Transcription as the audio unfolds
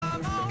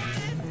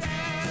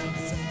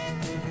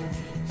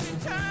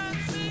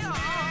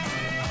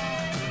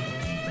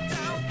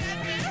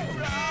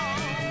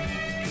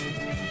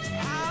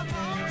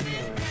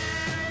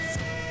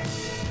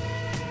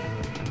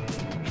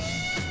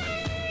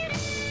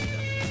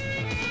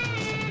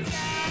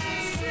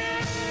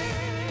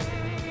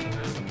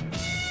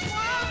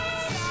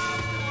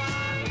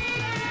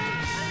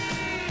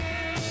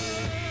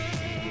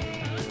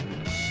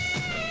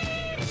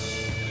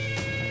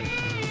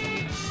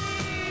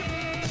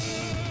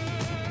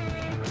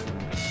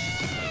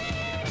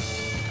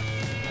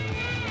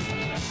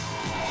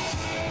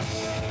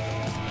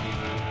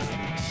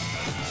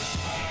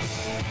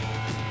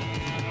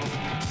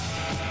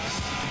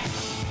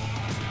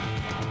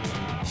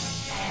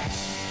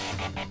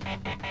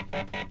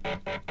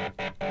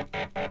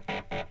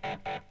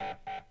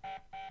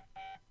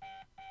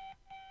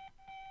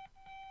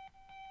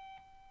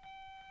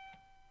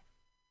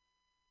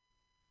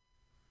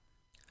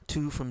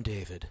Two from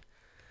David.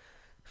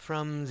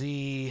 From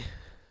the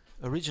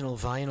original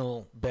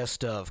vinyl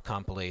best of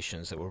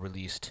compilations that were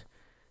released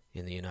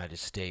in the United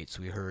States,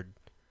 we heard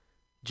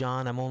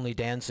John, I'm Only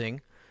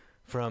Dancing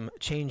from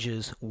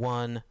Changes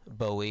 1,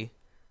 Bowie,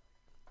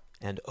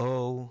 and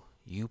Oh,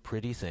 You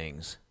Pretty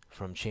Things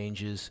from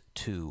Changes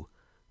 2,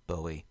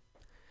 Bowie.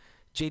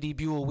 J.D.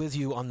 Buell with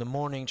you on the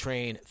morning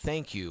train.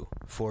 Thank you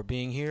for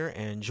being here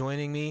and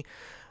joining me.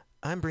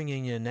 I'm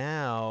bringing you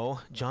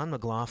now John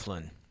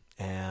McLaughlin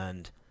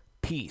and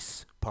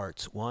Peace,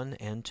 Parts 1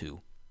 and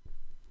 2.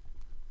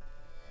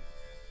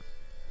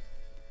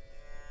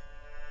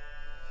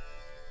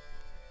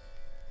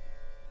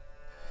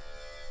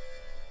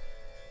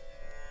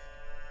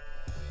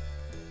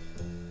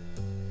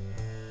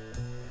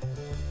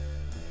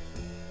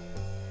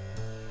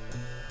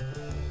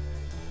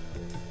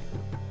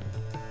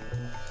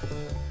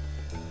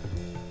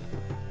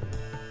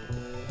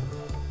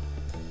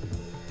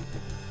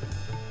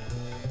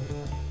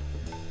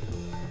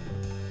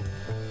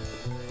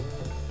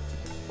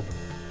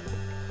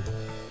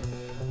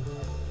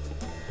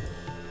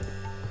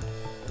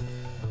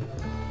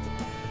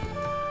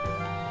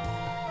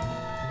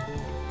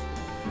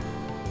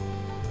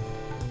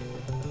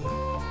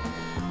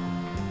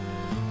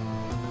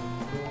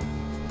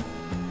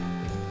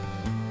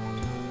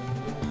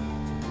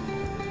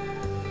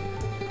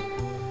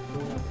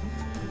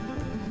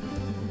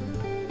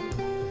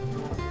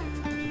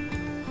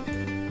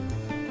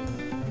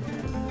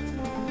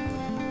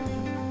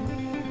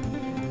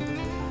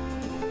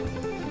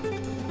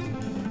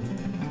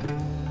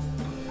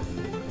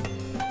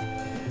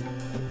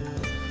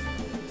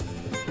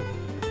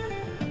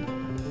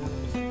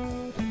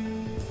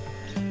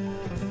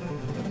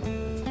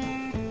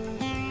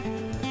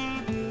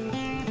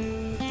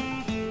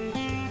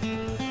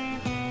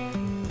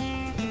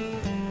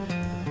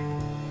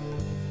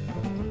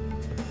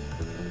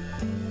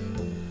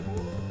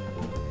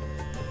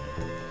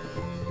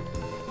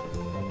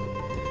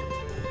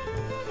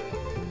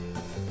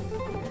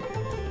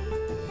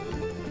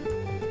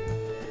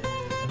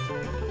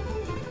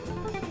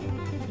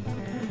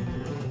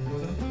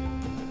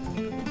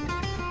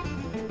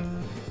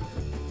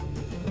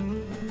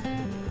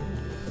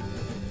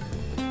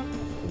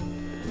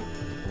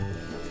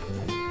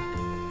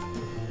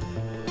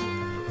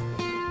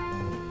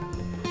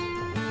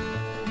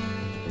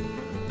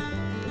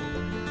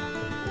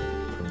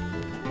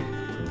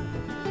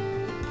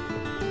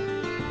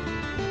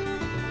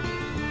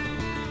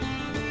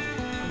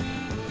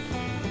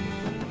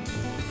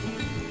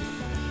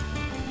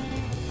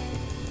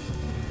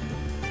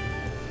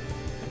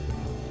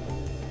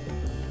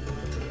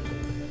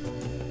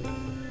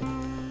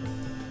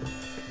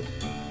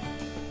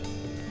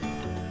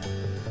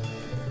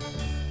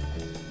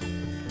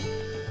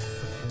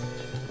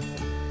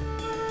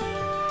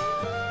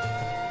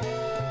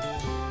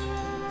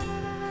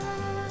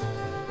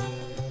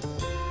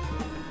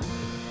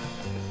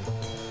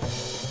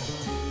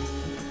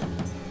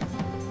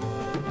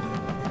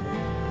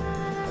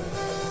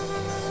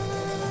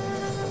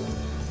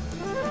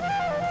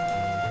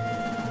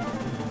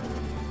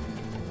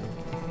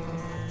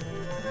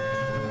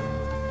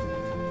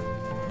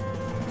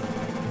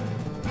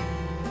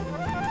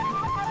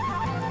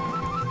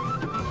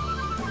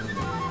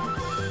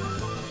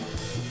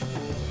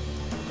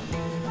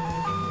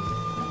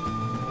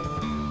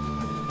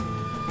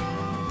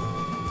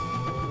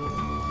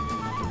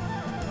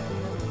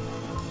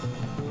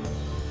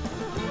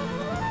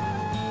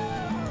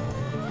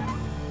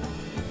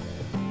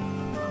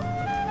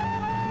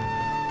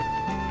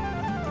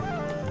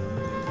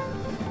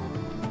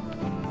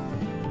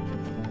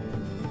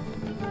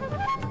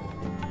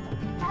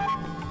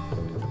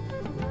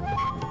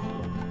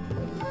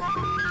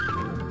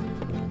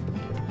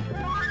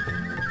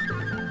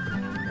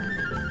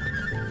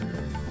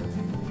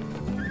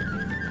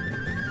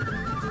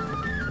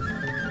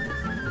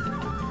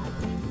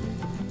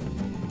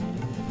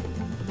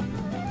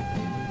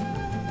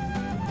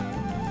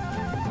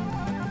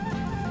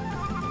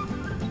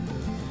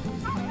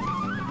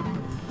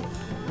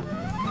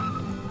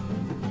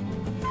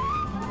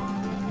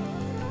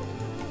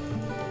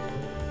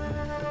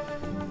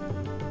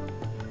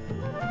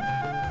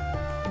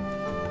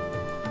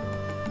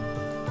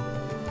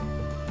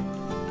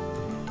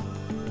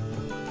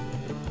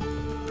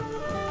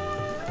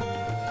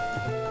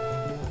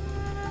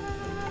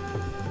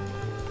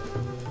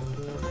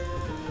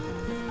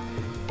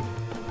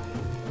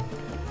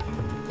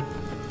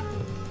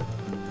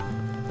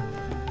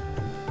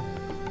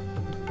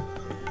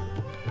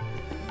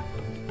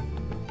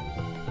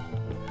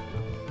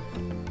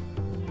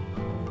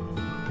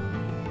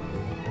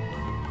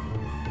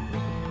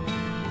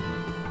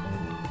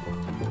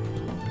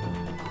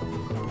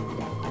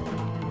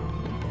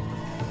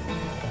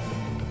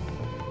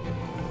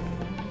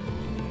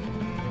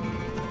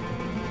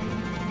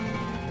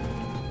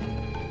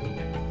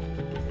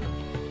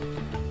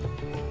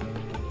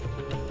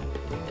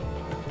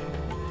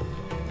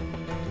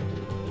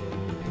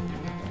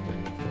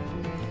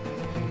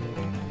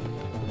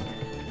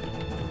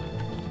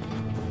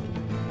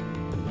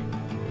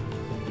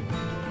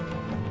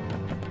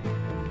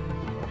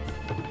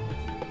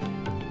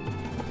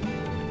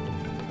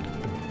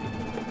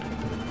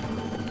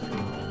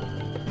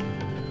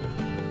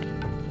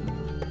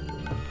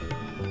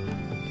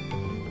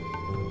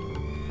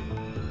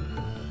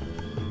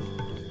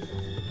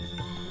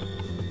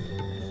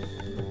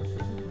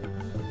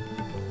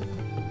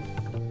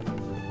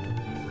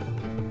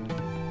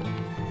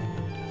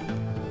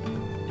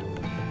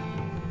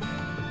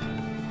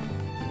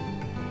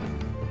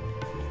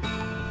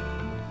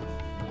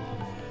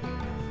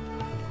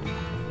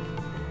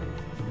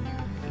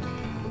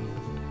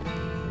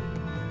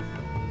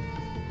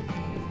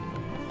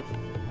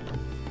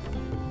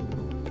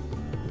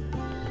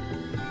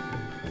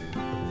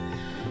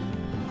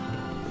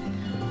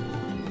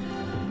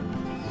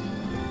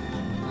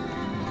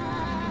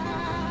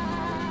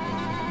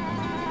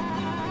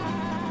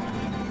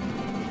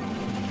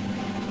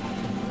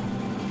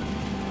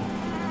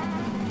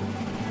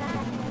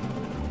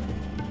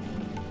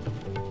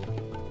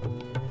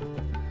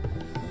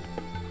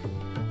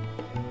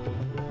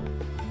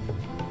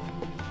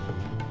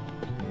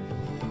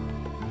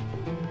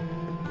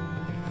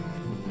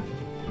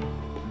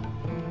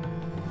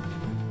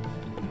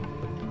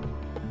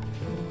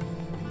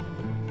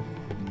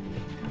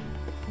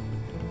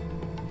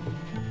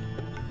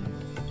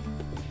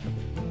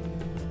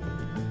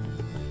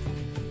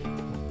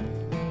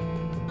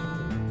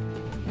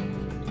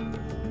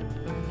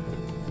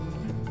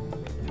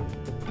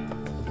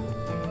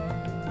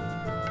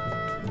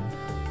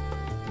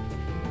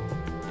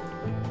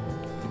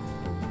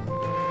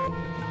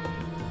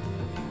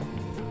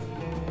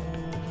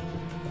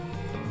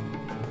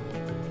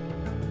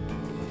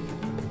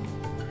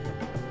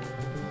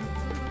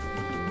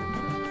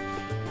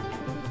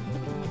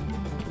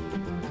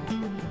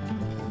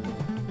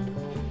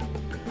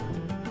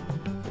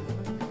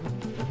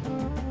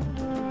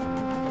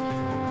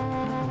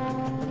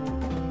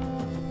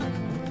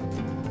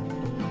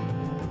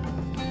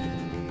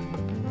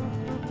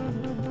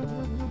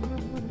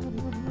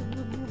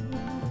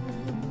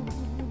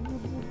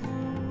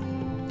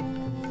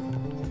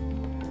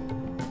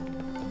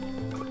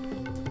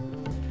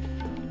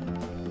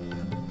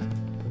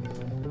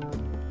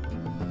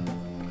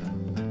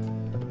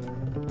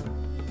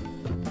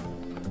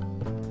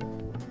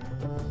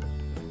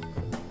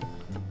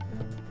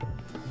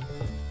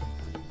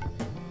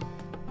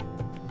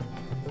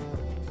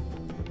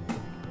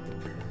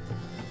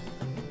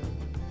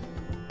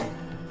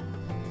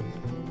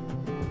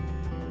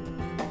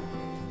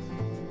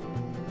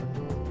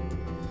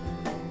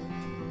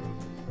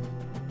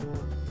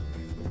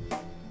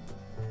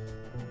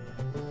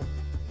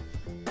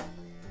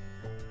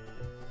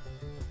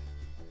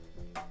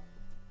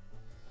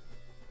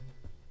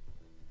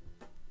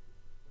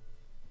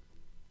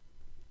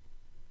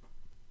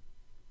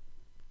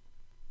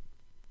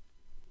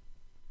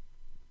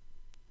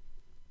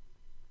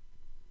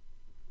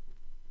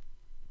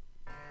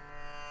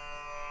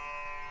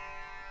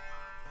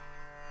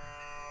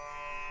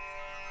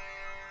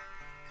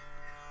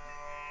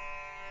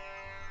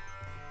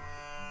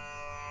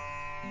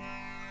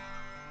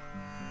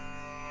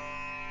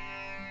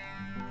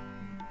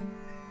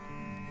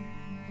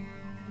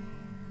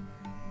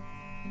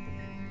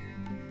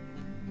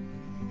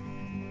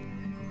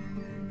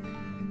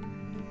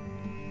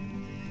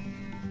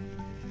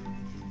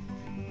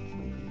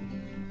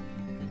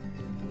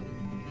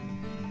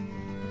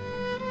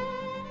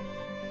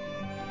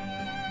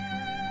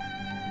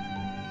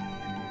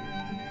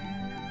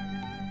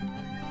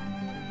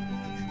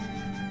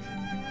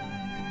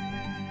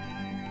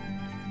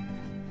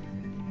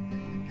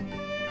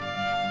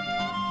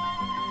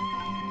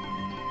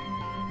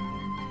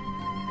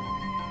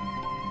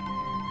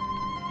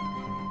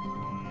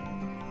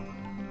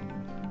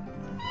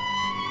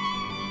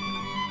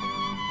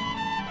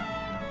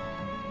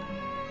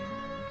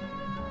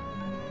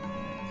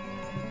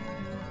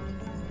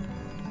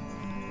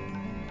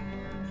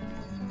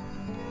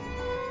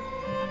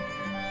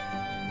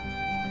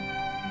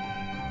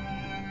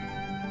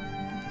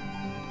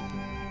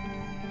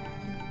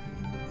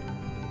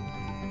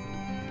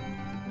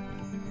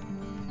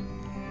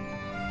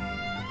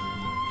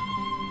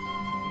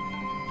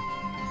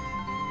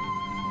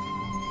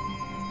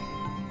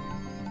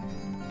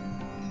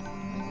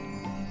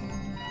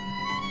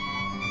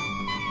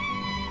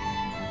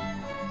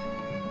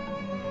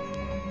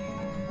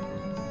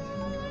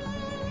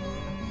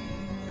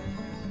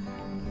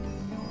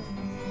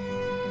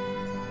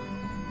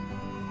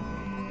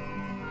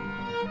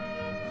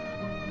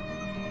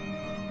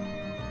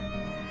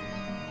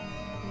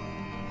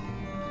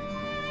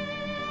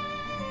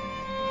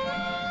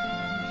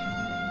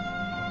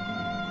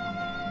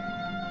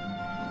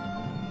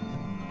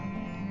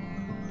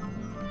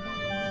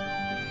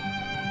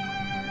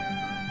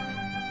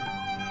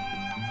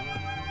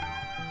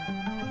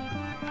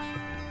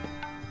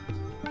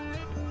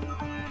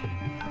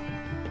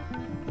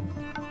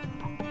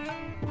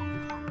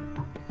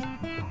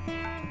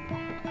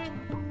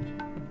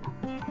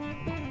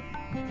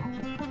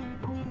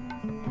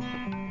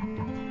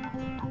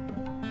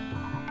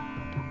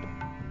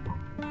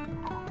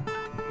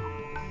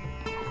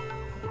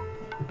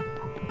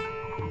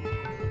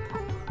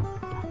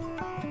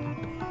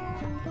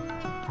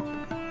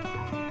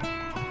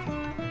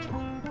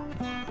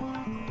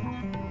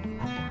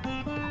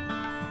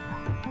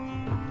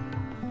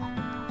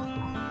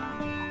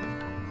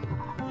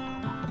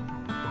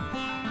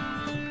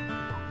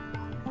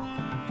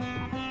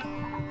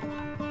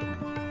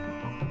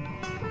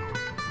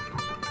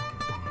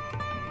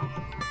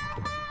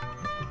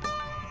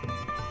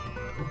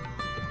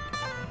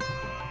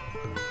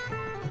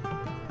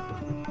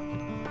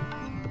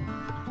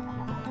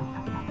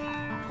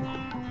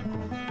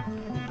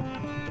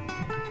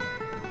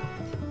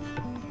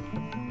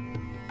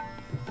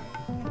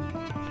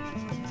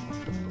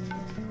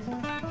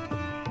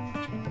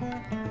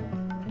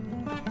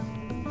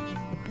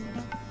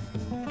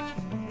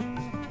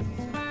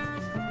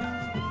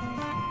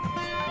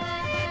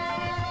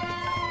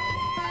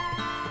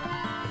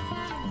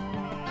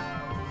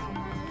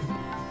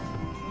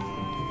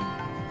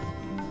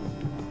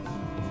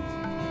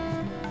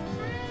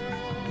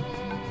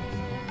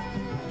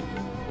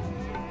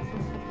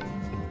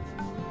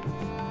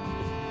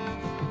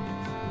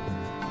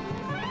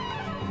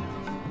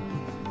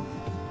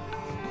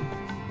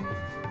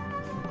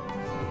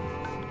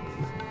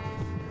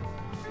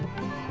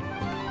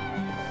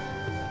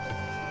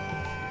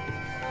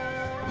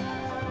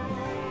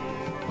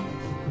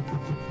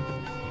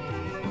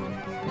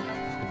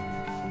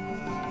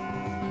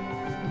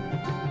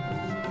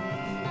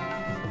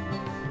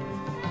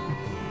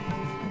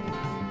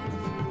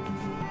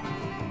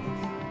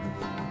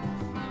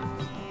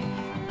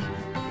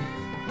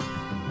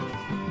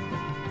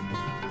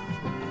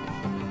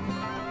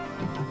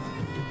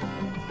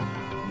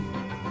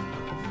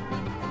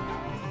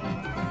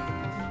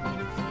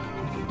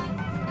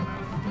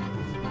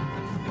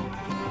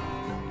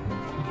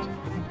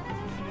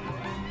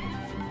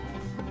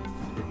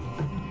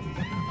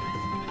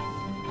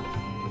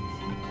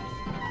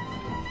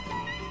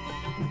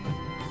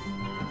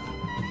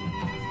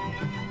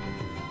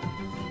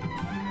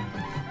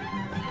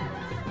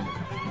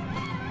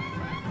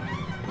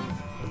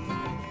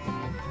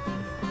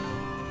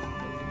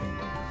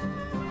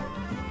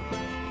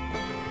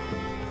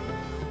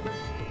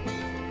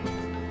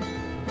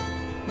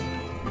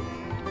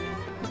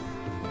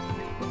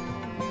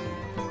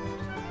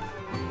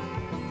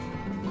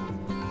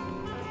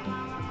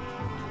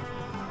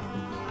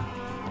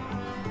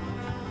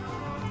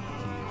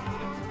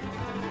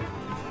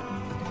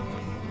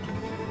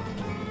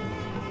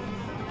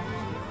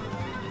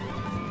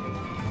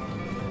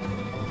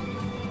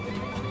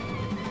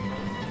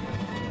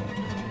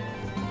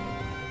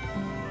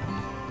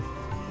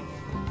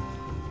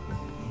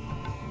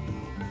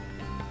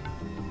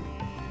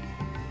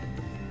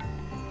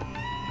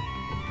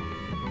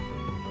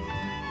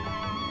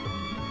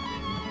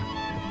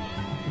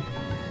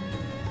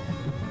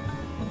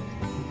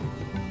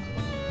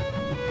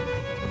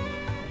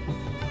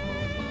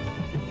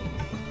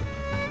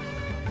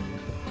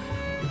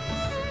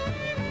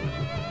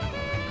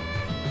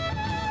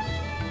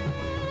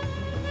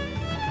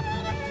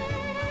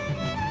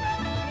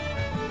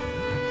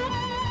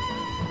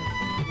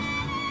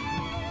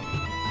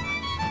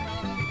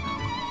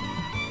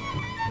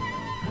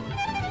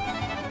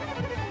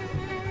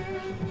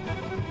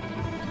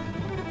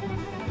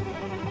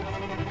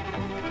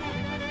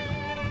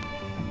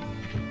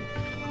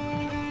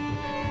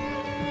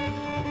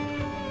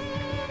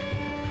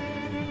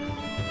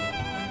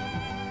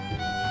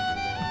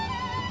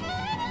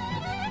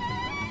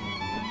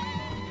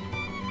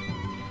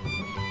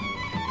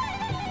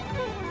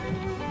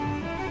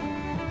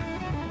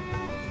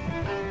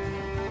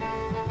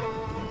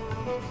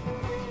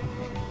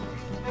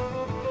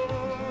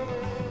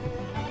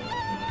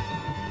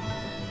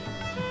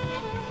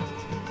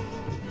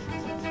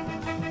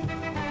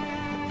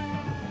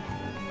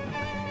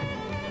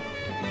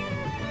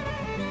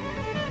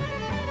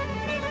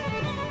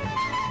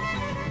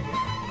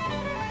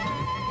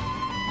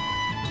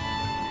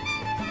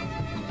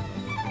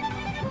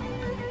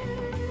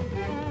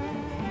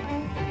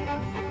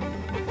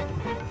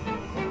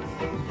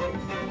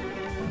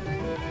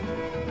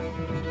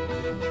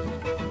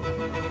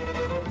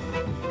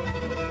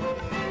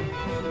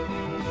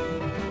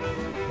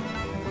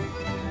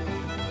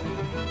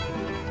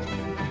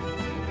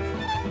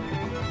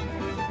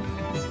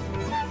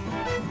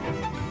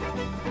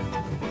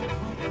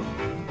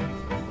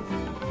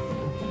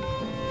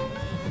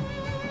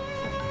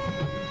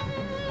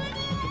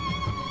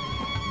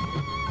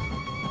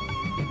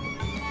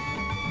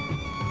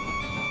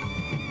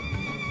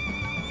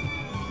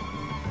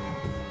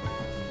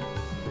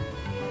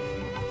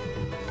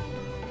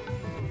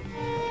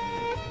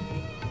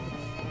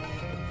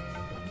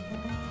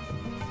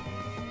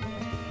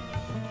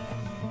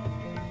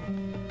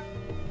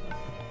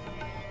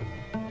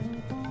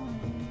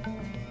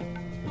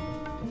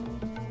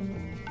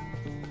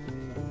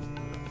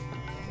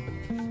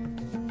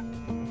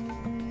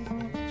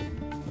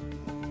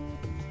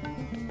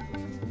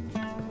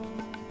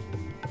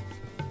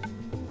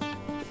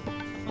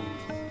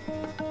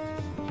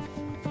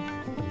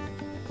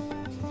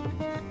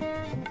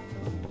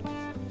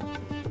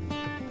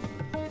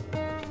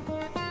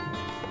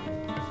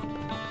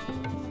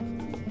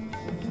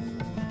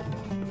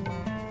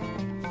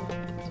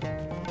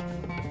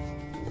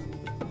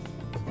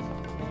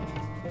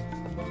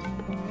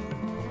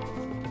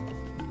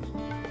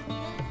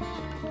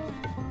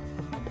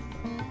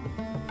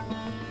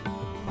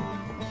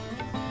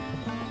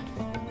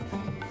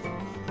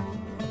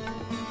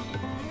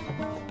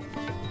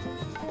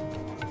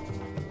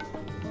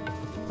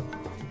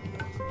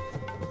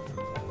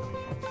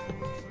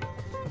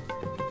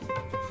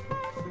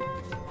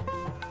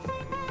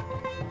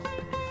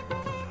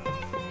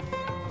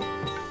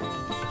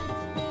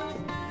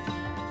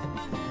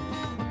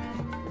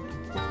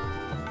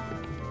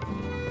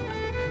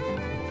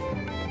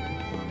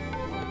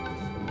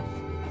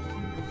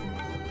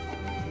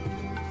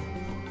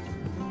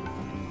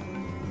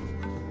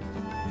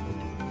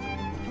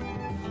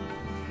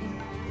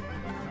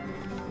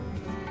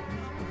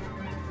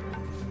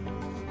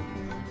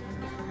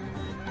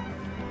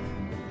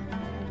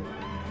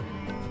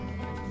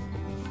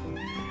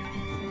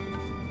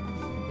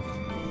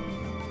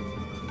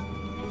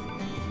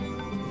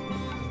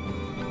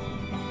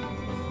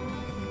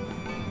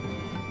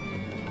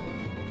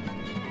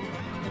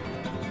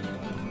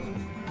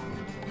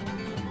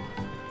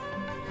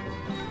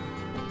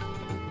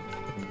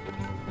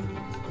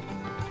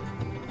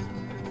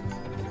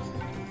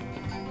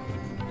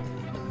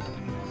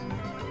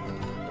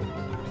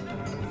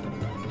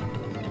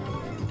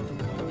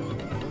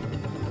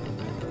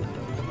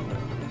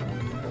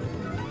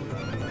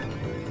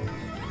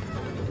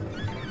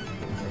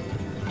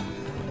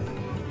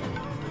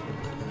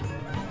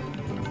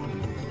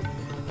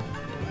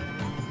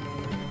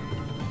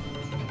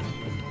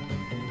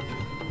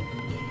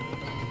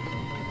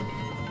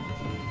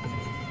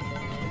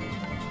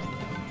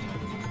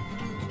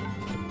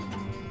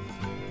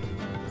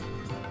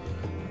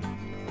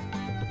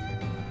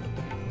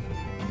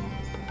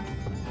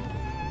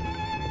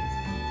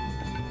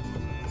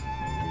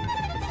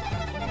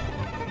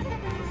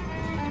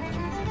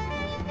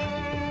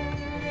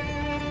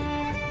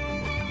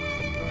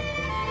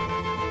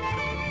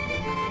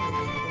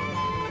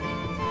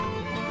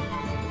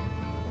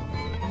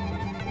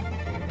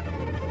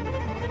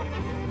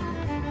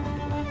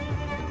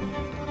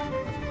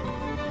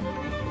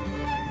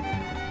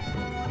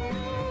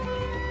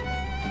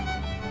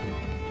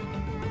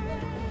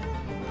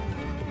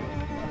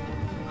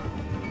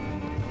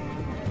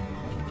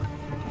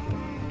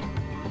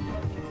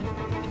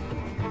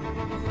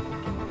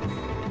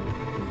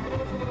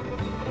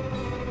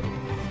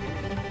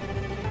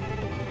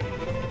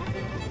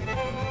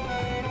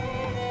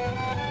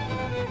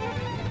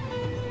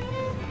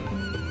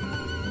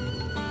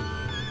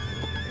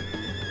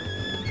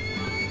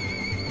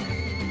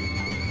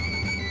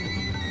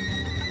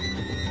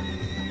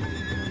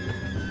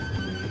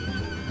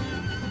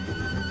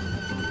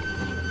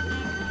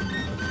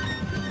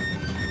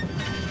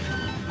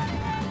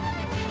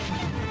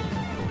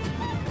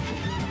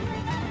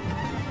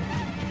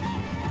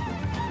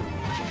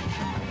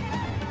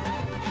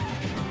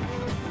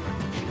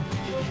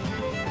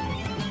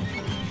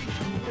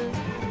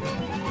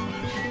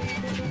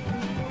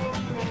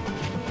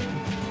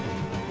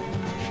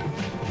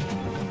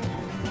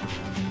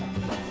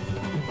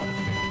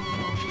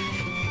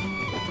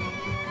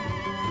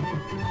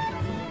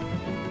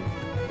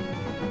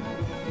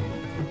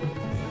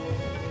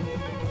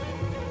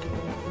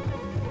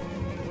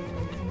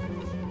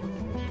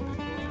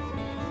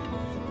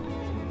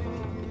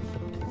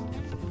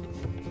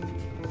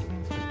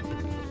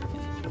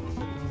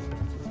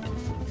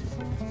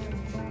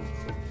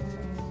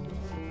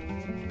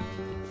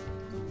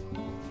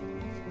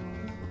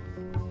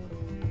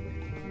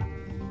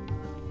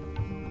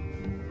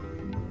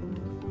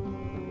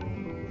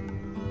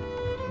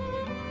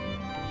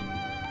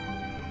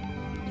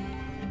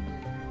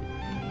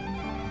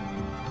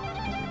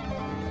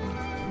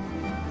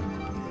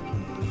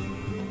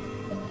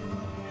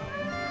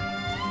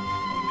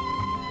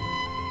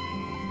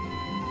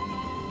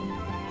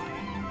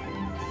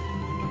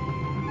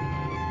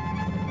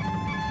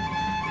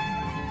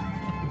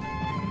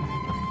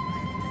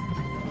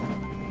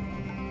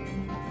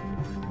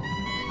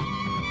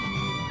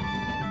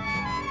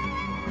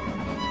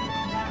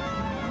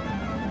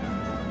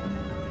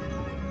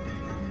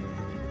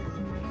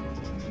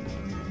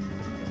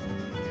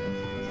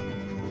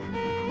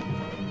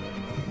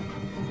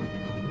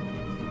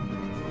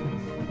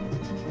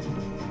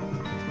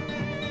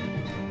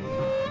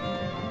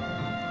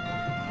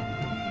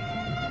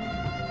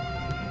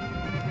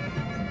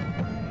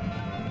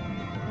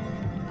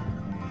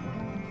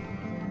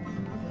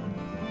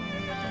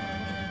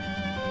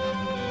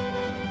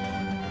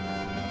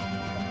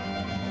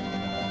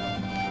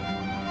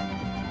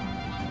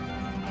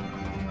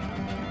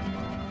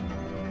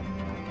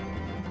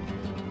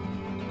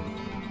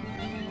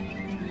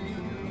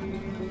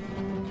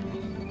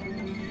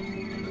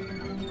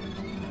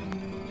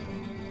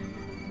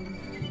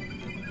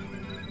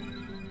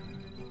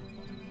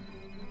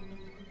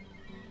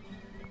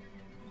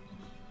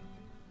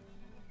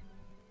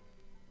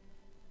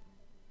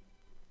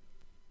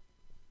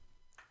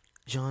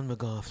 John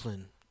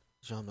McLaughlin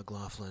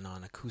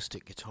on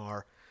acoustic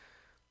guitar,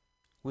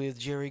 with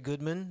Jerry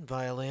Goodman,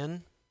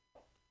 violin,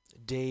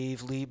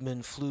 Dave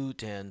Liebman,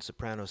 flute and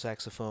soprano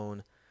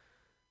saxophone,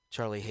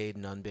 Charlie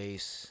Hayden on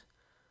bass,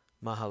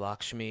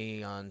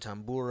 Mahalakshmi on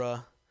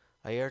tambura,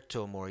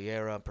 Aerto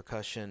Moriera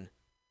percussion,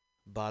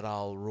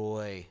 Badal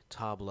Roy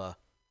tabla,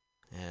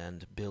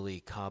 and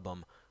Billy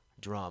Cobham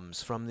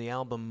drums. From the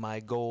album My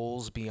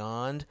Goals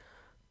Beyond,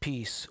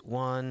 Piece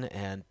 1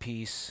 and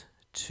Piece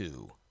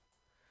 2.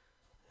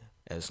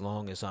 As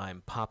long as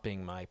I'm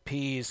popping my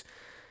peas,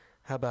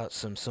 how about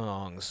some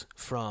songs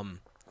from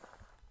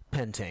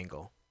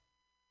Pentangle?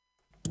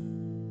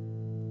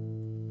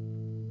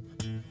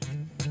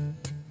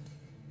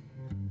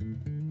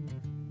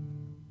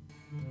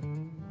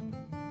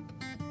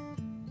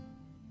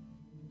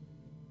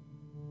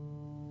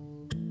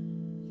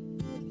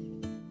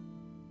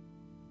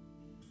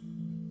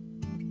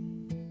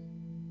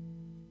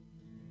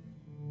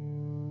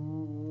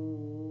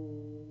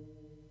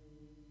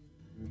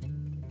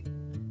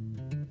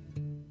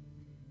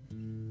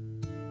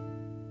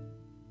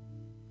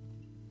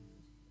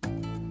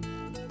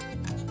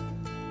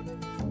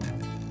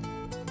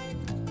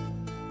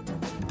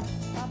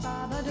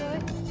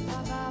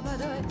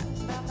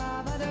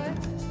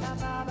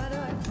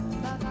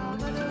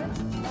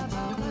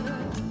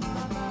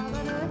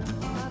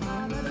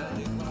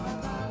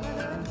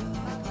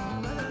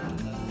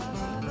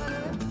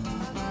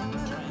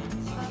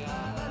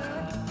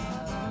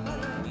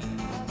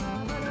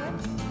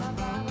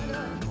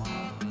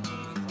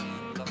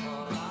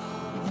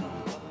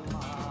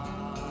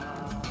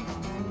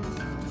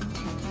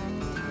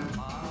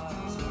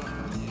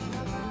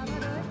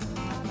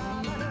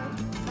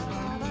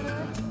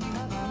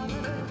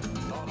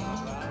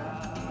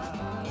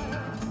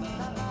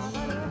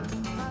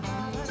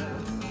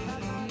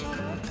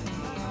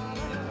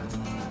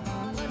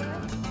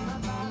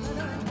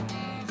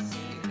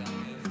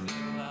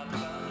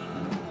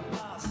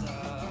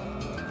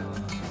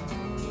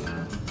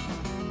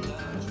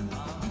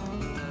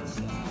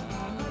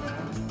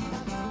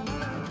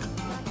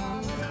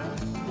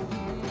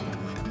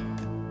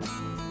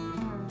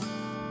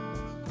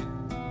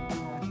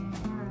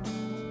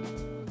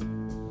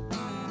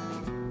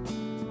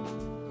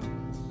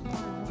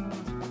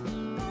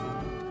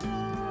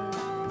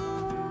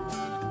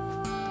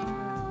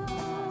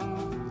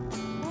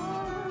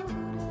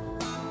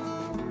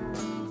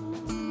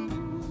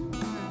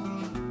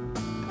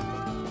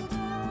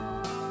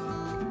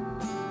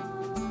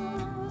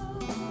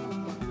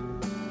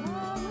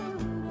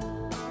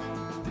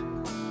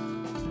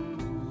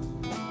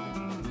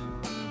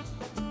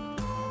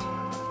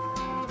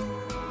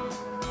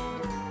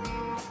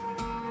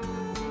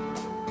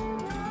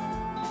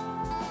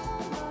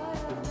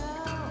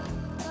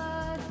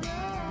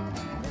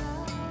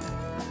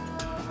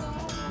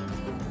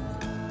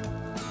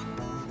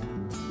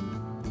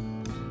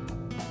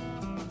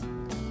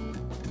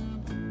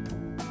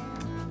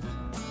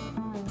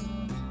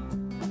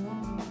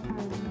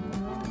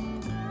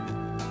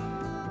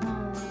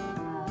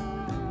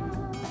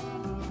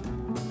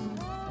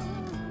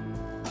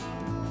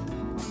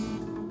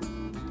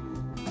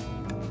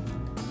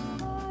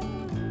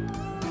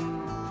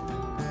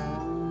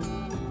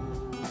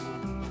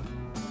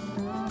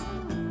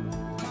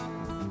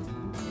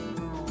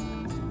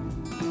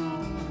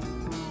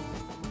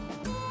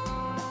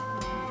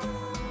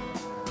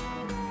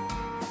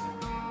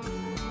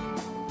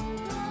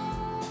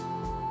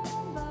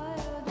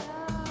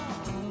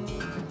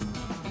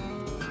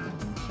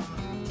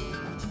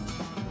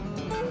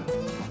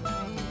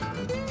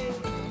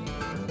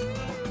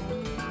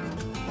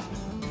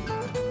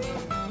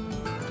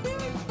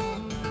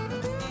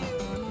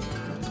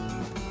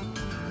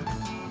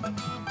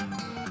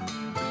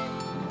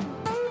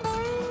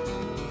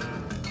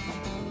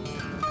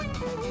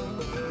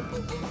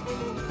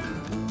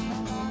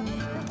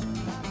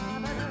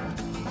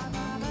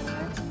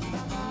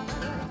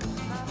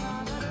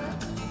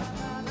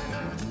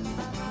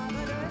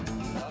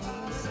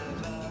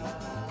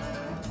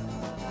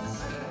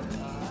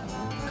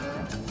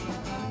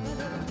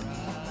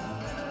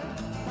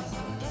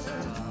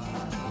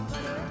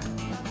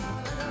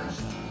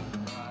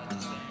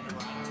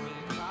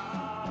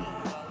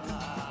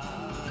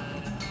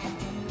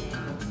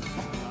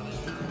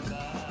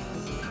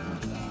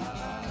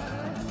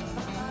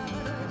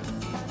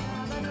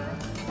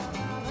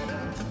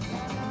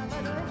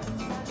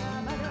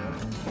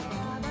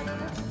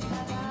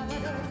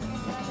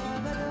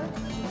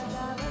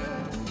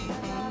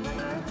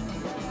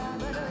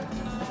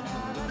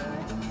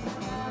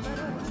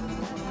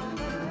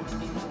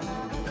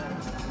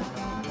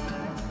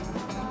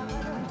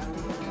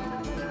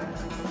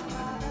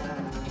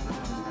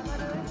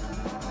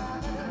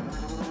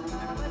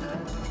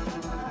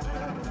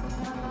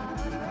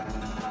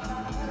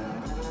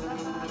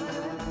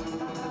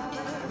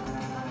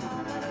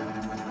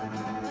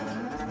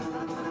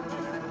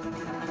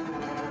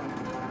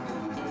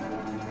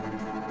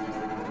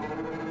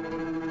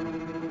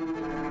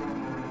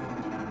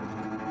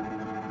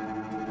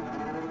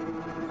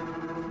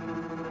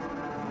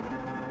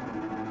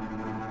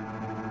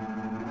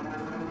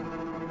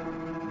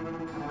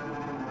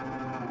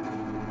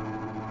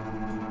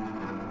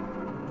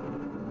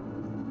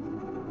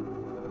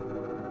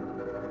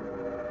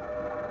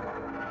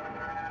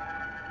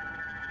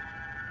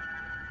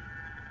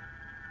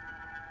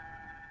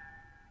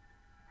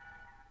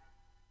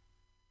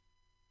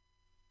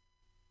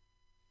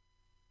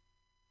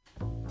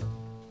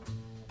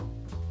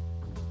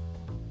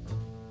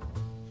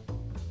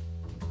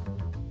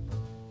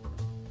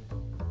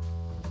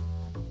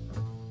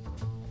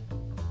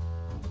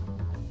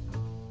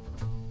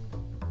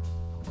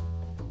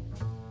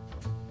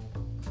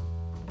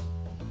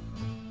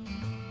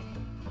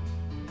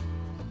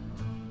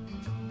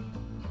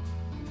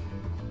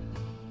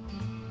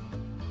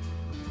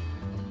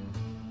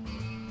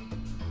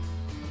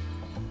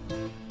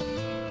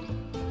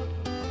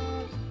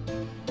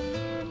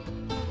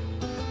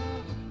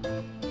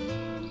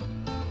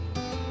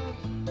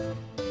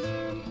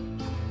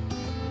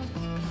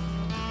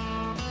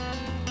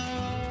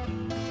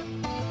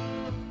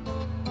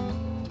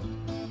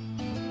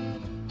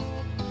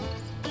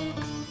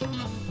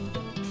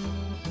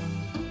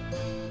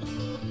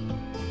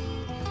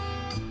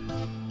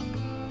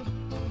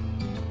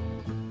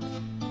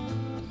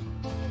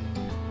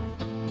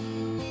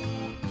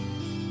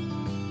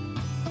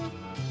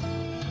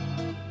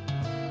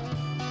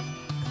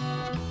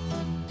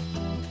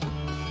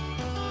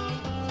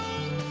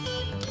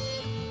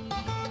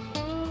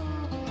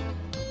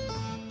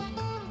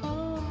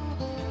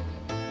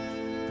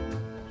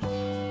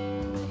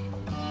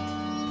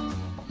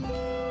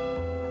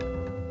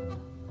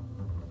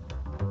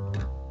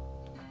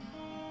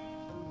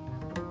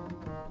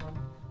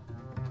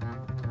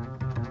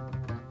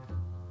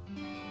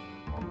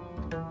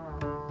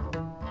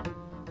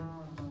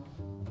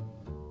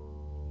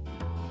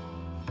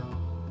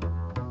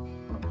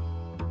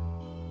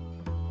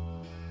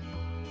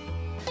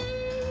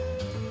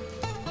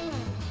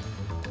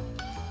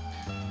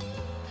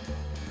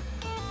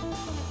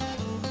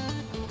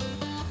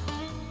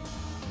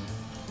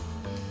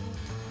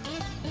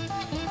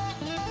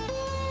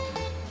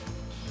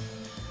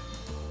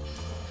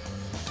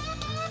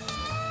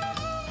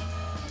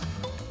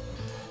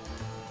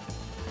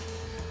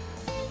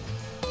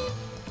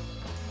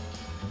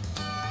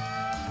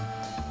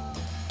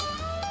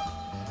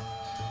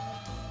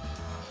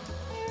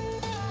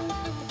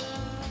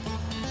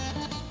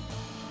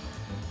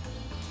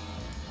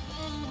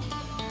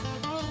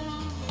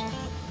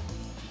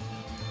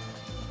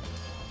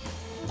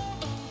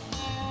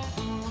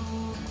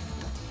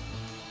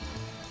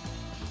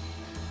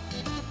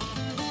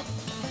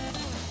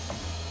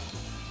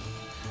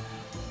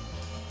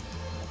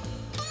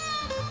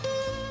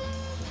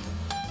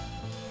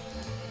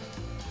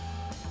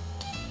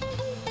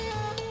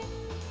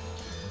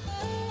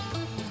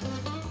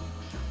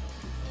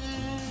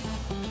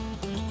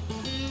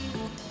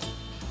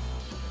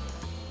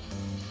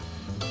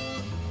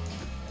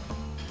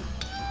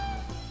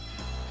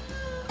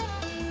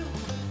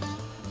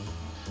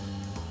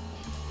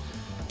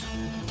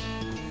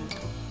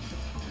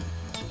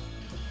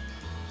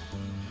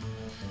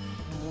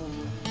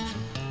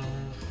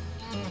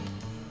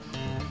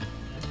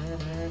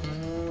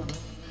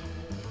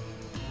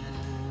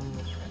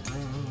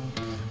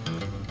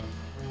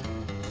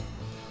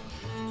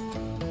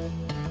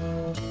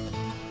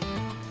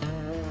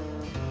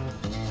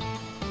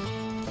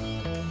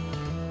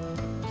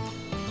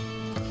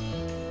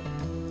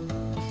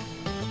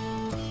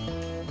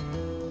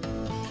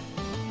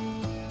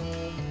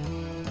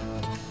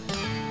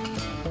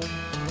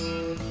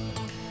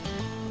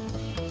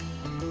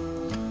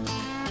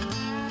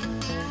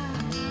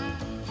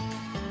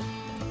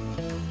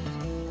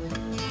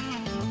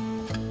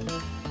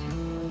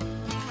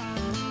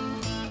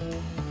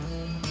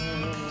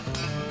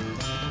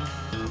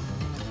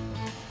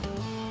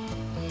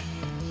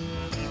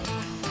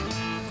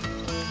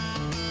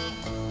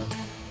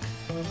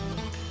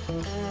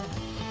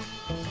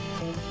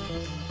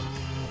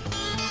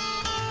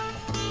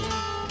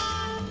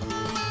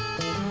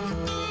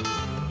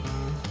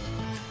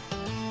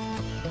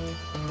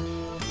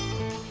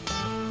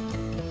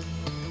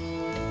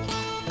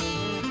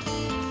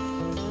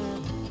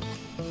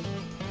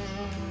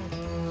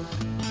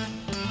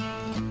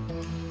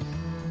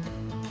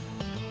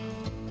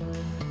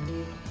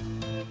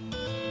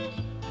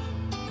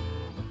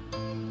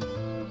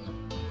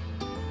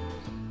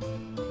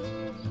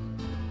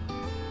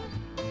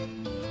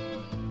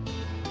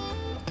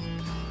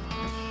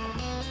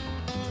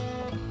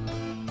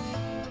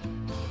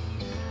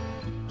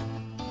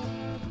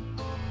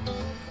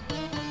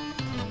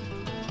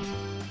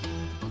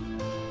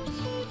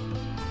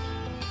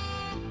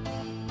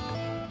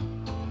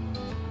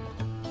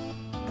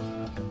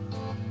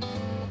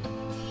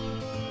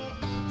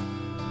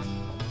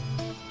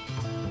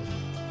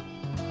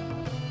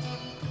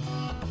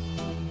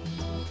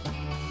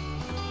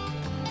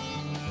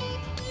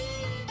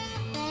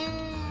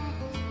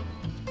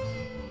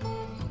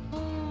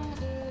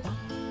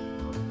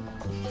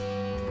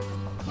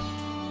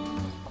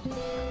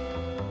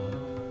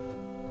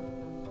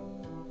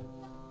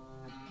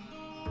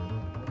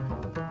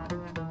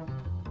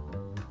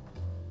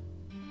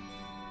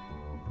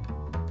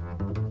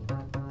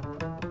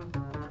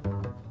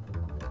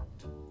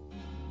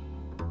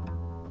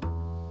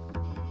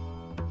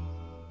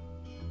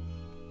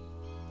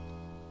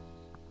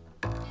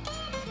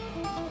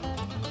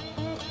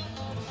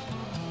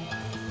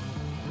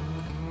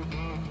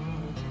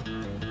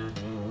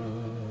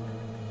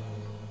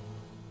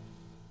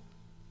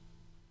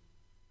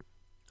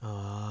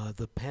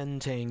 the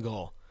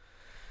Pentangle.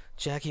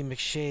 Jackie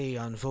McShea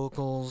on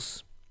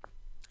vocals,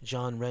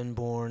 John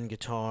Renborn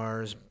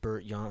guitars,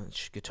 Bert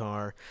Jansch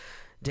guitar,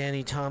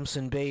 Danny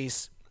Thompson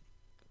bass,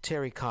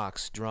 Terry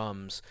Cox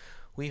drums.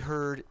 We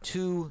heard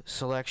two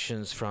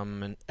selections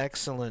from an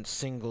excellent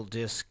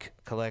single-disc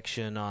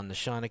collection on the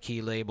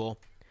Shawnee label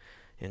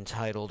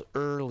entitled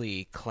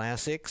Early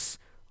Classics,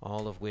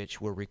 all of which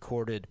were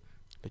recorded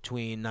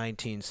between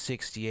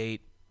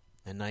 1968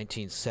 and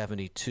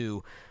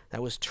 1972.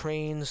 That was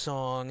Train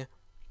Song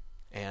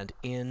and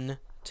In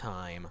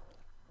Time.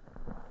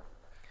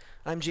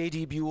 I'm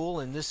J.D. Buell,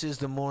 and this is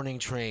the Morning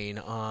Train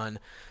on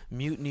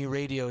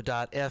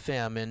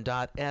MutinyRadio.fm and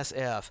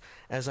 .sf.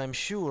 As I'm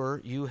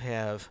sure you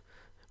have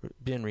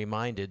been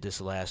reminded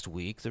this last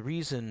week, the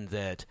reason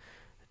that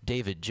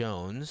David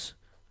Jones,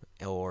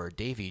 or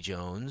Davy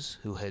Jones,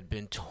 who had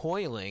been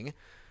toiling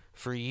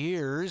for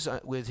years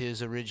with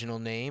his original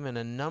name and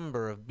a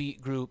number of beat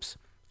groups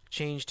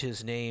changed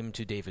his name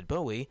to David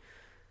Bowie,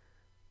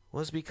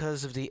 was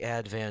because of the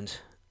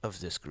advent of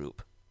this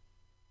group.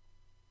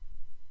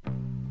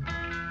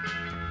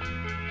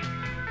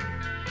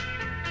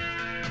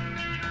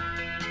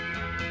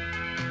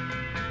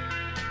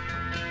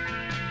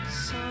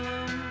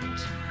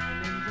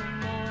 Sometime in the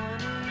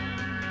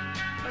morning,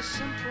 a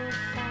simple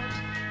thought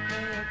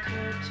may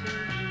occur to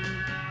you,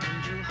 and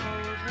you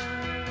hold her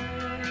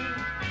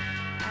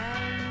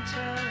and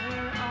tell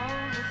her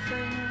all the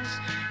things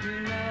you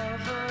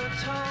never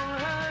told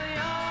her.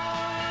 Your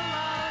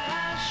love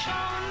has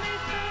shown me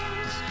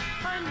things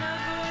I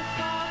never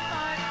thought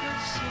I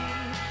could see.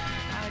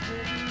 I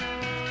didn't know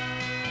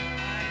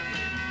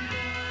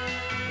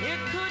it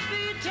could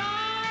be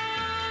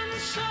done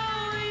so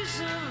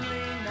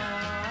easily. Now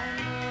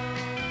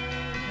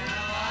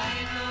I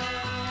know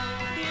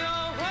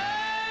you're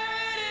where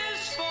it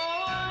is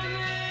for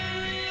me.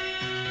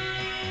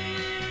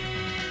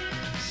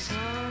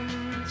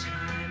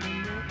 Sometime in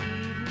the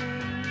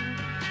evening,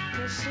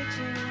 you're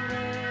sitting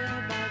there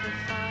by the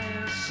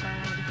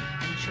fireside,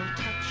 and she'll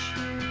touch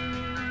you,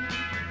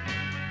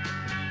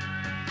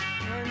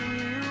 and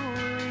you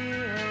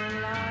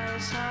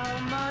realize how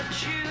much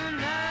you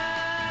never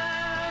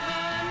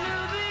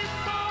knew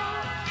before,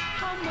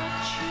 how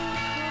much you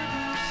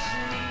couldn't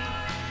see.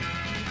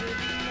 You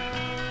didn't know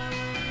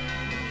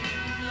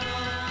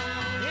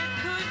it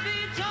could be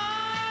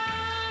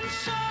done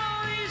so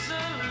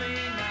easily.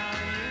 Now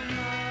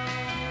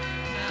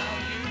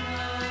you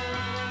know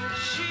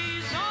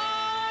she's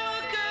all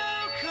a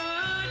girl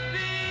could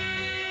be.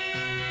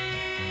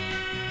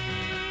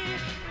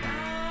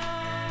 Now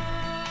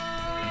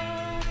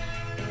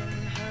in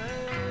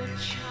her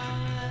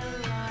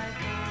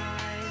childlike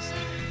eyes,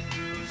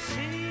 you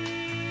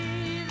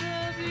see the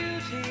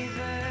beauty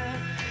there.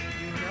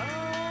 You know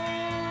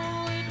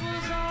it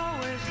was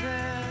always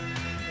there,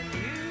 and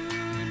you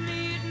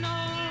need no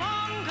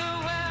longer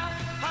wear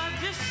a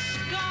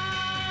disguise.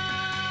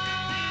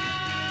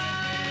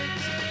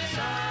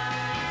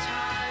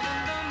 Sometime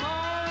in the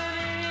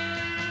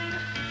morning,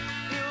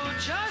 you'll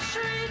just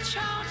reach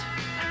out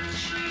and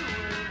she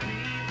will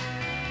be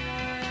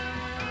there,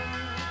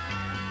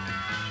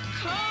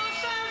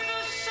 close as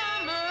the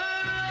summer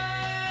rain.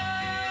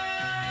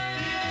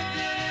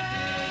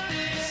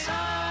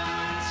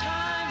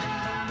 Sometime in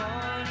the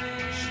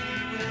morning, she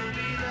will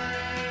be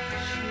there.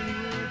 She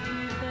will be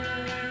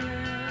there.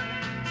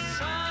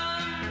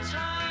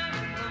 Sometime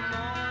in the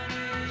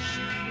morning,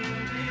 she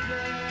will be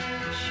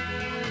there. She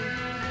will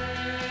be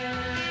there.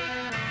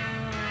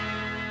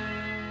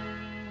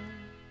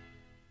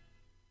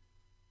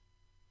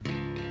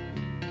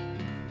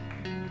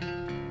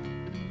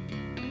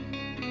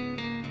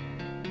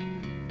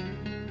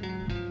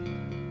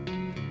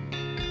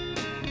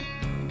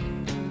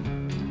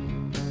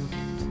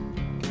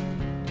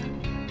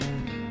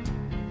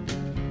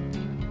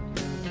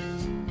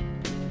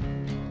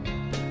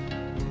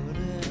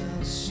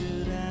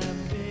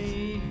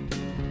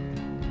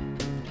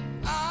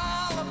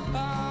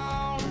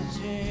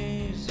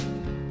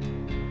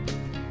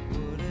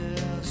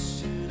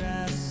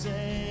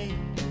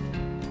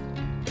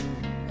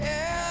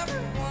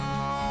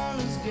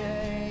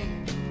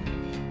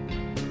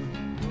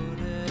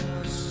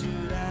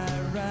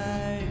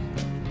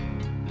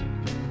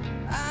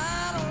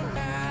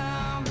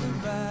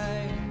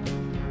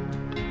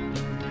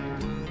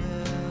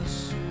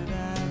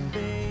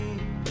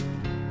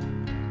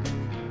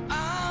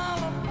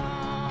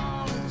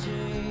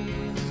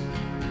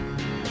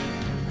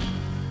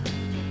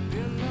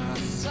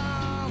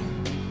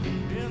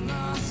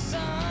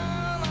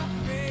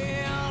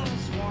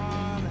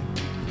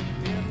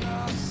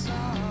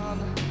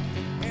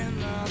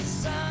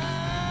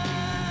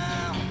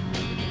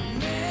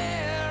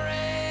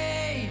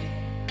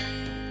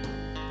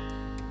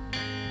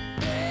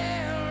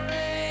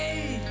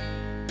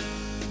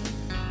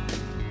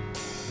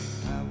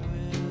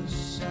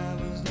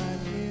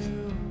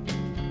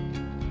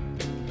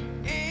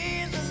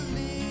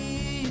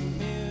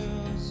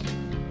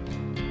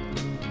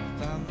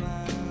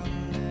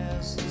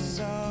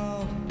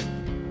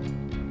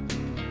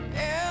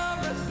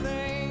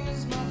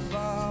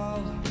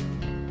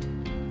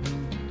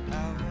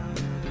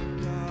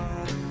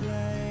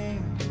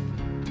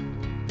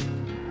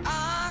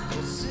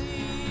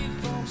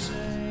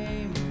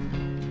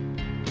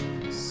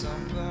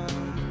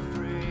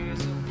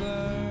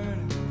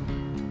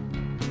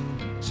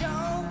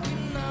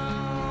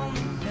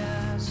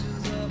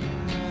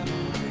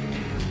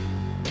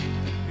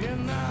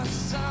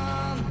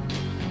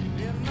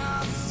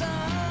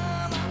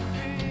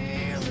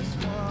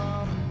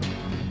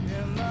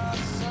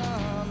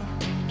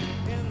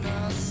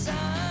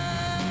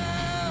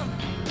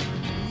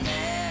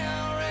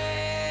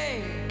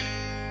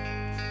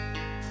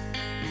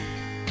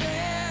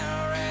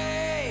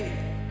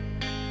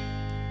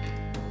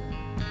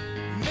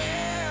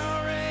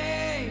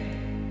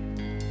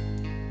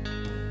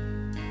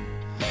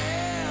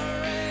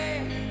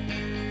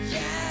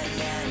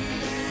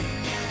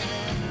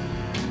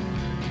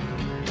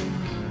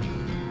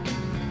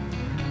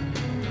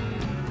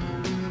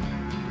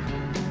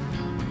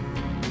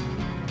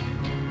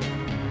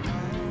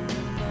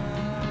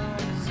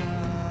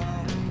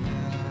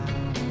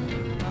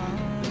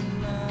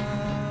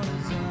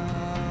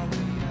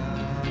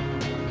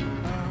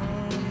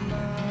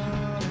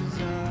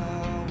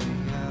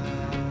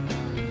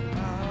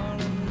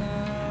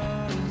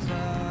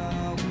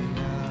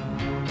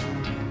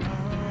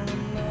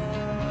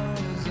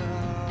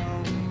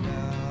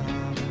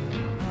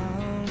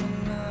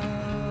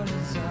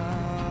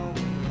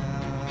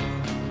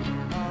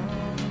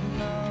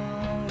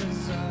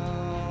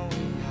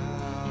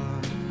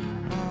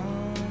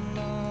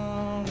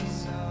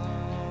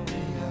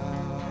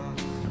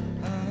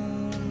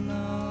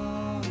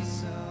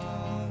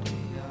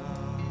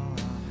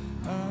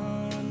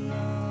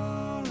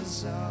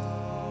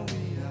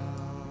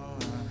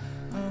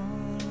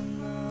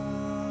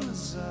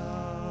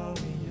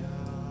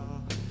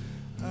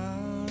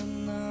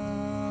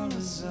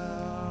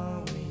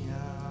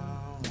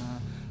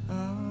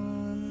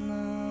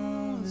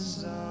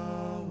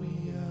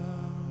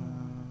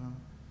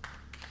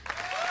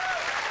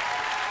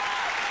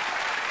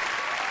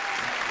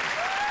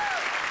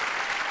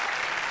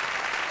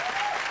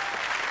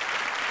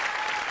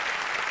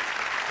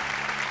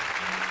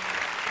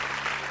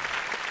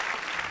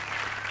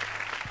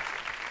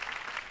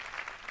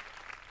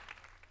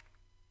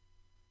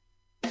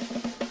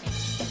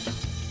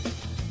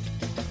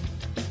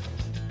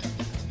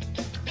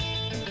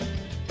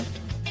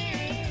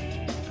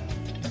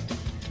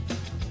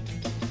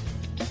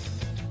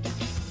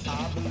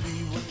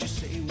 believe what you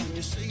say when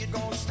you say you're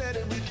gonna set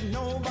it with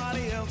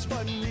nobody else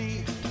but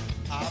me.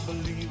 I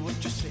believe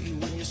what you say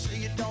when you say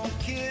you don't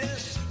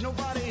kiss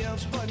nobody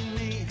else but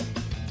me.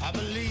 I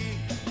believe,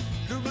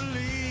 do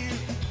believe,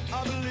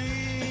 I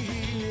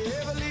believe,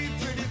 yeah, believe,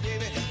 pretty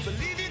baby.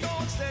 Believe you're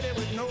gonna set it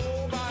with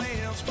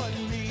nobody else but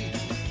me.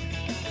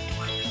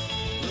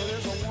 Well,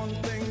 there's a one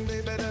thing,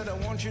 baby, that I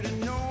want you to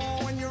know.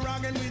 When you're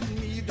rocking with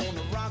me, you're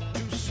gonna rock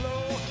too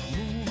slow.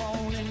 Move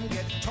on and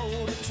get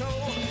toe to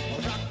toe.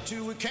 Rock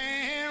till we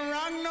can't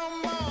rock no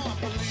more. I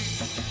believe,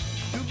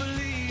 do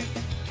believe,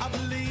 I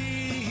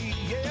believe,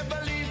 yeah,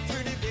 believe,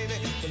 pretty baby.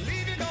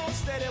 Believe you're gonna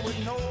set it with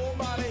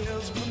nobody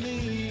else but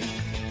me.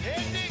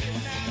 Hey, dig it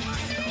now.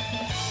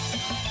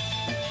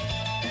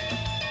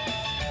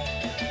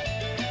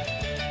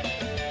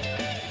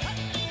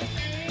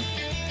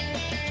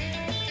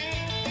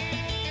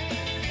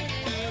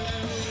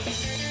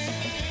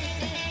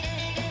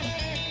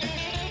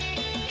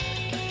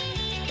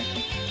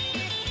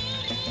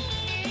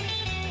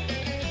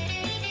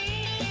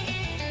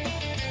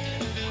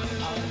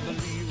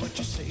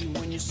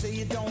 When you say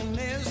you don't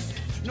miss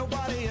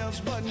nobody else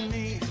but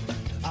me.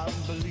 I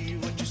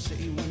believe what you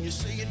say when you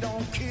say you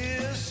don't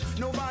kiss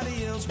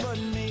nobody else but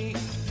me.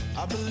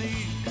 I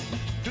believe,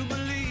 do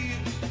believe,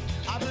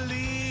 I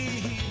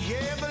believe,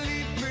 yeah,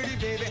 believe, pretty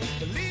baby.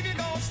 Believe you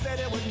don't set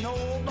it with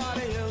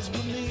nobody else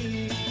but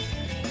me.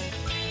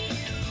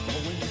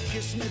 But when you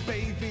kiss me,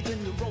 baby, then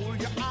you roll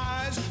your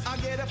eyes. I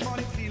get a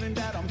funny feeling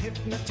that I'm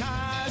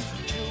hypnotized.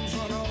 Chills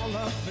run all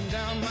up and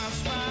down my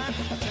spine.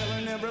 I'm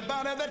telling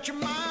everybody that you're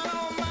mine,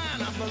 oh mine.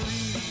 I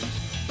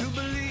believe, do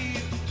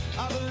believe,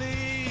 I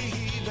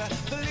believe,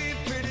 believe,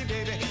 pretty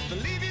baby.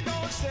 Believe you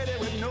don't set it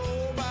with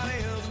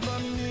nobody else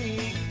but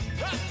me.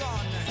 Rock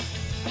on now.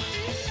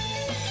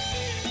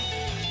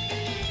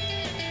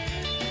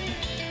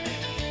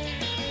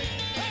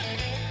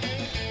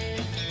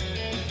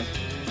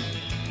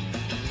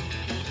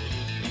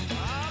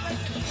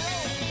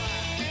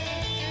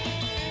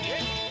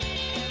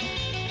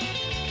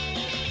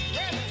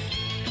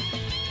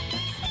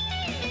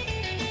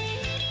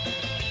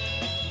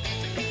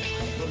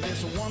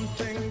 One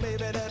thing, baby,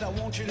 that I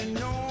want you to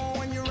know.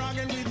 When you're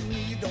rocking with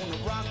me, you're gonna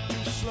rock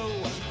too slow.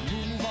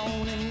 Move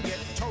on and get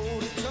toe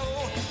to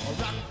toe.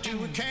 Rock till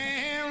we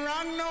can't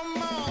rock no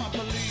more. I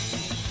believe,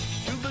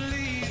 do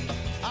believe,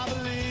 I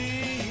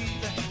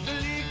believe,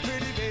 believe,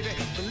 pretty baby.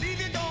 Believe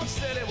you don't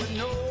set it with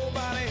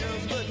nobody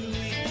else but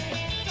me.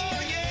 Oh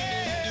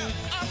yeah,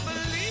 I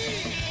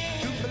believe,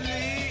 do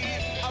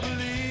believe, I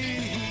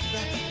believe,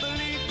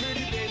 believe,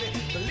 pretty baby.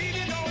 Believe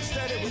you don't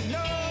set it with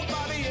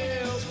nobody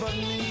else but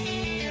me.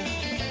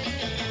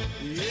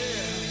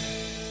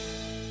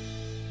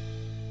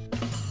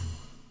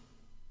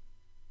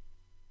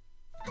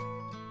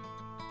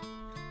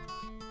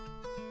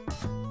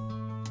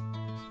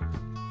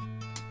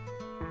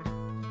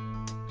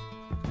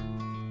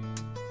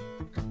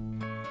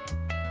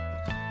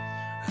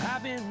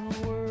 I've been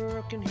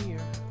working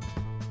here,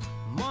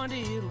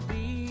 Monday it'll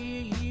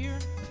be a year,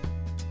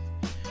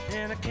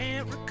 and I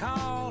can't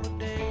recall a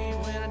day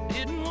when I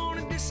didn't want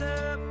to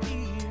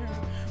disappear,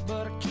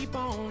 but I keep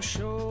on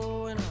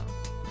showing up,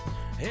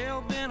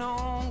 hell-bent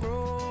on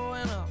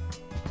growing up,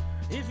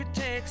 if it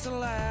takes a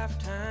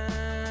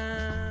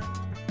lifetime.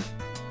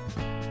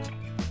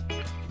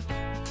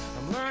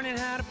 I'm learning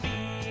how to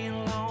be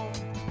alone,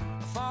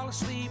 I fall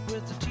asleep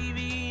with the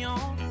TV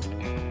on,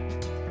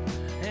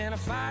 and I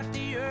fight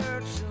the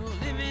urge to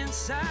live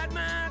inside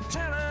my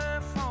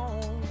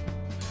telephone.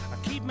 I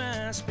keep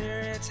my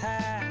spirits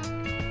high,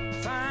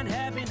 find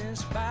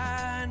happiness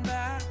by and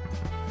by,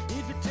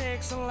 if it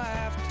takes a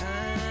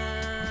lifetime.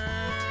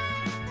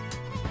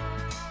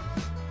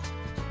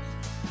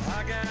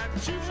 I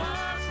got too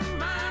far from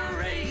my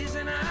race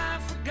and I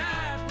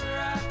forgot where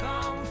I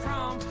come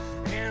from,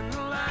 and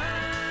the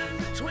line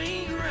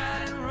between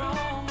right and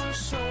wrong was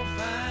so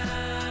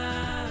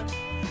fine.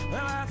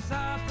 Well, I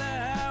thought the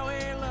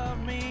highway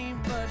loved me,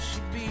 but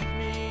she beat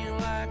me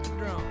like a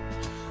drum.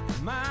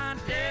 My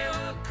day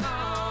will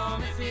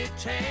come if it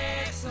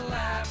takes a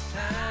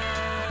lifetime.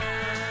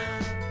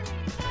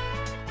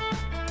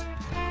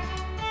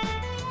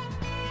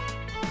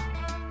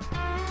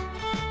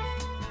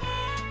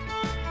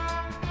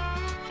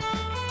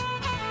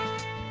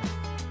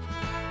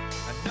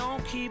 I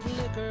don't keep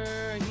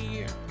liquor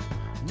here,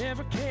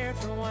 never cared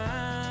for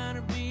wine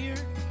or beer.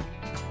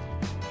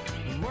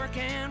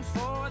 Working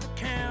for the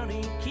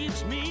county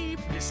keeps me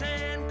peace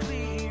and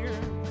clear.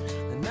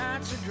 The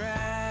nights are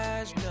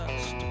dry as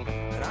dust,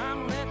 but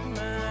I'm letting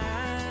my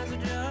eyes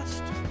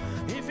adjust,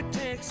 if it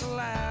takes a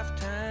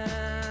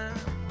lifetime.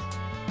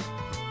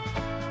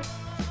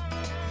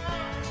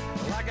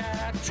 Well, I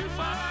got too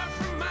far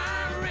from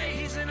my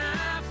race and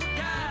I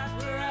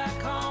forgot where I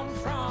come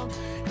from,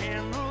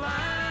 and the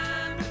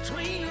line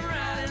between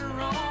right and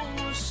wrong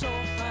was so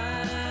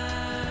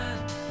fine.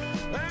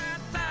 I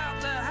thought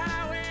the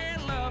highway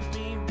loved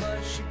me,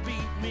 but she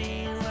beat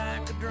me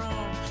like a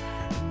drum.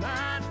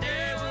 My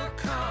day will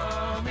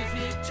come if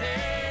it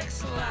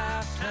takes a life.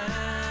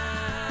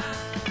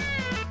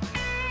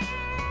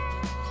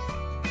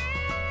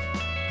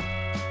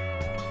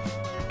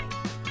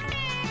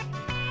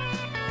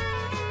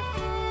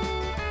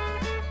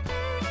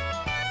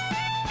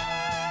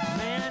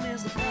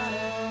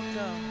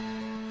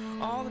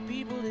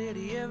 people did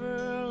he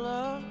ever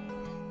love?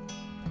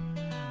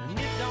 And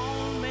it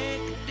don't make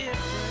a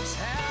difference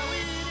how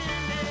it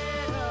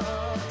ended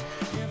up.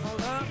 If I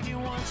loved you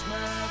once, my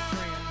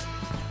friend,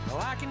 oh,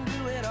 I can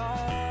do it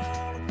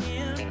all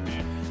again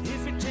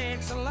if it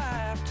takes a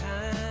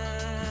lifetime.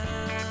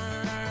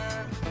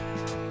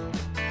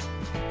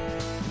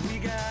 We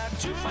got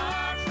too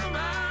far from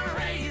our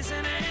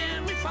raising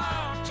and we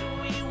fought till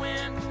we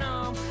went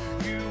numb.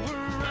 You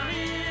were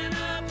running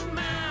up a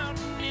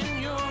mountain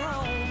in your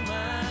own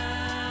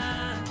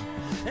mind,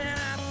 and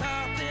I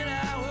thought that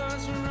I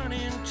was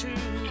running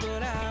too,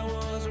 but I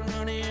was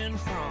running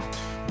from.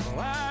 Oh,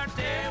 our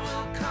day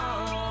will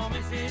come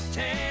if it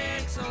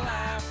takes a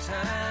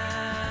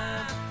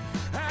lifetime.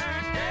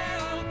 Our day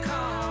will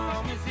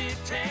come if it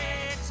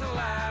takes a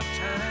lifetime.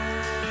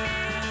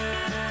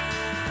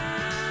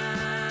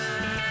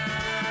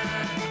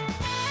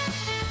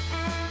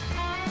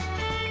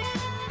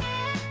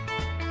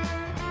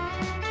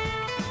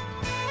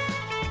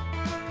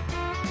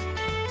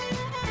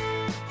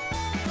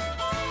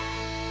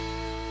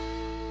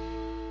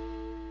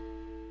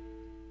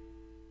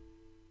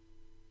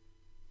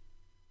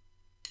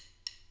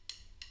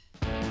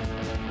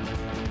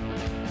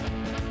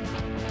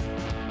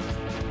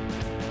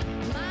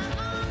 My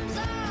arms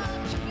are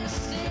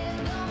twisted.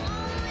 The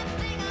only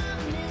thing I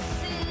miss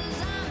is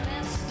I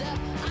messed up.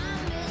 I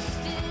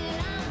missed it.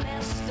 I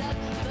messed up.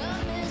 The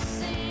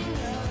missing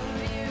of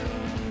you.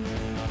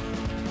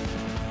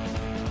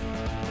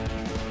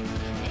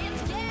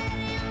 It's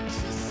getting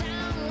to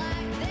sound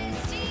like they've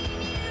seen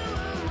you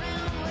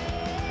around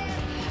with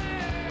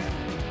her.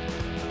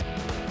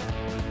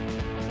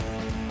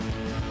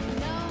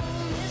 No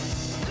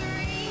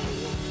mystery,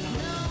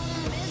 no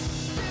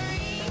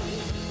mystery,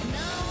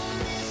 no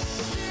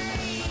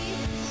mysteries.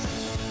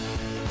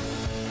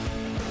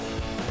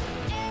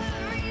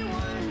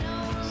 Everyone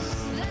knows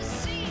the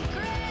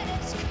secret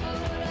is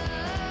code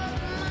of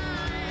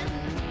mine.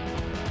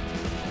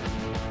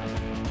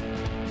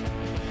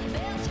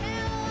 They'll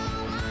tell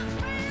all my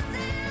friends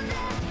and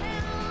they'll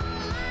tell all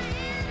my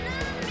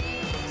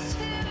enemies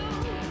too.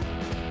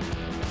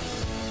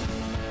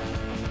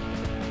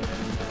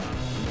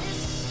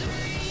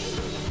 Mystery,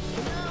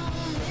 no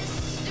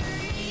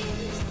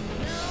mysteries,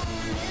 no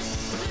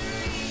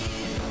mysteries.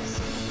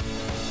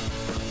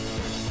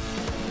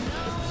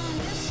 No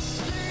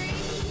mystery,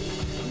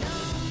 no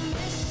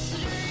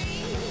mystery,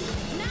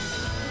 no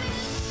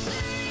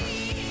mysteries.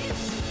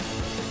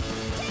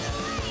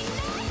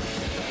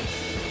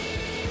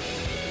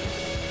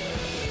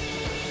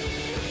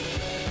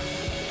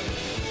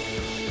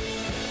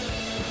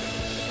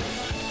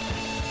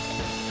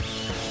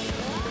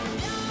 I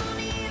don't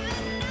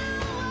even know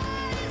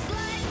what it's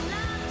like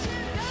not to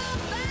go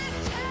back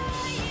to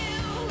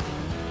you.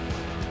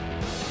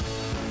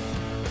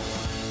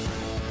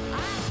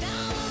 I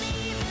don't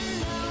even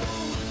know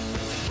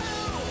who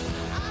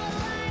I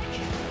like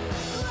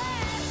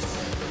less.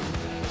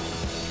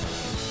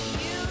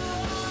 You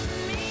or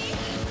me,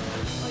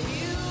 or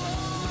you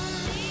or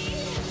me,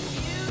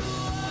 you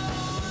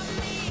or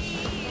me.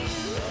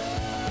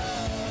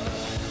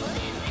 Well,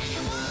 it's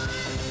anyone's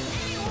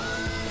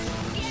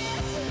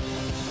guess. It's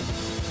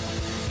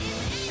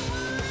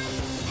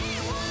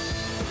anyone's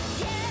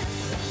guess.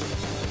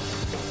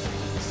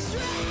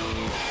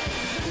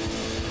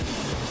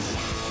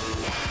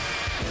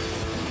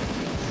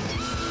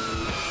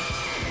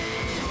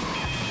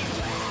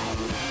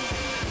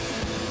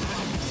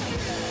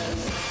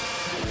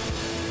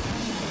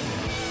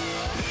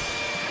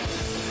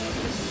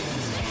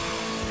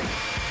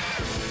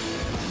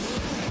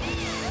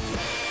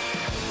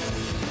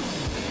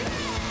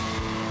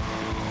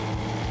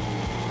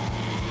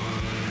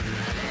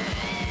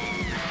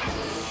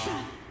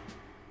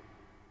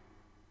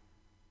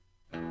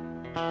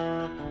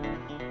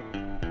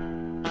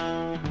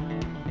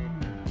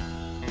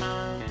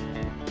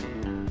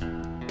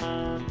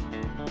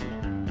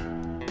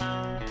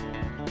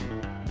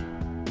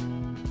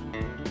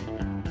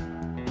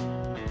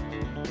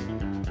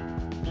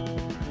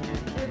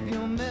 If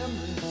your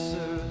memory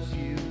serves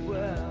you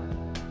well,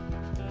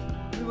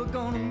 we were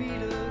gonna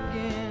meet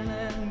again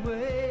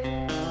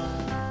anyway.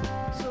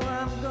 So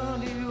I'm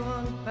going to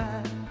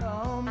unpack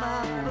all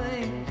my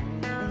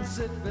things and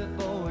sit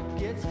before it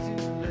gets too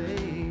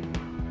late.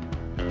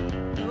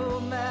 No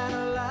man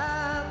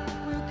alive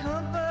will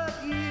comfort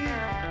you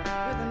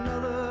with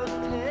another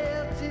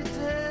tale to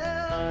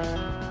tell.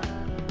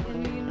 And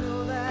you know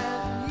that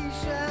we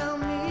shall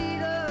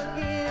meet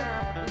again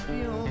if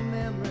your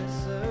memory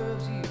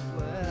serves you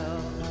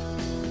well.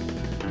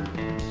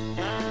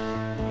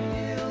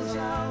 Wheels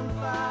on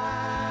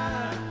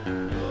fire,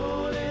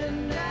 rolling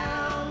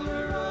down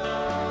the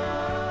road.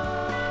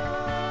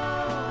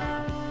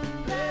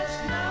 There's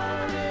no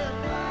real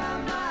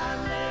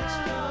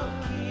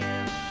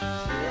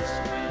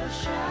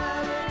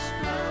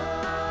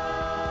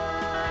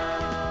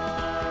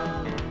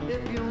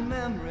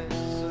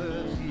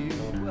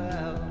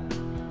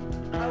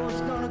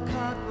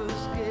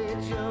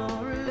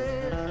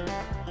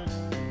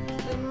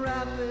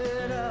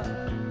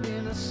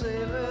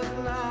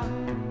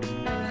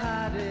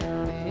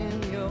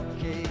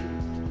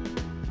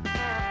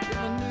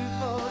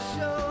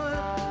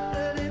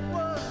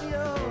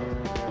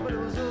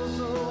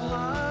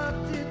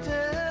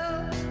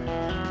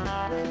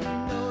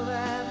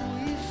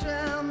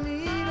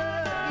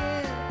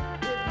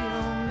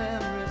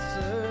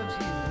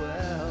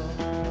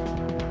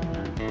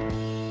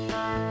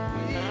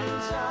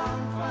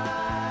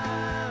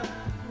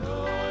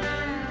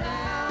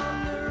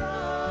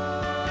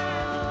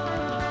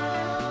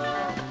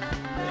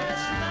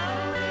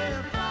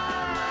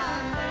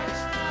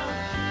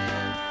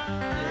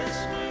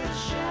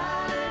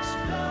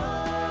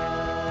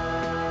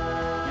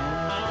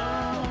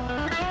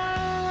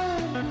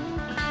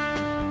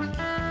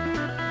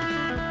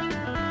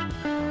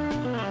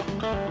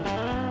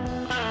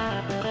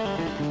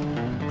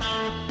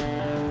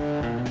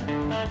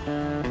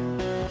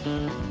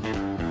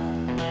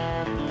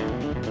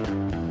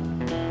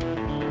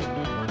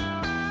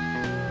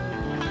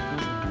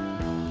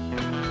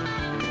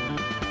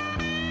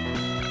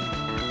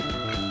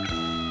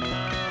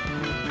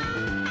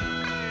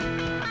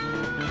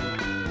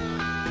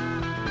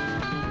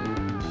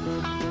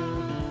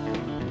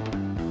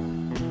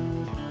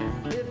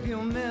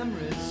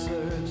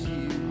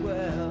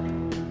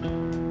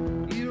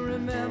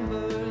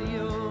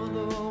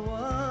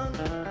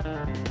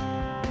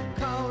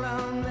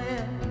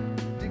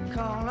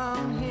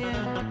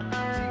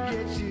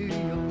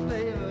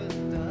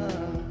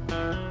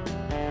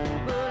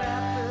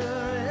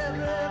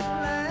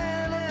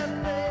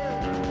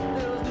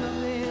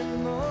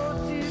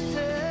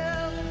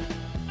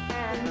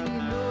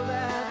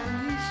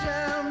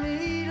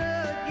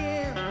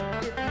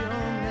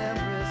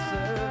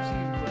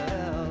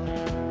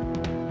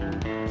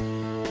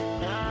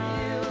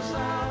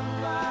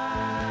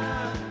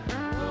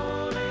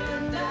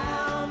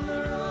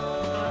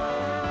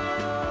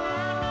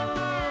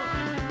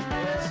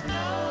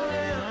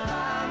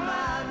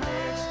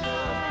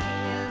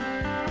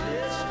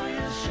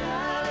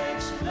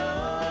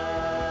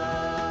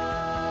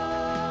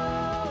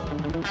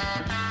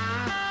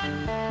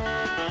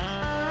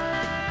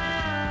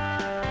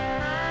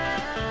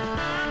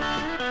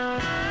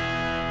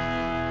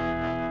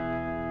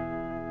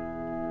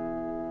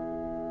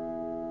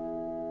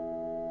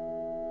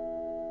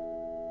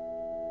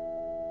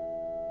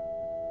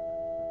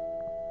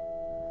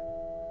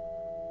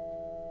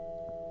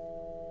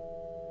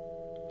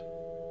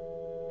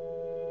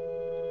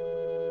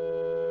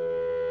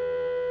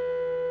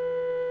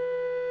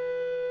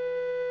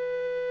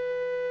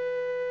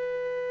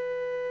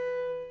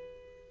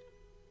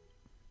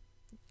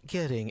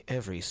Getting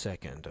every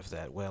second of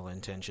that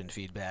well-intentioned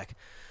feedback.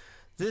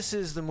 This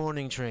is the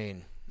Morning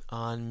Train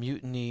on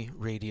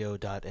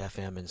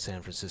MutinyRadio.fm in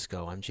San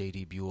Francisco. I'm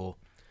J.D. Buell,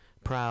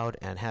 proud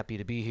and happy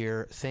to be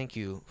here. Thank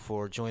you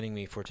for joining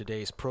me for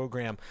today's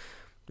program.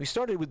 We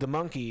started with the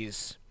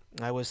Monkees.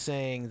 I was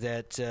saying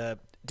that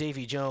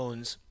Davy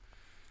Jones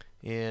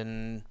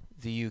in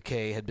the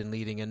UK had been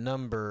leading a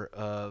number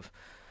of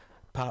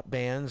pop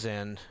bands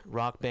and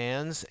rock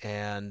bands,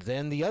 and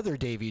then the other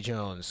Davy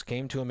Jones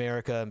came to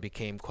America and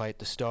became quite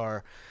the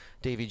star.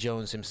 Davy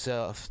Jones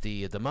himself,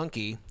 the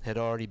monkey, had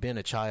already been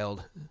a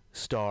child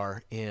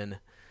star in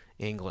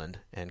England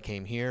and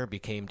came here,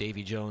 became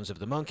Davy Jones of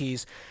the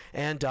Monkees,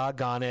 and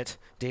doggone it,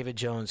 David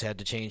Jones had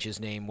to change his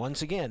name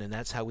once again, and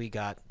that's how we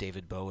got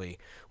David Bowie.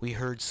 We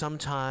heard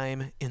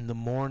Sometime in the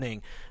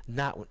Morning,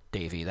 not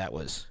Davy, that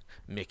was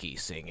Mickey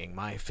singing,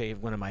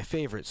 one of my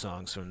favorite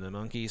songs from the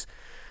Monkees.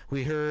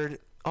 We heard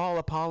All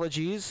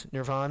Apologies,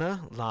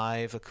 Nirvana,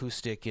 live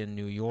acoustic in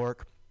New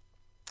York.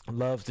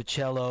 Love the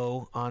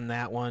cello on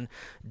that one.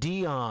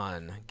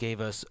 Dion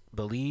gave us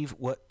Believe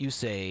What You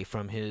Say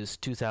from his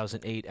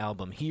 2008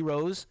 album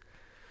Heroes.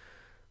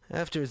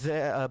 After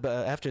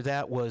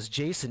that was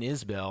Jason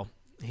Isbell,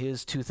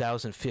 his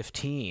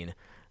 2015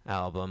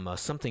 album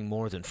Something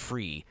More Than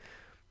Free.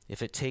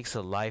 If It Takes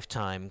a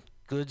Lifetime.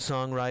 Good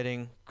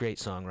songwriting, great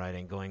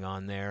songwriting going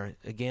on there.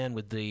 Again,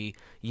 with the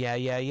Yeah,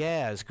 Yeah,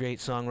 Yeahs, great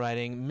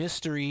songwriting.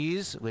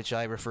 Mysteries, which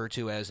I refer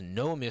to as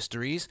No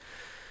Mysteries.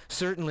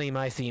 Certainly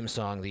my theme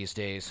song these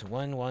days.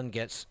 When one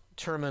gets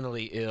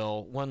terminally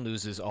ill, one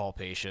loses all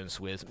patience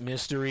with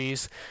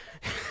Mysteries.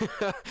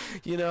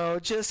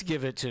 Just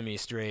give it to me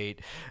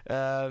straight.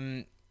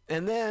 And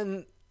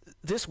then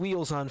this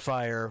Wheels on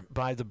Fire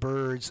by the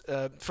Byrds,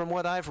 from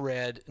what I've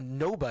read,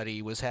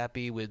 nobody was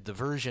happy with the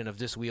version of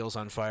This Wheels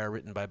on Fire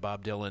written by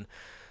Bob Dylan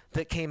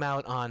that came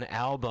out on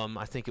album.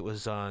 I think it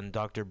was on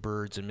Dr.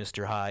 Byrds and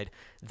Mr. Hyde.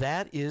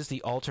 That is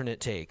the alternate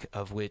take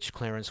of which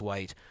Clarence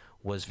White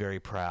was very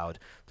proud.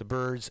 The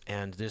Byrds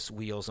and This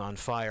Wheels on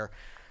Fire.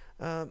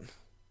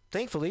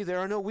 Thankfully, there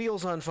are no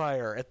wheels on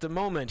fire at the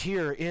moment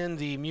here in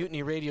the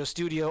Mutiny Radio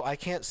studio. I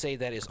can't say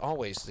that is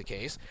always the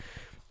case.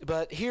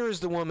 But here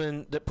is the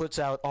woman that puts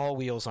out all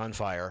wheels on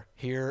fire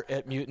here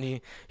at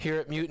Mutiny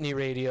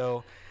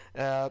Radio.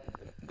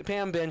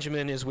 Pam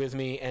Benjamin is with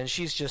me, and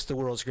she's just the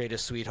world's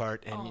greatest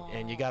sweetheart,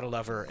 and you gotta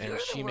love her. And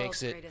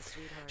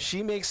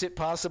she makes it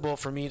possible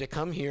for me to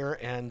come here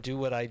and do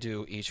what I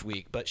do each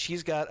week. But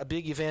she's got a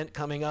big event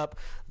coming up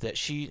that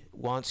she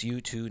wants you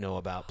to know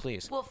about.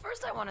 Please. Well,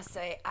 first I want to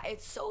say I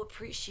so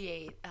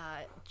appreciate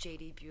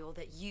J.D. Buell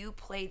that you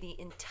play the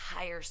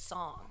entire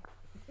song.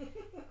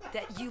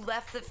 That you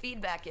left the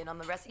feedback in on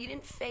the rest. You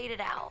didn't fade it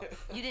out.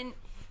 You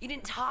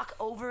didn't talk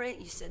over it.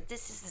 You said,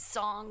 this is the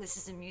song, this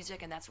is the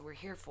music, and that's what we're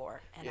here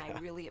for. And I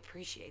really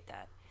appreciate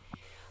that.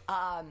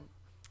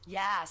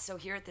 So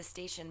here at the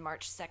station,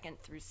 March 2nd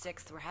through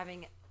 6th, we're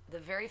having the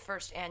very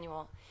first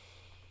annual.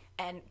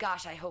 And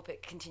gosh, I hope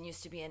it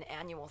continues to be an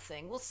annual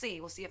thing. We'll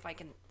see. We'll see if I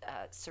can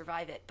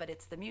survive it. But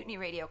it's the Mutiny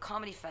Radio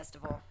Comedy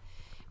Festival,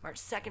 March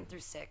 2nd through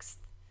 6th,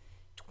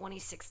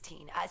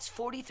 2016. It's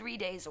 43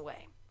 days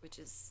away, which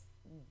is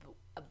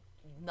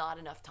not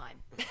enough time.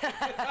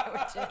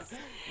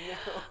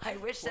 I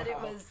wish that it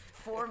was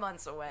 4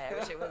 months away. I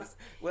wish it was.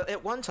 Well,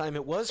 at one time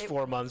it was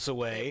 4 months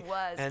away. It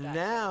was. And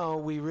now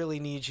we really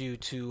need you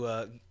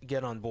to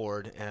get on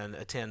board and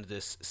attend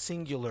this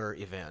singular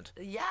event.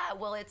 Yeah,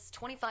 well, it's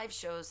 25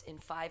 shows in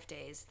 5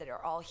 days that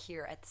are all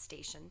here at the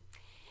station.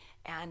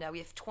 And we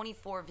have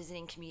 24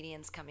 visiting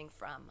comedians coming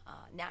from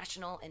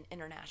national and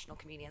international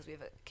comedians. We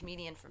have a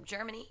comedian from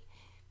Germany.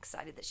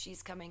 Excited that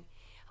she's coming.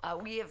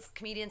 We have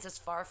comedians as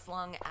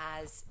far-flung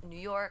as New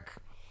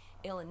York,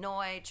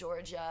 Illinois,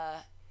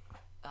 Georgia,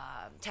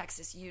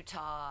 Texas,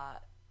 Utah,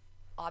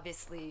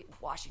 obviously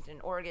Washington,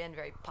 Oregon,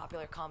 very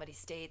popular comedy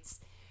states.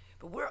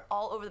 But we're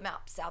all over the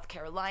map. South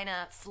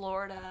Carolina,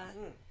 Florida.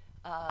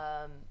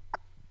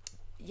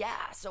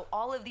 So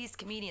all of these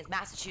comedians,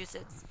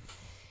 Massachusetts.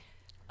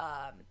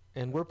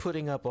 And we're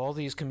putting up all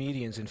these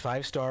comedians in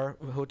 5-star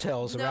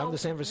hotels around the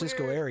San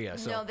Francisco area.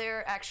 So. No,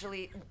 they're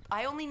actually...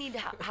 I only need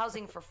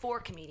housing for 4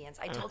 comedians.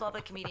 I told all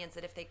the comedians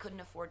that if they couldn't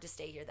afford to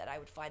stay here, that I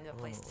would find them a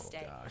place to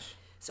stay. Gosh.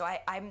 So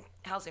I'm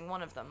housing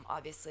one of them,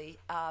 obviously,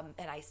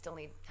 and I still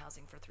need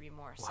housing for 3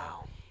 more.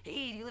 Wow. So,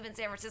 hey, do you live in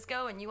San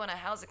Francisco and you want to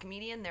house a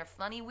comedian? They're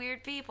funny,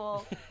 weird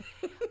people.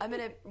 I'm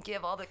going to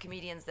give all the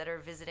comedians that are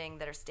visiting,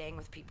 that are staying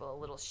with people, a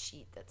little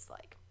sheet that's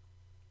like,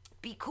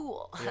 be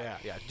cool.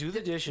 Yeah. Do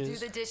the dishes.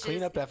 Do the dishes.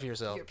 Clean up after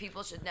yourself. Your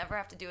people should never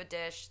have to do a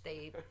dish.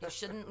 You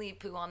shouldn't leave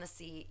poo on the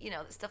seat.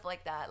 Stuff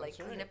like that. Like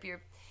clean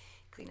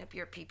up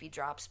your pee-pee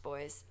drops,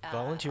 boys.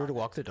 Volunteer to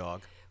walk the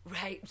dog.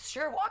 Right.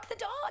 Sure. Walk the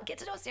dog. Get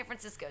to know San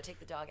Francisco. Take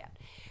the dog out.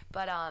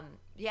 But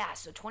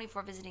so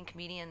 24 visiting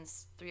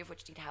comedians, 3 of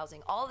which need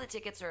housing. All the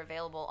tickets are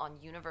available on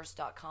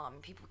universe.com.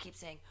 And people keep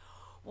saying,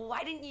 well,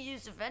 why didn't you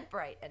use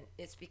Eventbrite? And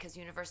it's because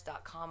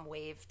universe.com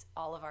waived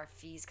all of our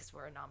fees because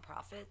we're a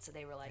nonprofit. So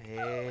they were like,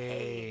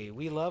 hey,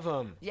 we love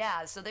them.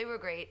 Yeah, so they were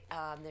great.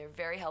 They're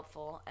very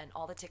helpful, and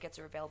all the tickets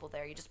are available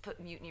there. You just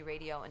put Mutiny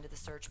Radio into the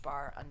search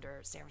bar under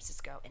San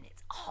Francisco, and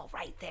it's all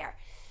right there.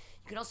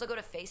 You can also go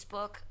to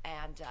Facebook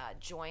and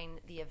join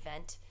the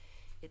event.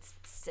 It's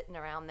sitting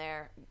around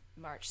there,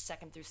 March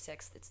 2nd through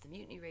 6th. It's the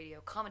Mutiny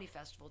Radio Comedy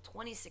Festival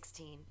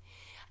 2016.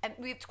 And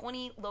we have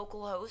 20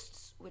 local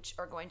hosts, which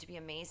are going to be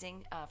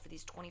amazing for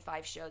these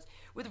 25 shows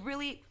with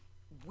really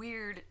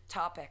weird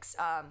topics.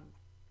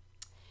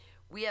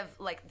 We have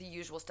like the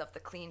usual stuff, the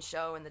clean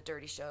show and the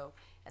dirty show.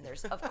 And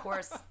there's, of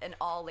course, an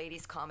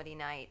all-ladies comedy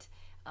night.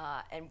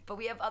 But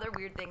we have other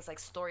weird things like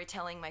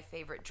storytelling, my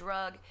favorite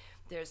drug.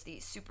 There's the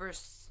super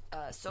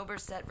sober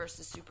set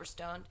versus super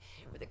stoned,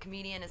 where the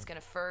comedian is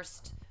going to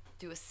first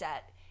do a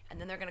set,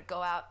 and then they're going to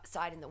go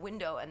outside in the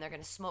window and they're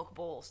going to smoke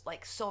bowls,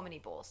 like so many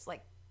bowls,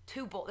 like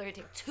 2 bowls. They're going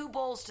to take 2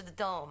 bowls to the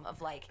dome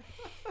of like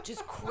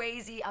just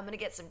crazy. I'm going to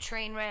get some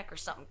train wreck or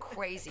something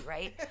crazy,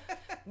 right?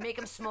 Make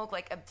them smoke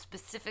like a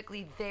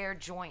specifically their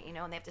joint, and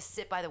they have to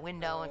sit by the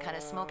window and kind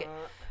of smoke it.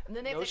 And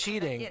then they have No to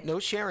cheating, no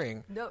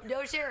sharing. No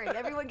sharing.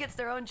 Everyone gets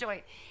their own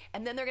joint.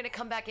 And then they're going to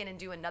come back in and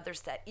do another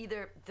set,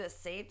 either the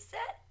same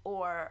set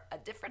or a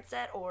different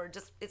set, or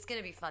just, it's going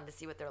to be fun to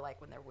see what they're like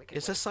when they're wicked.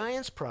 It's a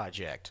science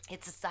project.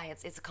 It's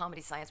a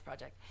comedy science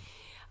project.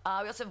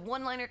 We also have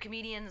one-liner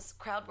comedians,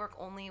 crowd work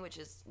only, which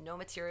is no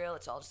material.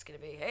 It's all just going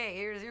to be, hey,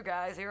 here's you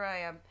guys, here I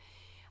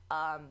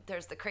am.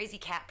 There's the crazy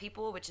cat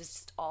people, which is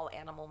just all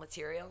animal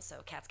material. So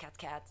cats,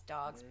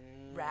 dogs,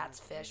 rats,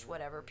 fish,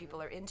 whatever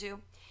people are into.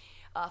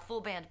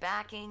 Full band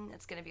backing.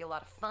 It's going to be a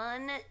lot of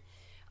fun.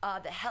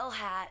 The Hell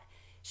Hat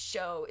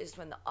show is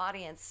when the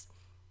audience,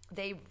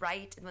 they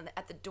write,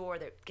 at the door,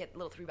 they get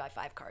little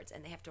 3x5 cards,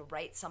 and they have to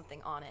write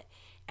something on it.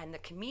 And the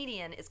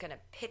comedian is going to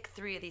pick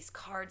 3 of these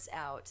cards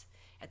out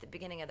at the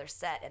beginning of their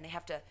set, and they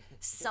have to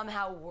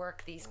somehow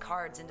work these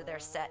cards into their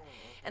set.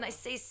 And I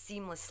say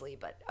seamlessly,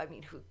 but I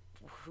mean,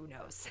 who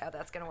knows how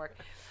that's going to work.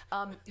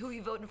 Who are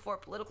you voting for?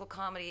 Political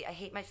comedy. I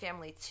Hate My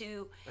Family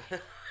Too.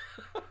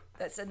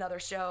 That's another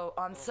show.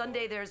 On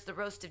Sunday, there's the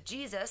Roast of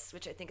Jesus,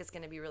 which I think is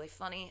going to be really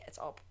funny. It's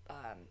all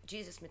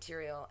Jesus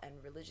material and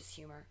religious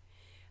humor.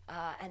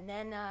 And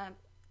then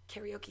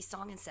karaoke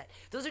song and set.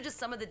 Those are just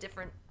some of the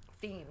different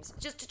themes,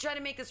 just to try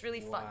to make this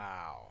really fun.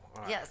 Wow.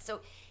 All right. Yeah,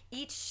 so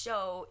each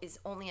show is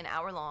only an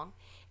hour long,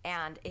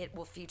 and it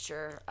will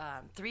feature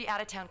 3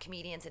 out-of-town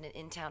comedians and an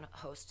in-town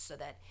host, so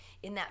that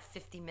in that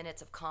 50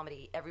 minutes of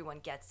comedy, everyone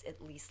gets at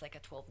least like a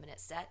 12-minute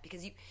set.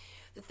 Because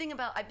the thing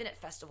about, I've been at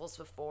festivals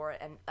before,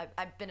 and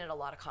I've been at a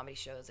lot of comedy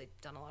shows.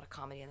 I've done a lot of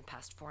comedy in the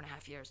past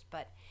 4.5 years.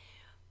 But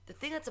the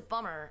thing that's a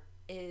bummer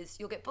is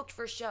you'll get booked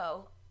for a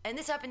show, and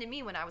this happened to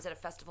me when I was at a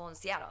festival in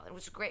Seattle. It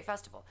was a great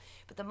festival,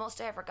 but the most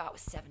I ever got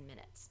was 7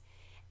 minutes.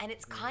 And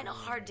it's kind of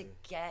hard to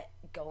get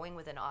going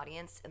with an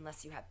audience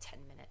unless you have 10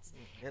 minutes.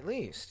 At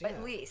least, yeah.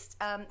 At least.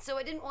 So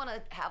I didn't want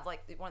to have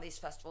like one of these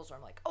festivals where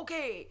I'm like,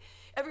 okay,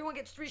 everyone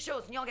gets 3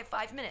 shows and y'all get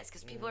 5 minutes,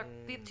 because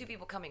we have 2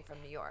 people coming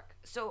from New York.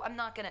 So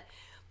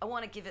I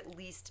want to give at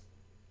least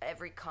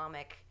every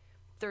comic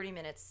 30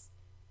 minutes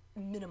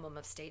minimum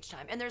of stage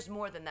time. And there's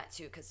more than that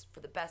too, because for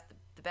the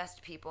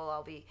best people,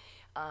 I'll be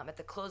at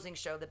the closing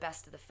show, the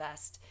best of the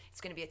fest. It's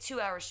going to be a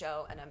 2-hour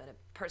show, and I'm going to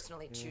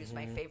personally choose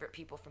my favorite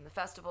people from the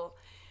festival.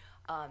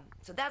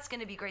 So that's going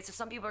to be great. So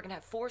some people are going to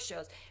have 4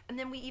 shows, and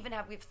then we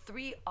have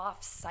 3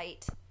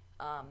 off-site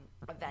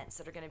events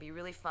that are going to be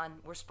really fun.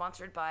 We're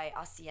sponsored by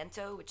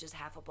Asiento, which is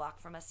half a block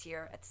from us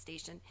here at the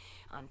station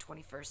on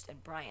 21st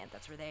and Bryant.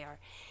 That's where they are.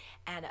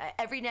 And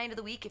every night of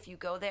the week, if you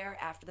go there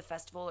after the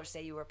festival, or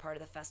say you were part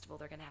of the festival,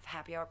 they're going to have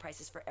happy hour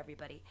prices for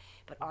everybody.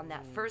 But on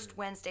that first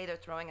Wednesday, they're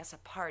throwing us a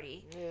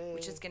party,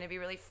 which is going to be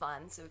really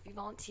fun. So if you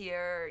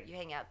volunteer, you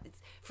hang out, it's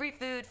free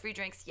food, free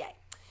drinks, yay.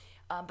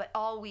 But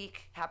all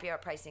week, happy hour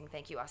pricing,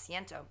 thank you,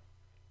 Asiento.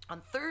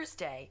 On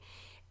Thursday,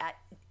 at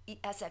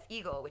SF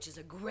Eagle, which is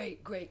a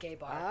great gay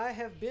bar. I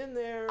have been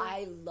there.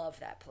 I love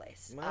that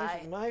place.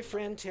 My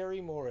friend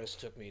Terry Morris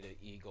took me to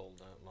Eagle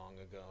not long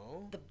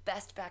ago. The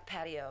best back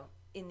patio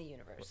in the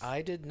universe.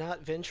 I did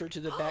not venture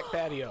to the back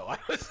patio.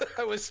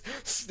 I was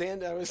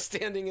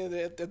standing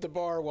at the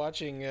bar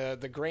watching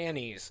the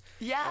grannies.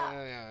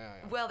 Yeah.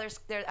 Well,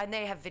 and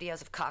they have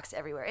videos of cocks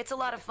everywhere. It's a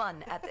lot of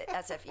fun at the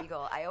SF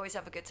Eagle. I always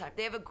have a good time.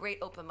 They have a great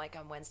open mic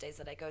on Wednesdays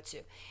that I go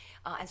to,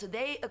 and so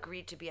they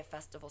agreed to be a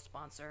festival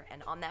sponsor.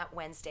 And on that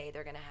Wednesday,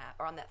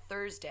 or on that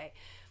Thursday,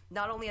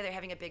 not only are they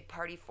having a big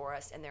party for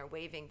us, and they're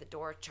waiving the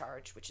door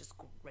charge, which is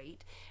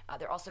great,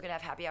 they're also going to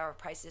have happy hour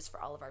prices for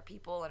all of our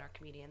people, and our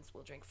comedians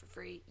will drink for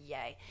free.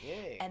 Yay.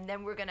 Yay. And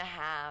then we're going to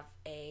have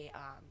a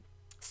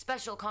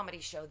special comedy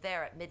show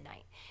there at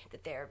midnight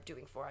that they're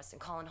doing for us.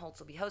 And Colin Holtz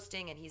will be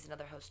hosting, and he's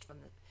another host from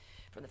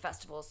the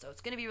festival. So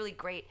it's going to be really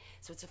great.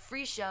 So it's a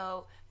free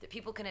show that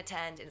people can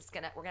attend, and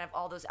we're going to have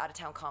all those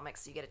out-of-town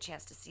comics, so you get a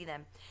chance to see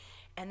them.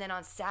 And then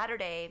on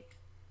Saturday,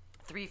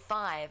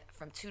 3-5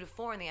 from 2 to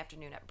 4 in the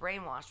afternoon at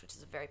Brainwash, which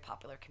is a very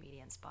popular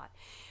comedian spot.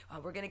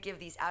 We're going to give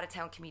these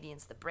out-of-town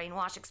comedians the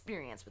Brainwash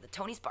experience with the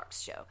Tony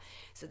Sparks show.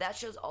 So that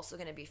show's also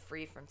going to be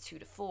free from 2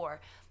 to 4.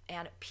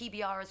 And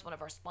PBR is one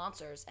of our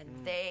sponsors, and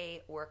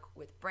they work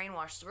with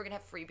Brainwash. So we're going to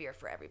have free beer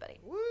for everybody.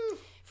 Woo!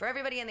 For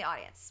everybody in the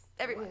audience.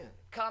 Everyone. Man.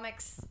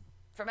 Comics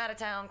from out of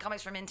town,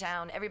 comics from in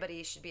town.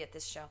 Everybody should be at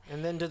this show.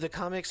 And then do the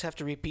comics have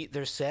to repeat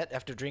their set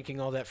after drinking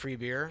all that free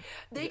beer?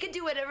 They can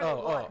do whatever they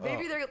want.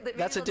 Maybe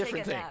That's a they'll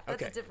different take a thing. nap.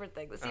 That's Okay. a different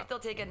thing. Let's see if they'll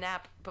take a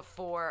nap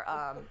before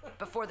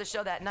the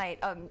show that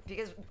night.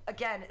 Because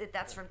again,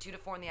 that's from 2 to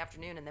 4 in the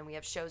afternoon, and then we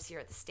have shows here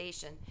at the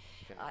station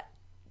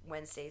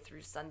Wednesday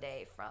through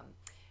Sunday from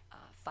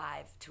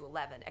 5 to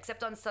 11.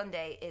 Except on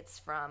Sunday, it's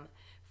from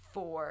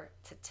 4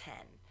 to 10.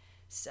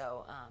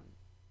 So.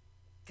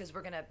 Because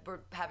we're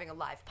having a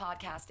live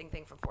podcasting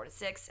thing from 4 to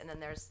 6, and then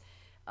there's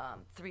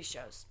 3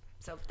 shows.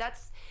 So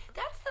that's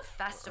the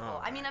festival.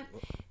 I mean,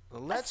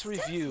 Well, let's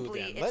review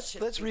ostensibly, then. it Let's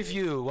should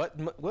review.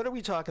 What are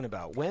we talking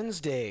about?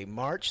 Wednesday,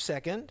 March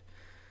 2nd,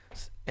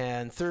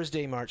 and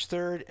Thursday, March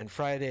 3rd, and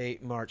Friday,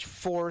 March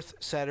 4th,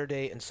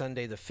 Saturday and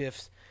Sunday, the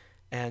 5th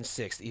and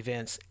 6th.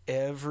 Events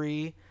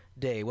every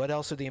day. What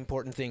else are the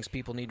important things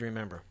people need to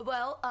remember?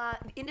 Well,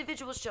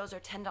 individual shows are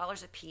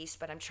 $10 a piece,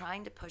 but I'm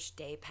trying to push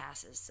day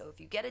passes. So if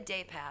you get a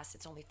day pass,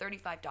 it's only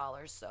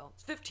 $35, so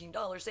it's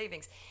 $15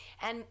 savings.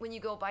 And when you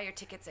go buy your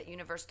tickets at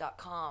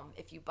universe.com,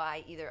 if you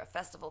buy either a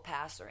festival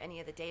pass or any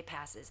of the day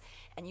passes,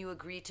 and you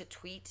agree to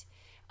tweet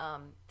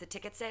the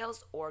ticket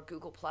sales or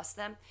Google Plus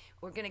them,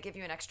 we're going to give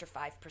you an extra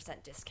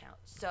 5% discount.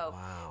 So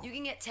you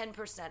can get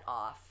 10%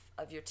 off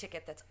of your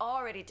ticket that's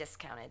already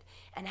discounted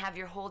and have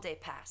your whole day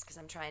pass, because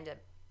I'm trying to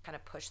kind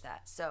of push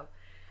that. So,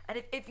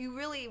 and if you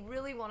really,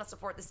 really want to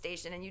support the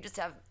station and you just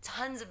have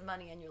tons of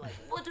money and you're like,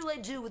 what do I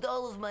do with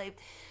all of my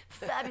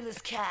fabulous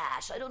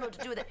cash? I don't know what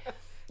to do with it.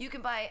 You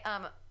can buy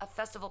a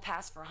festival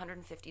pass for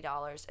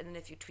 $150, and then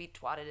if you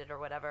twatted it or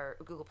whatever,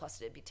 Google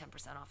Plus it, it'd be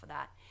 10% off of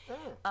that.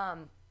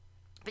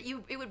 But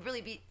it would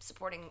really be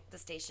supporting the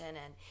station,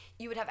 and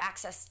you would have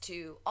access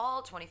to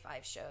all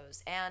 25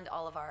 shows and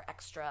all of our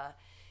extra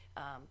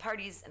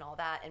parties and all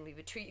that, and we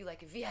would treat you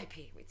like a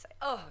VIP. We'd say,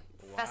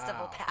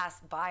 festival pass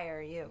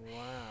buyer, you.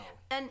 Wow.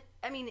 And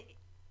I mean,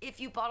 if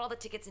you bought all the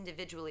tickets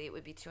individually, it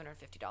would be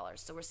 $250.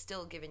 So we're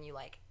still giving you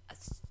like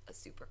a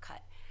super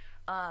cut.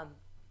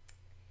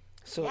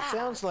 So it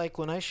sounds like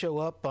when I show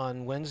up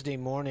on Wednesday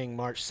morning,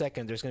 March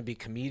 2nd, there's going to be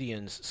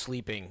comedians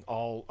sleeping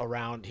all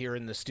around here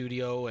in the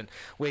studio and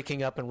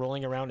waking up and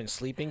rolling around in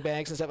sleeping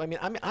bags and stuff. I mean,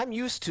 I'm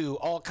used to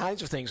all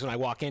kinds of things when I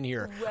walk in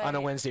here on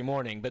a Wednesday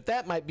morning, but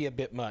that might be a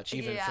bit much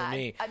even for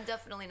me. I'm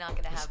definitely not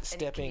going to have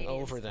stepping any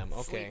over them.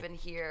 Okay. sleeping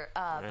here.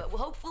 But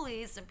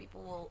hopefully some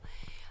people will.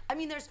 I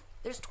mean,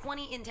 there's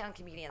 20 in-town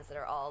comedians that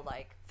are all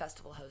like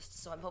festival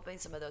hosts, so I'm hoping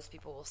some of those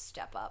people will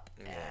step up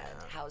and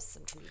house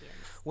some comedians.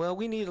 Well,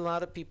 we need a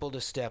lot of people to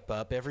step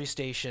up. Every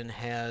station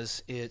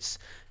has its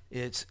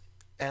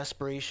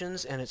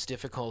aspirations and its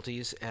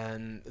difficulties,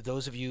 and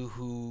those of you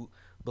who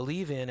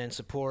believe in and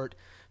support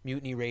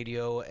Mutiny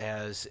Radio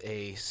as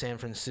a San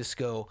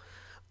Francisco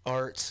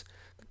arts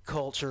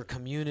culture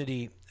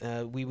community,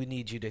 we would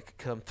need you to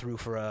come through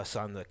for us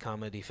on the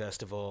comedy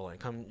festival and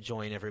come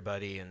join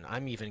everybody. And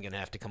I'm even going to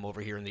have to come over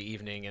here in the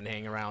evening and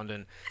hang around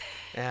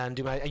and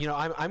do my.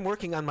 I'm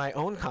working on my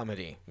own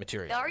comedy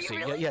material. Are you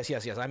really? Yes.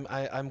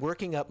 I'm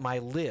working up my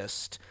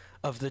list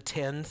of the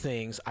 10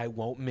 things I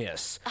won't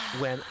miss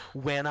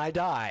when I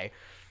die.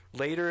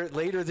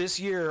 Later this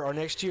year or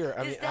next year.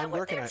 Is that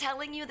what they're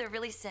telling you? They're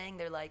really saying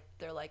they're like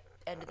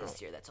end of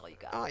this year. That's all you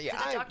got. Oh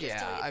yeah,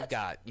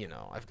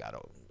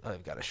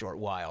 I've got a short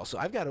while, so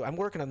I'm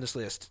working on this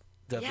list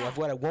of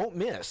what I won't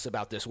miss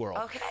about this world.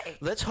 Okay.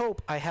 Let's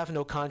hope I have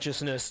no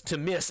consciousness to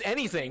miss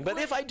anything. But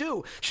if I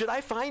do, should I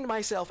find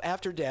myself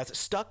after death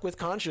stuck with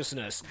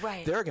consciousness,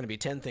 there are going to be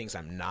 10 things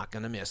I'm not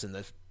going to miss. And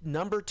the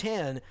number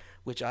 10,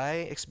 which I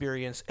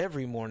experience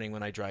every morning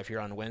when I drive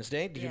here on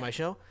Wednesday, do you do my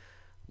show?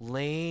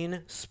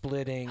 Lane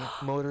splitting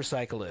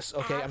motorcyclists.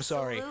 Okay, I'm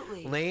sorry.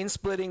 Lane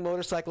splitting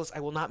motorcyclists. I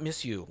will not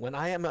miss you when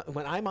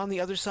I'm on the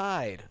other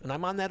side and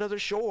I'm on that other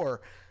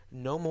shore.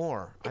 No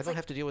more. I don't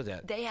have to deal with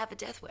that. They have a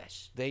death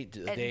wish.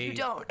 You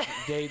don't.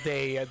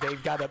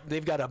 they've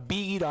got a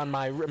bead on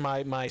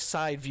my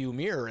side view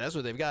mirror. That's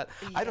what they've got.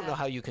 I don't know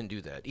how you can do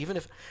that. Even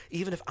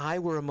if I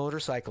were a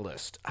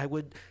motorcyclist, I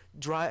would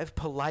drive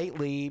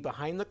politely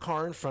behind the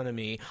car in front of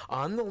me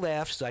on the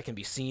left so I can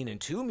be seen in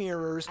 2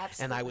 mirrors.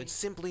 Absolutely. And I would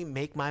simply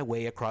make my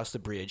way across the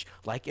bridge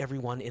like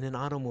everyone in an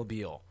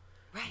automobile.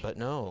 Right. But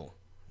no.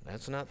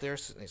 That's not there.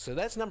 So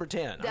that's number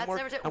 10. That's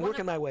number 10. I'm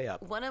working my way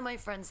up. One of my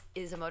friends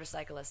is a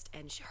motorcyclist,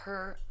 and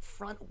her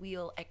front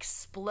wheel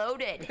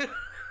exploded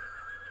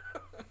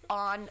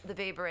on the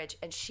Bay Bridge,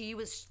 and she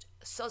was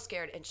so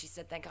scared. And she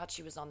said, "Thank God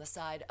she was on the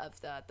side of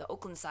the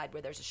Oakland side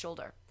where there's a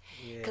shoulder."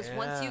 Because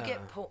once you get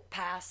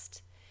Yeah.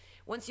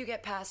 once you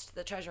get past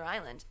the Treasure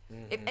Island,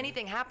 if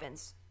anything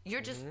happens,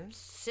 you're just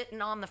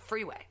sitting on the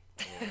freeway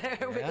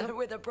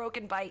with a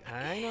broken bike.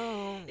 I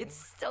know.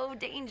 It's so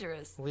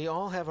dangerous. We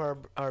all have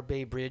our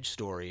Bay Bridge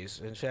stories.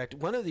 In fact,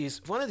 one of these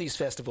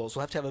festivals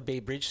will have to have a Bay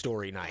Bridge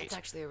story night. It's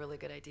actually a really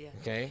good idea.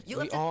 Okay, You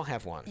we have to- all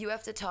have one. You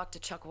have to talk to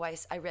Chuck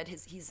Weiss. I read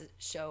he's a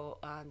show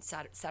on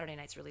Saturday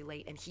nights really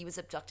late, and he was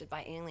abducted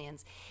by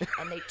aliens,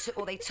 and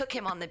they took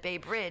him on the Bay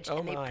Bridge, Oh,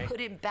 and they my. put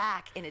him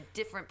back in a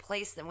different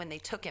place than when they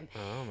took him.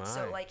 Oh, my.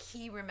 So like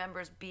he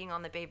remembers being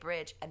on the Bay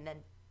Bridge, and then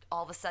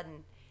all of a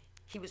sudden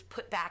he was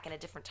put back in a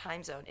different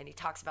time zone, and he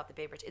talks about the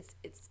Bay Bridge.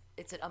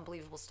 It's an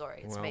unbelievable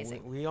story. It's Well,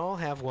 amazing. We all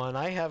have one.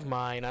 I have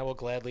mine. I will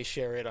gladly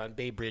share it on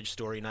Bay Bridge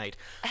Story Night.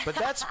 But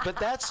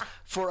that's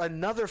for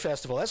another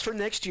festival. That's for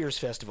next year's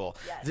festival.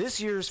 Yes. This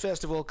year's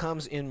festival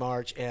comes in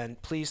March, and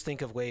please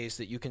think of ways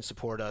that you can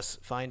support us.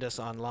 Find us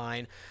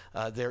online.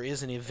 There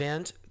is an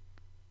event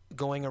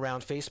going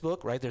around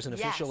Facebook, right? There's an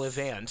official Yes.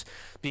 event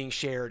being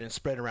shared and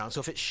spread around. So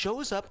if it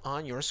shows up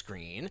on your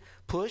screen,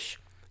 push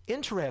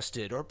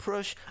interested or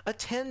push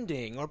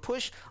attending or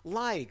push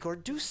like or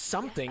do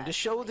something to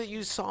show that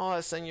you saw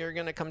us and you're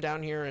going to come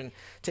down here and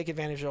take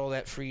advantage of all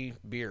that free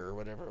beer or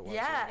whatever it was.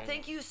 Yeah,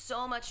 thank you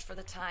so much for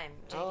the time,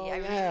 JD. Oh, I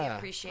really yeah.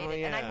 appreciate Oh,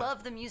 it. And I yeah.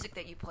 love the music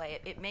that you play.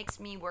 It makes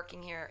me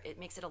working here, it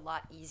makes it a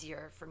lot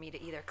easier for me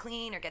to either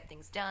clean or get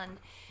things done.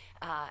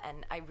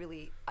 And I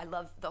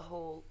love the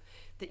whole,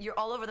 that you're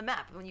all over the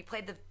map. When you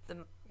played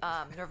the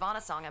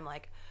Nirvana song, I'm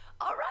like,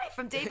 all right,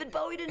 from David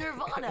Bowie to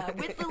Nirvana,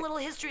 with the little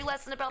history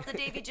lesson about the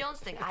Davy Jones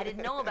thing. I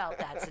didn't know about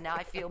that, so now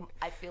I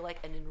feel like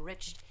an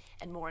enriched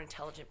and more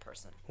intelligent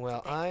person.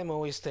 Well, I'm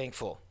always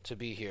thankful to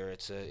be here.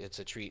 It's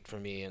a treat for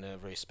me and a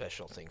very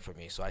special thing for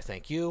me. So I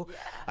thank you. Yeah.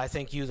 I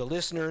thank you, the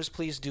listeners.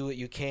 Please do what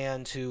you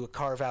can to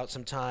carve out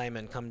some time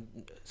and come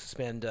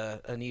spend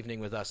an evening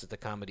with us at the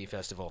Comedy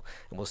Festival,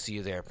 and we'll see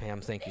you there.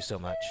 Pam, thank you so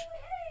much.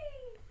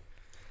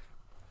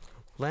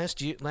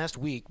 Last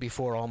week,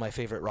 before all my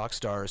favorite rock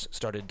stars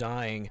started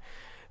dying,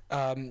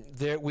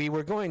 we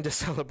were going to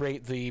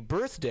celebrate the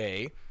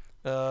birthday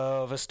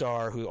of a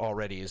star who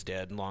already is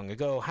dead long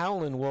ago,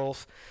 Howlin'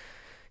 Wolf.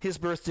 His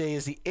birthday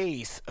is the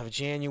 8th of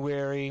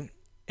January,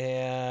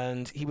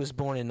 and he was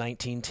born in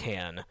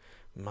 1910.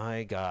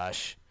 My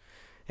gosh.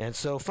 And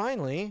so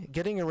finally,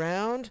 getting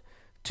around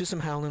to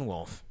some Howlin'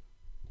 Wolf.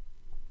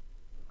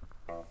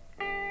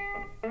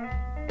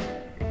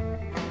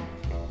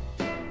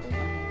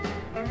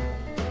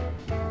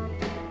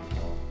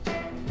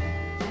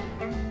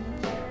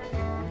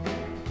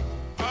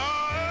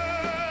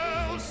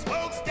 Oh,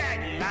 smokestack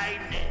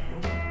lightning,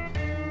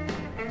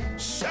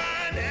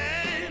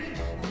 shining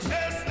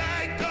just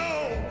like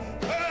gold.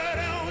 But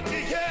don't you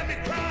hear me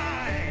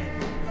cry?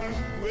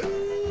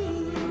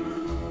 Woo,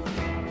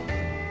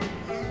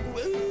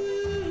 woo,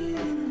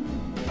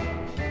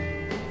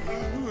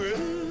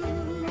 woo.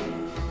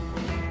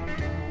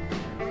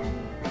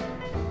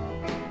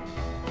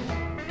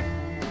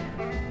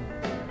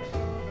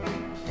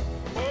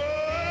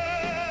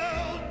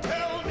 Oh,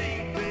 tell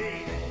me,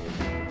 baby.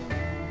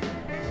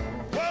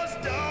 Was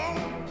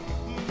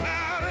don't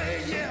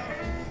matter, yeah,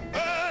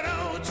 but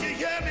don't you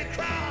hear me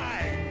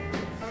cry?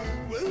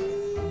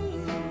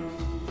 Woo,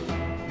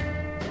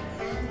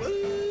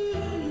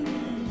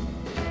 woo,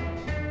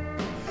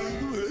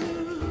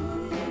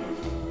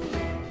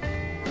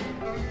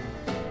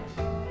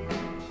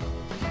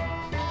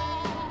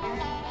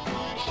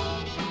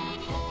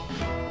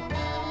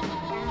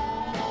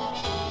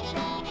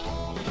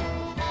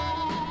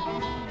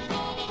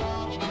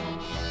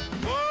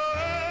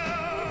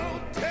 Oh,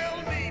 tell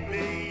me,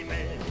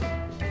 baby,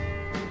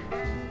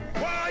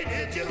 why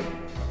did you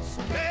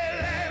stay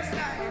last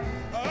night?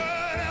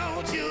 Oh,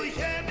 don't you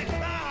hear me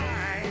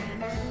cry?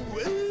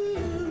 Woo,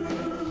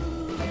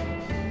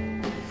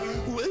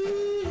 woo,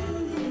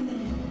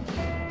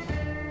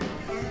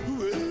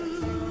 woo.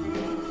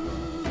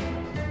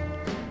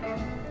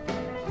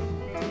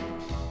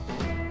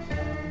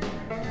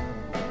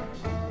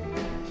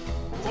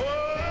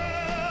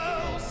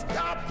 Oh,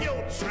 stop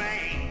your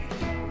train.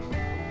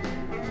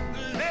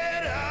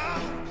 Let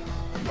her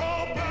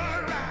go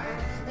by right.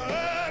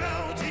 Oh,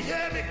 don't you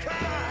hear me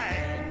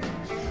cry?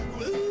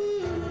 Woo,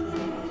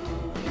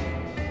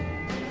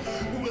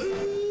 woo,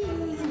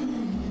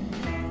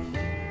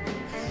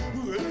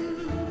 woo.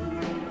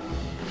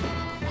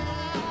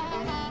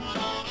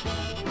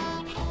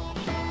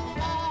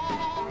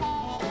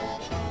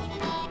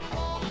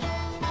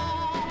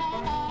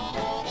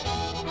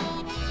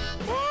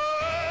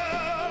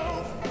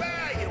 Oh,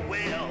 fare you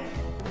well.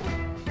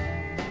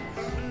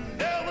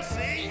 Never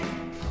see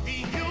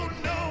you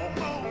no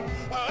more.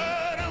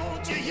 Oh,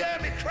 don't you hear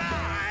me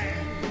cry?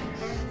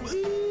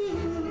 Woo,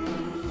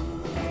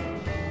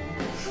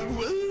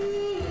 woo,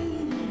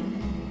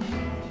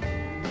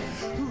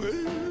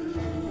 woo.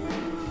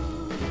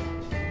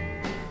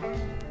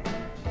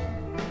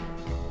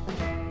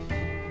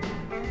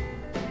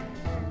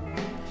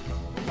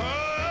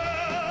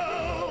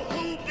 Oh,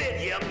 who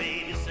bit your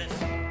baby,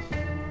 sis?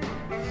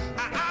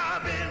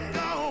 I've been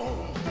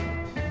gone.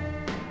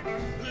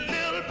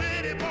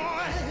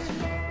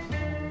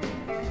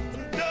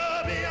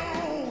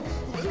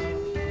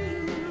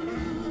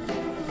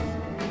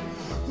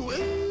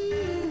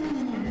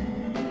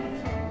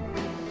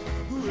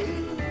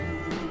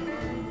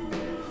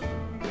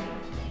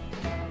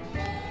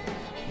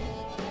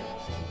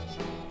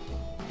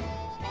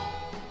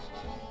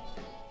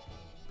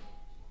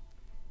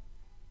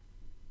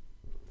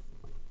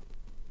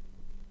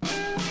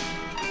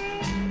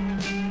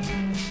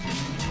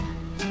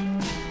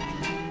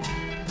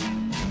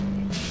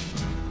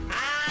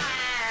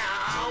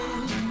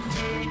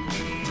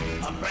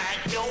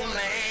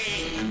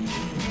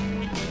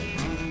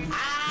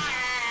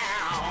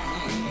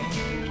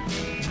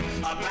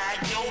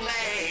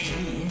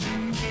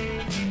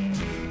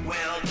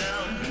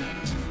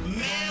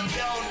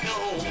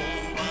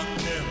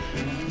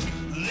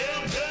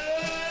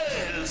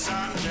 girls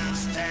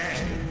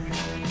understand.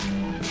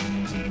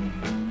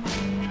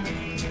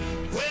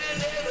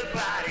 When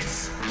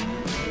everybody's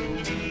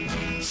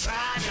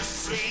trying to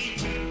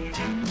sleep,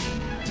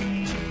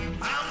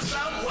 I'm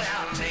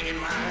somewhere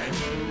making my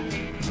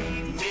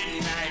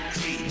midnight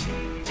creep.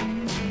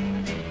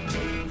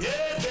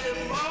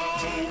 Every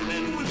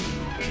morning when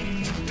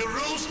the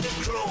rooster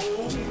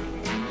crows,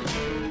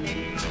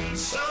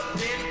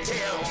 something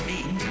tell me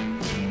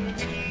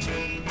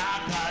I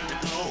got to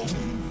go.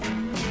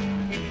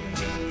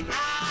 I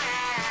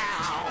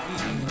am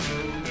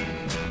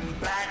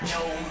black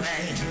no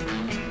man.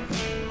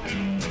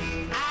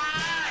 I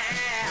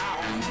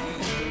am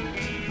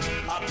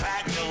a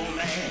black no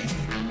man.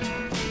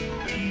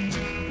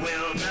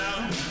 Well,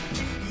 now,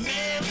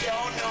 men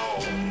don't know,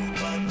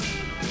 but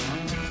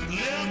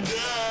little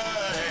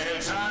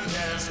girls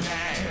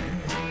understand.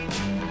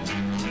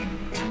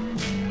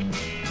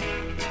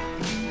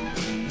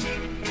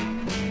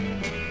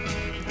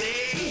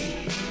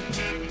 They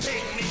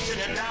take me to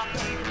the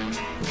doctor,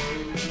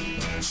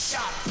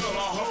 shot full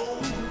of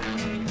holes.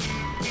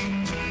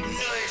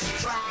 Nurse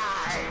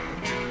cried,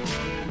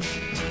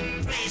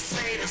 please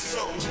say the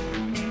soul.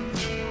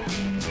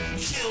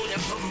 Killed him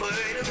for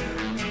murder,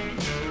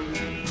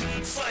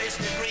 first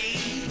degree.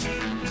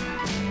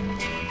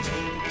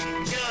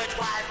 Judge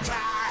wife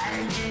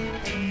cried,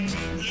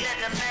 let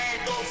the man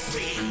go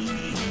free.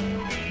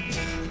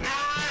 I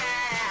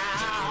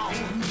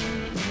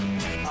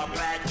am a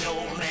black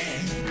old man.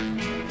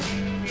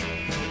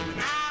 I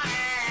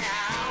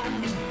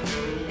am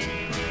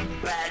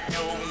black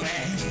old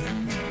man.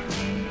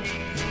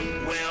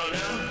 Well,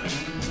 the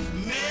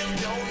men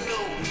don't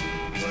know,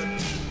 but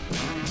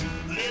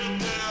little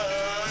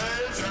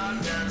girls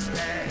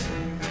understand.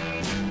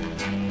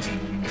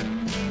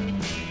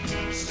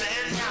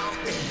 Stand out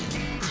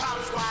there,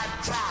 cop's wife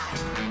cry.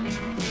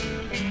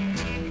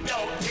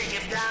 Don't take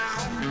him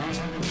down.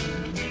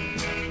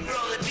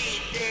 Brother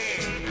be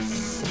dead.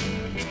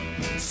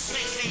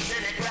 6 feet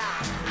in the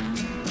ground.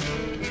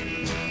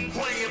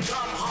 When you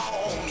come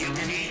home, you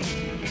can eat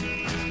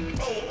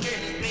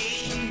broken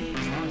beef.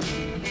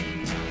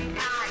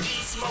 I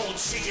eat smoked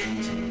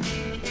chicken.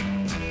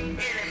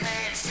 Any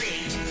man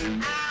see,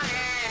 I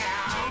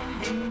am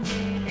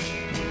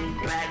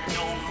black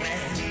no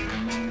man.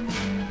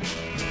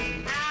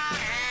 I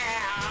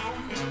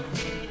am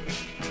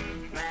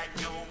black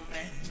no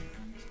man.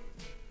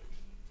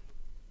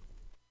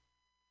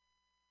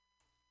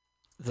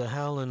 The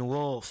Howlin'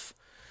 Wolf,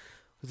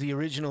 the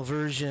original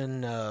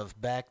version of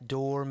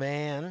Backdoor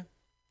Man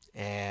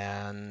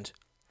and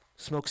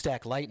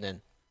Smokestack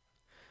Lightnin'.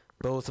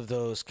 Both of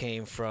those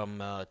came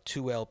from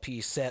 2 LP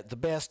set, The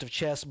Best of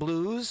Chess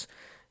Blues,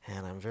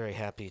 and I'm very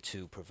happy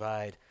to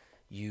provide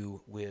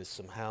you with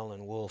some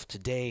Howlin' Wolf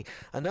today.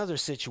 Another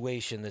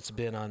situation that's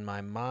been on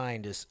my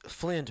mind is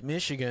Flint,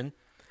 Michigan,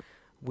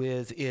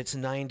 with its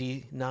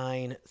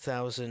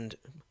 99,000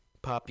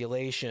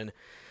 population,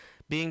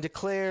 being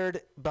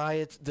declared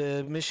by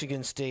the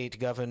Michigan state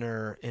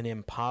governor an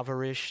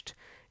impoverished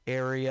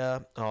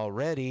area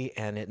already,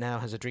 and it now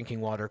has a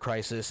drinking water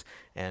crisis,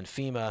 and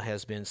FEMA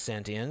has been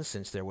sent in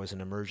since there was an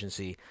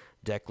emergency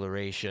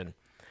declaration.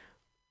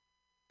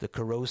 The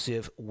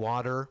corrosive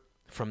water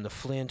from the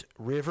Flint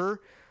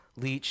River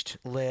leached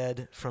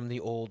lead from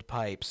the old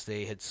pipes.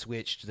 They had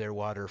switched their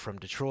water from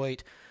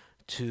Detroit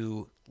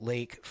to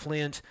Lake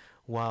Flint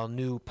while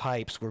new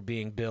pipes were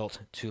being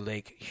built to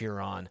Lake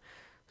Huron.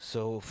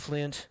 So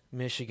Flint,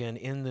 Michigan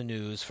in the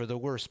news for the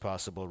worst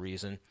possible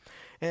reason.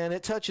 And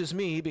it touches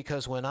me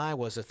because when I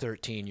was a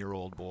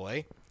 13-year-old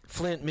boy,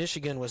 Flint,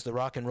 Michigan was the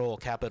rock and roll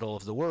capital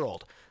of the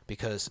world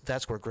because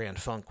that's where Grand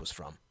Funk was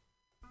from.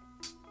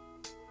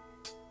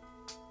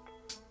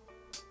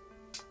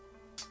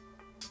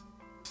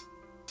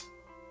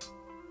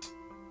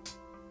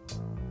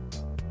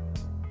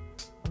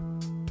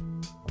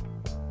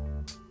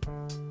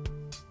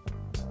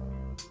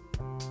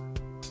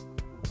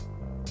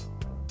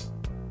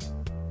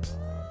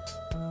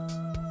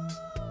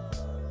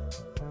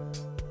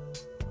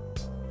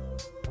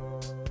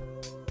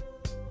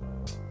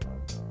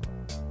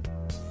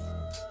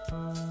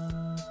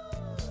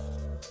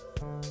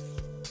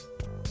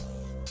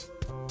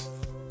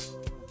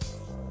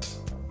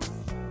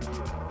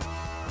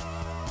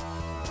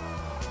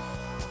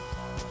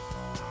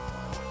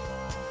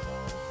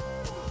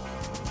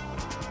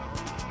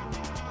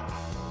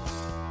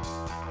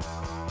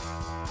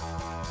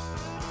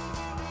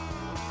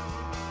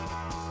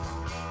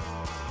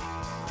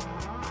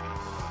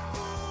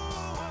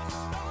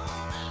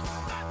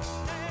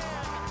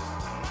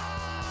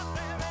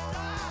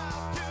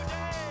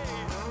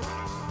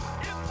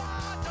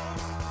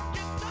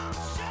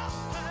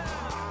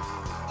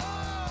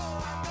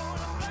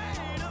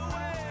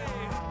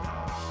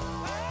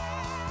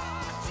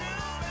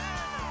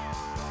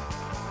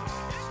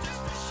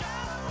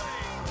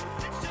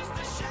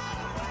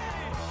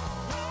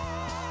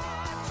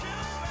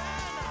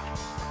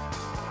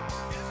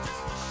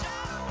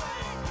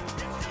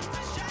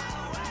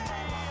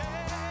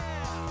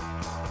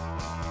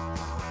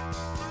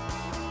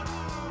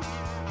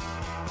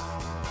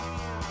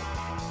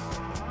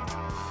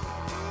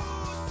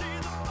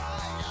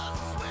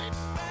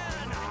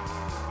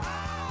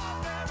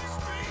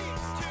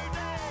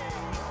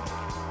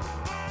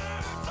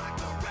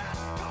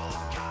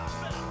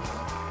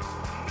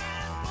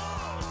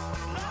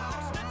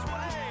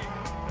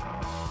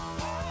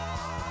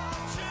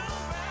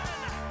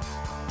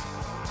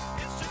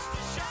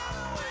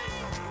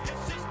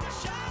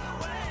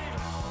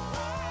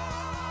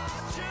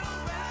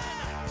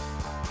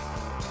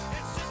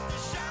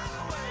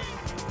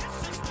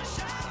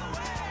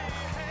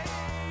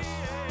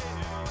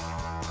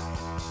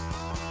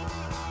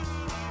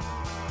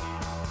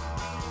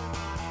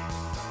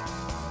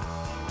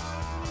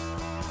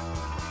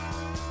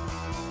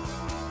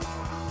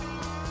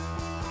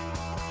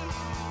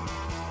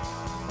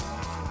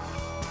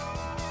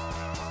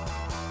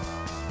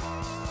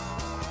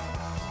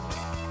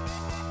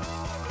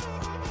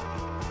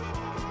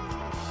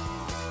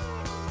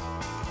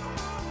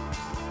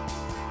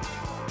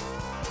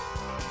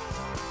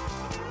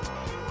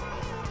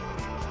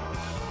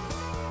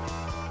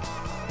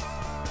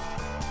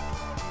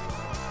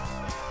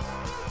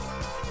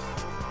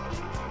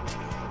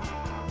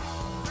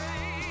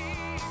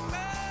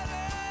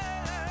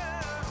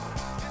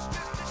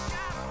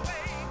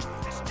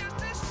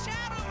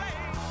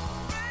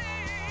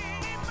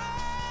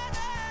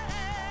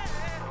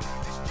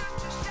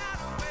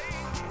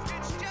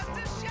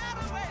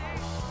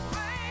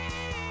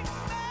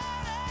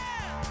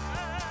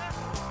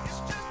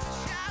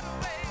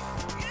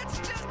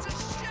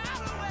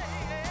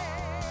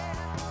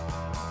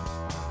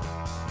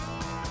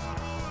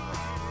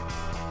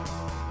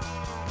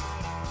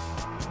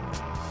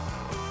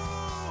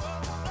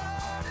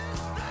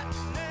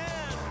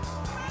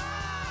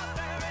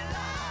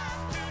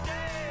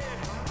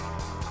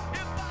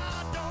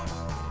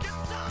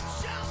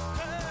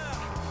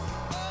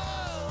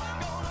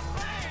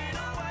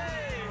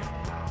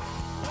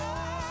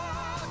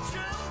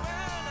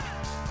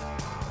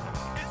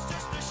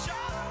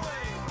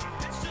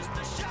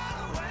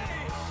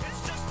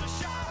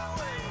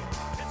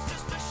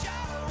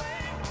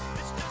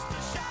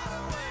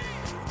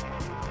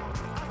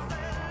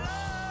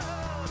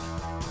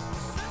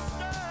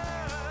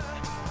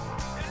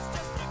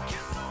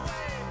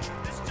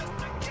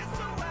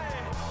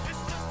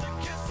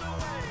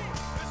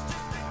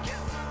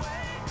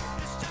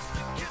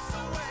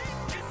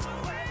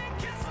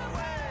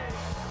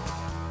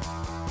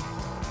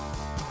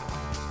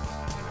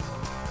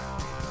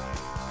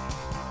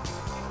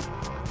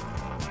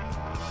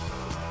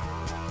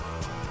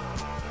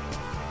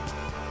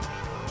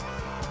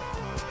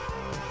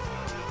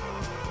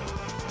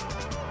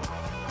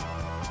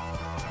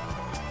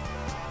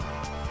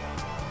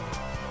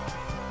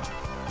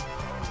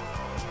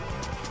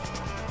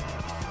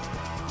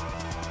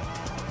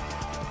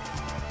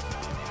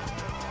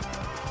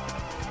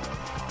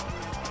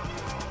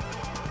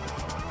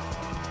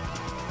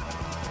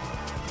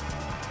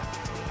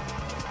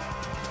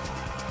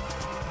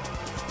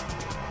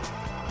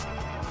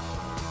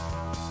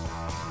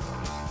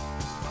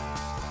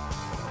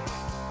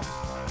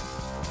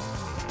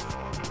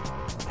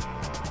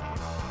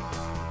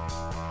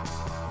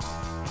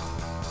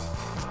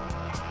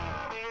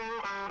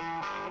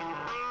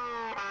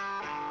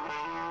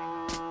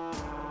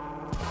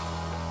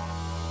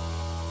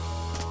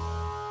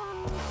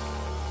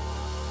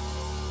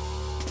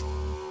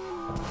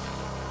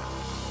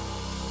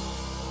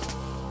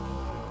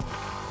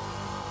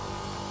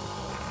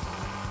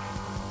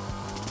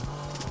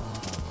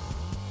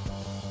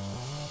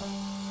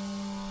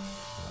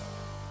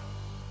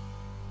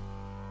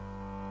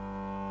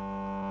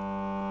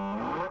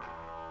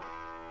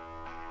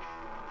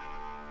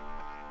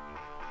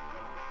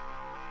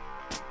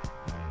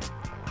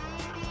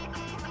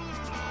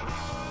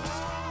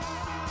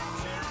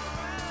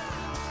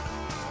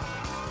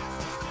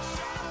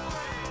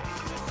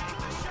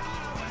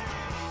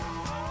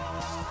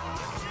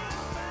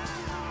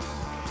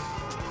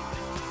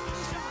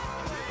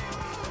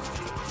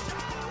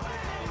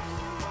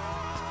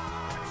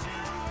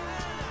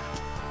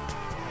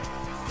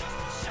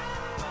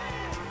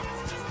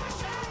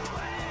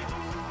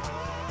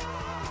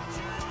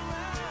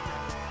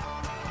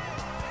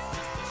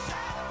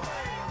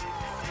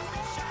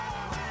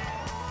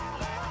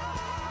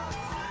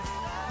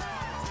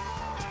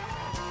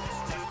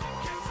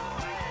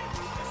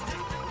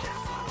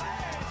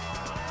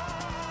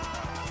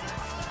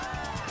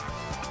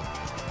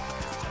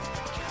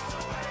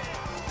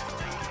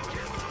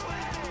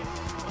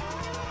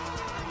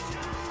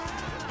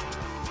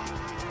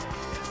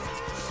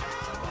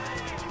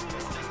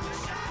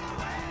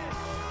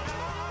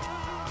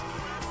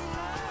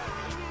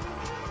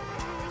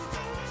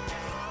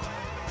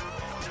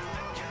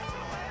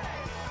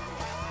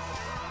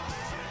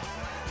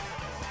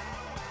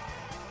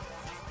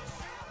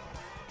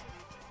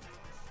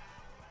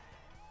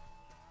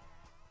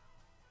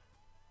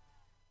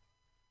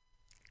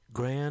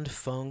 Grand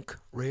Funk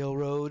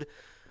Railroad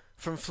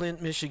from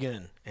Flint,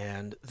 Michigan,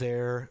 and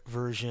their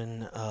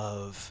version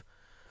of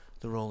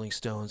the Rolling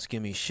Stones'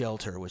 Gimme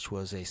Shelter, which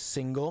was a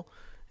single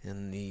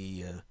in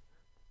the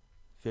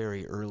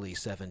very early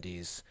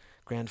 70s.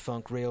 Grand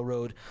Funk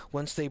Railroad,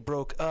 once they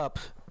broke up,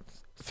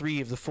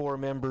 3 of the 4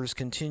 members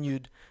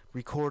continued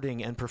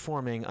recording and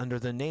performing under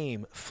the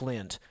name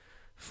Flint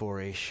for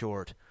a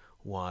short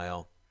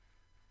while.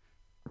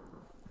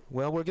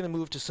 Well, we're going to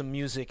move to some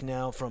music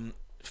now from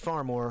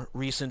far more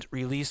recent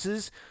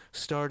releases,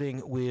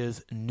 starting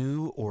with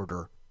New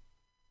Order.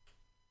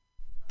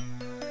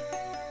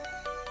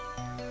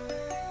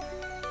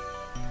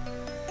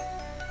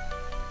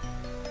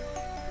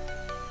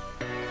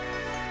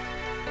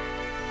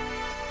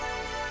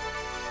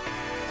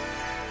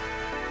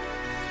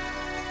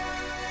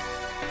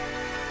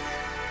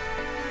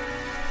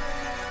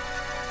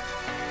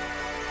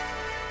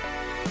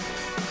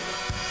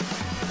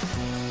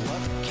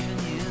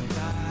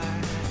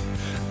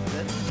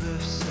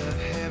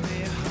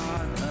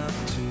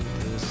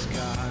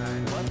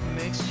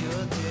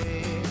 Your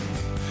day,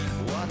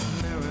 what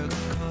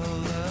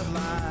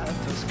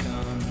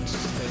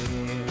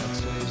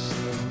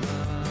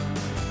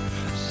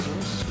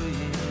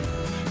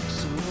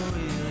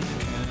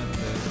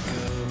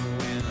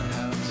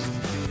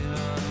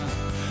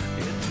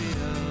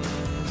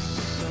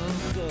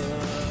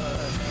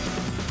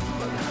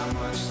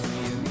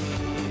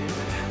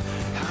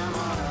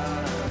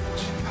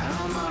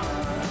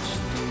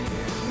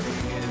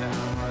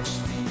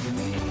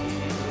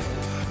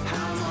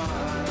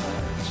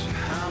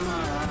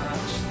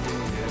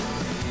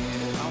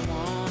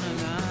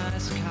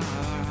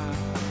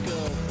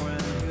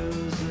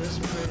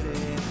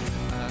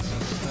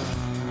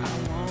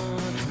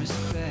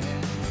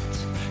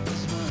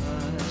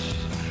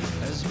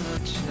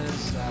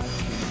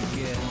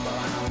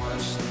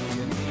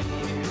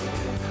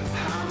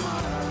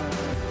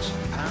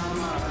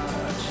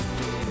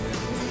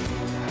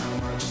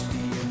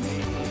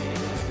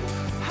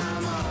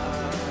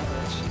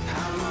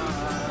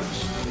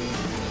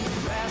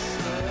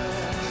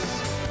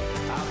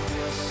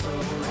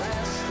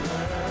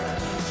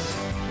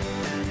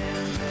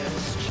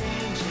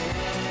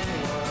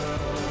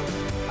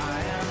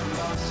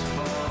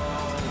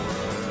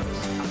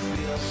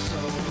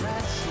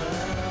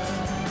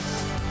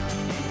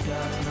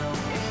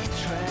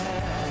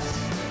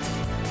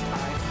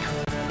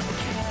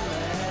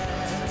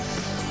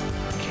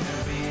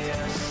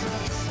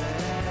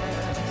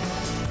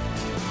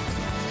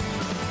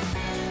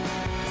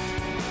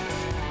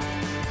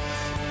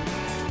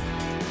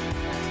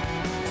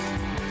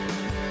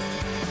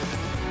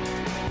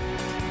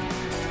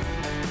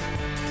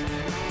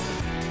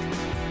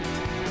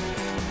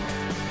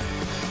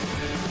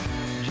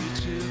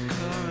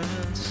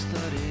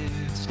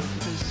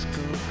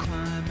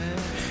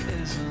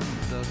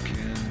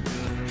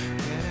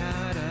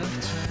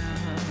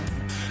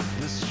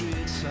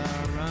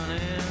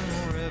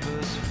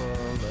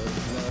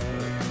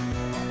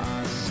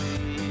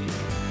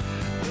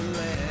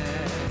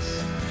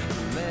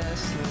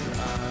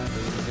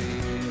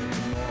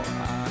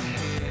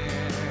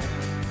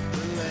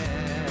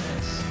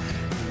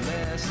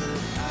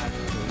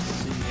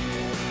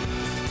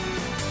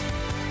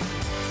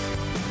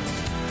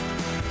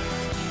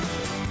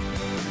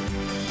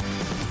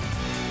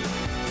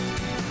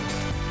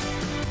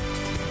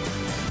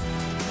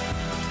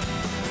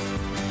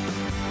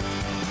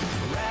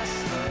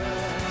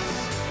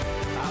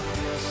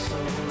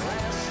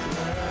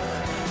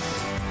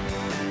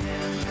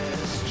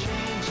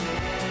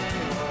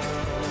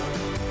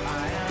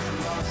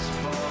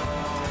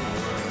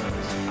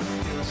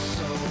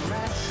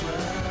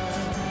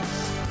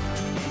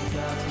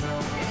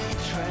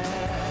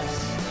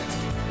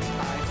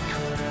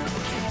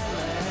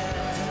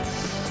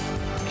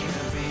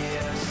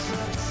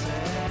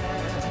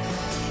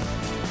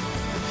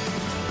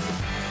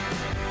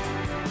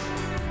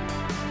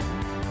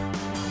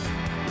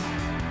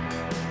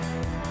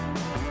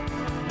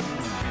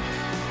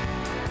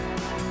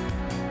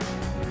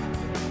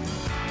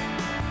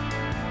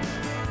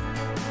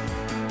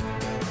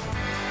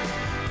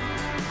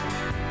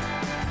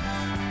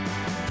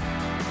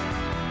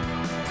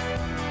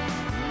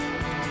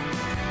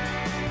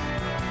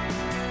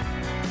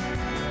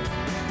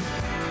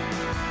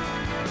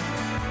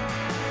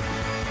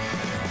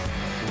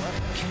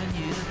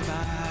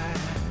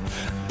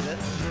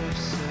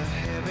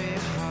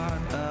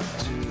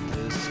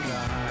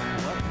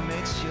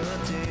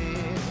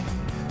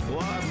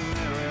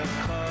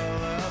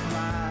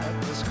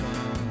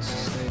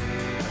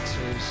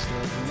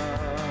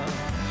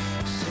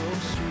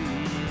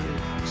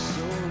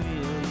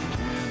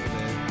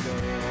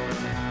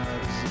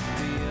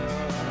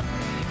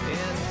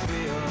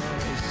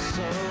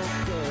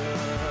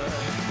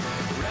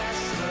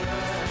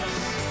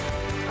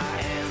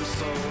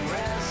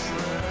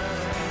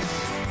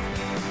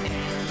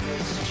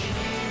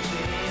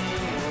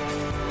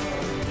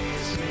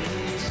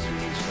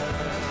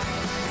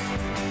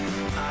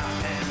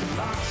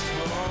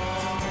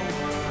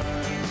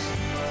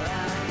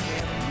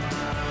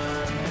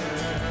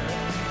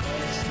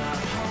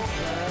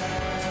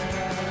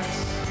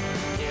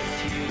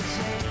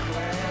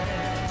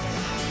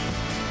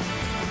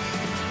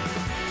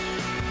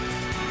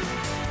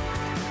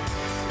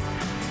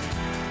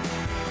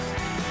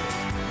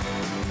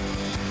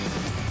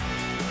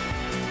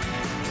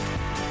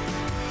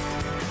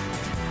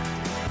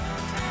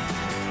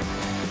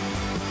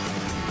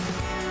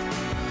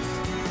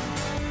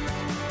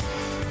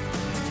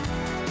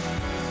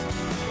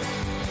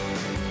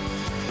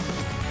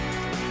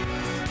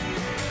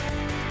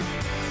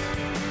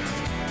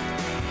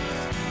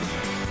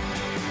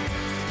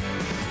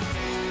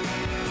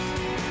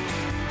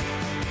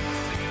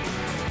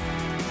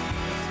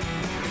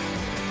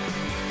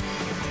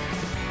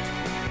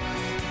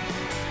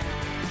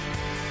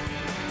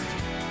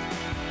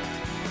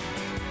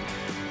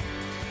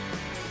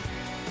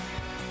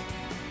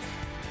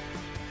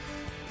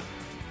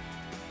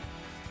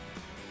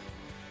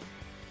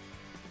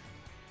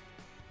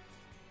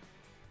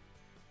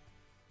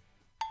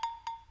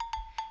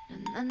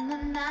Na na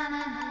na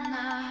na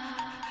na.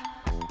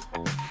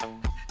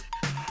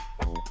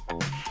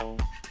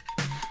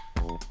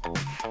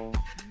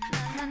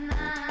 Na na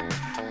na.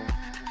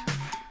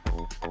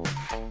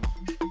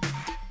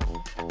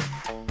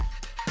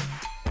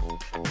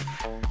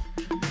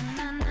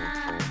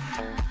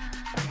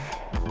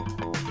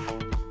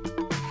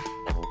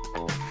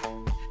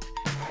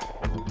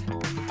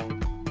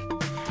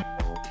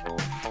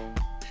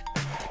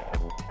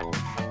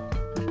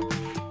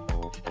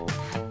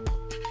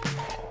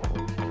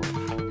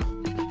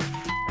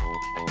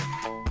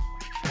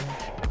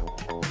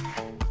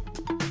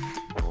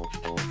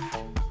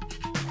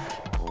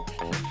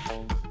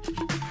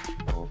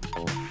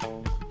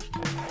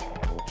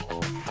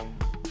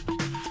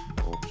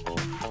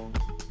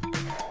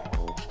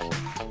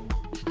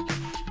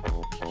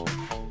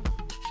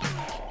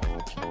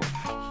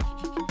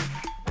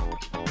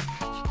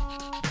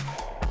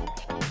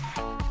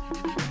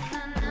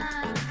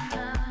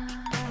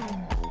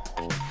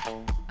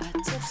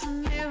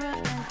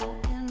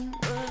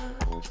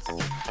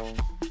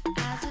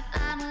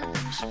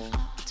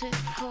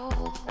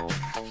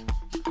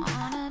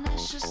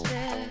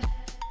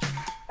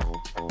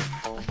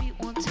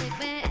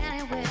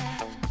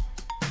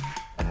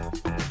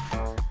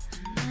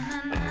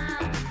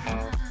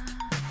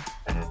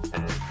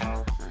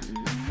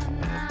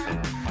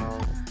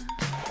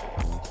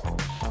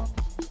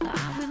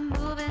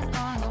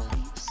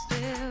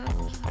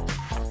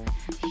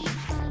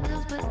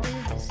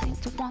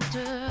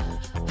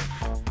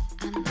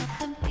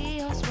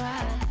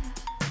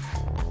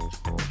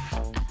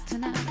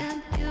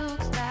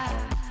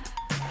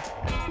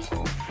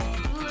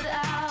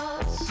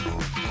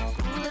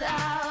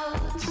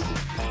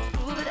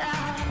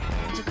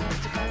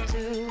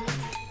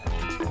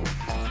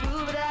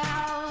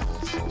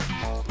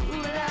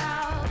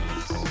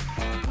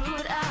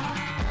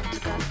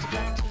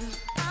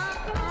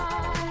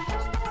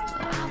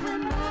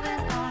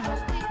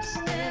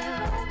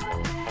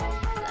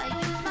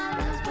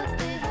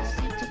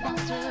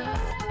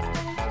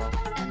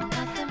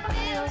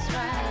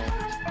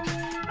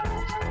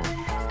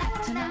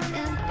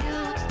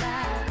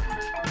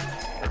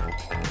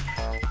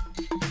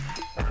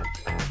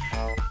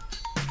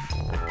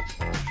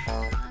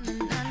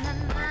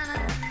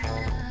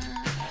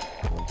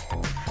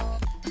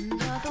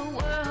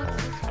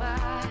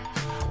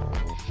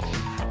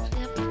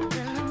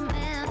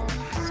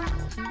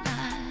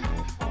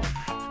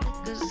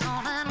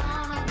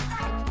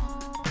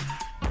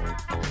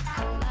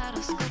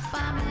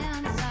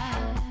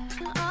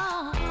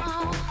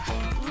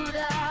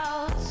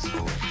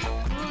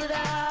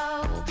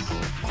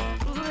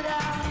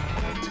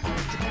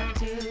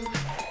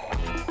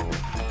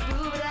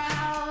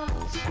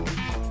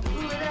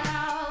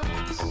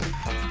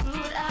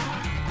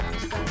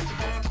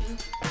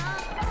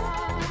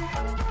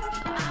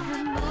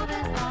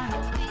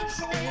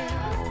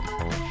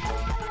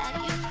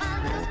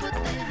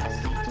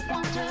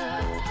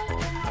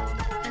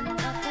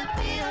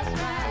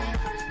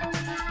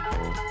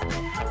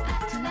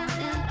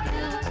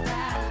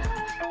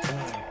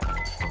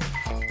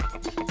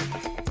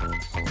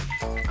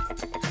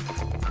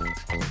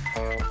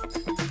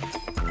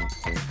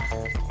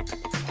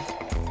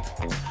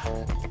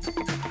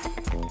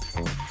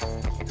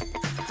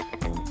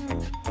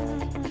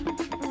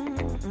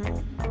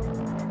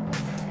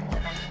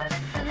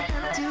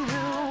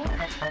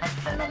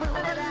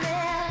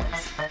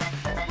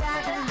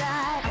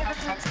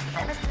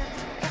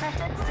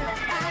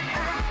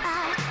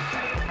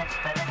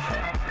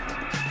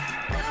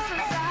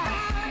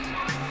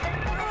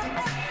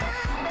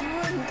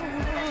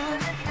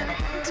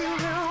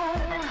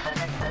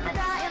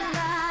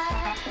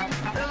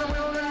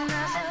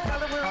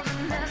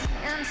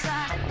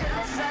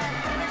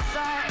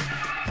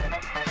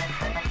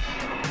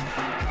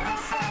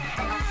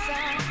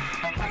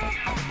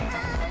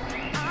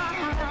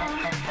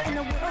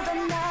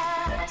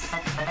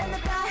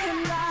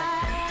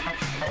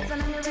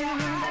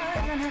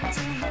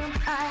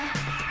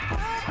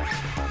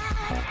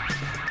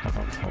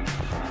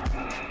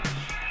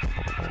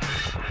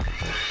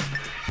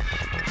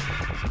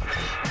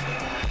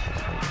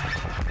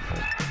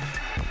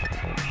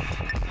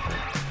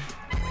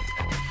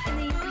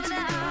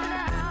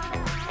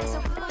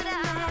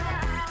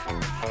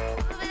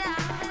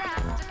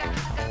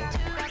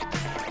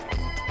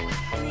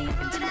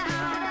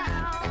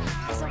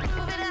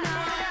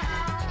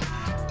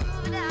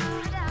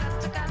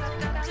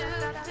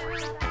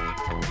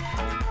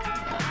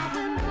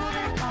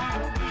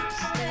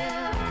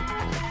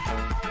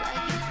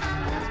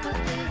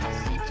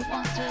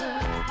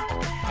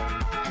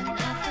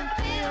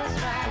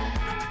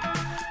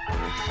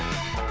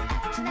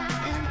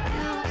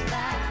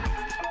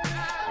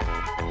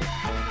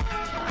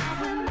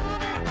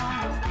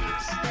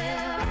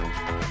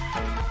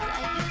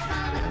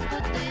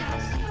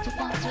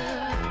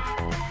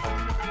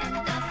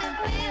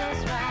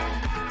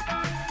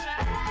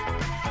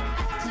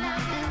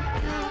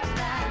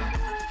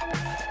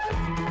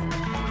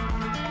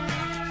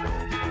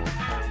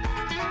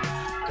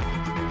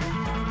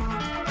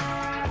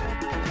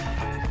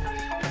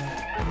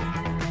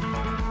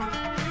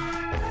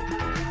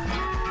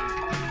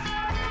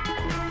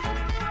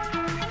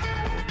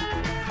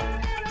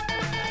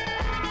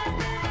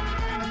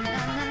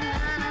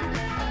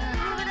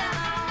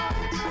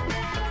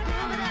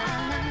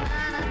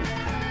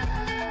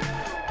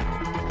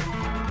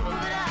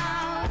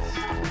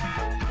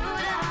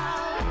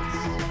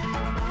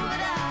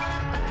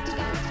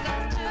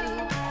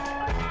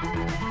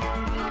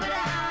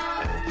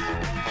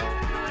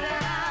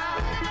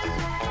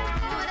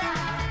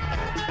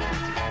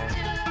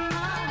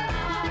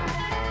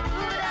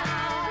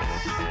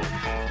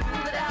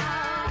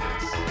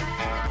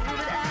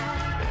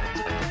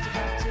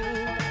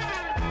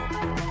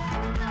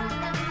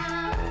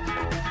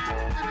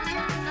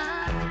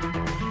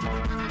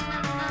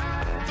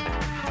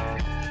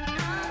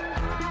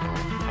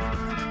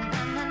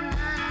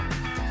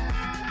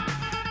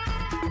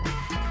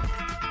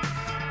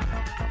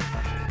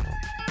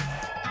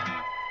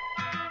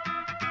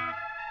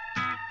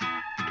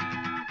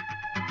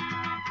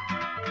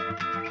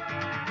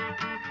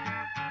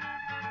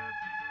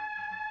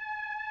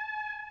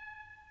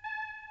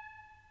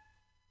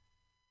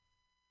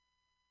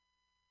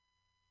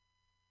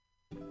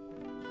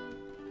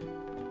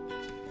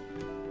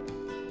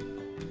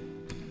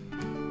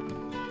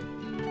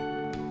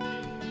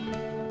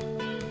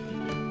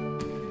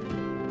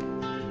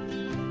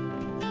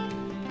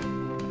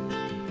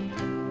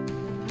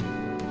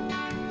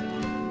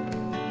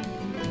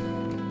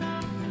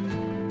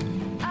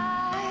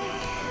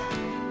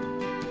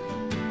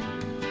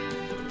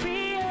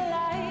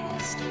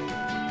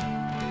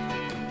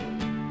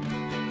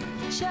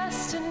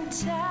 just in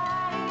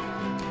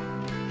time.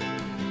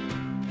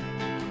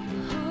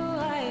 Who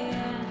I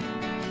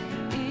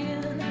am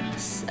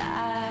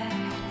inside.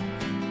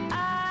 I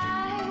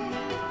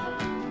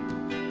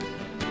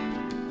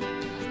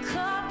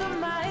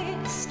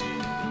compromised.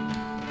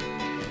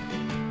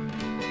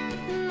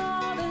 And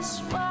all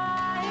this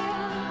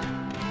while,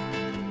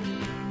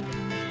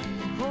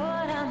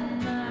 what I'm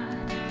not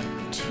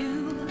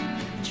to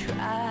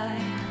try.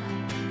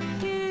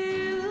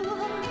 You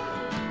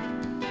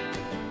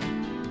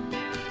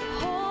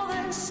hold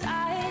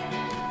inside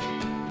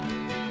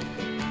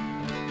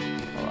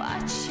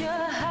what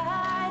you're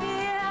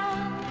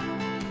hiding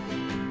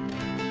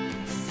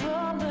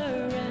from the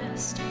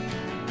rest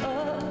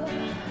of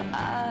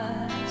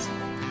us.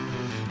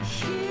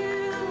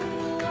 You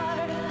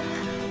are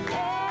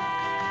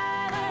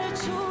never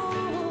to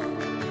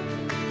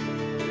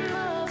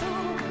love who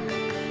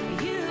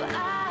you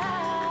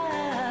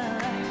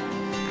are,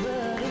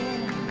 but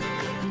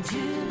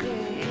into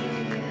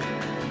being.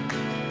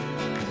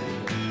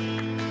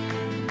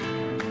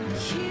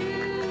 You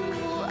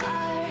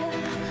are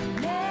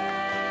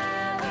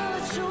never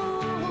to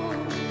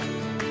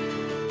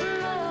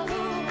love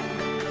who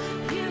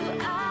you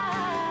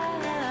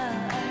are,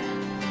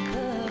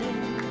 but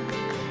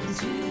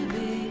into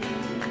being.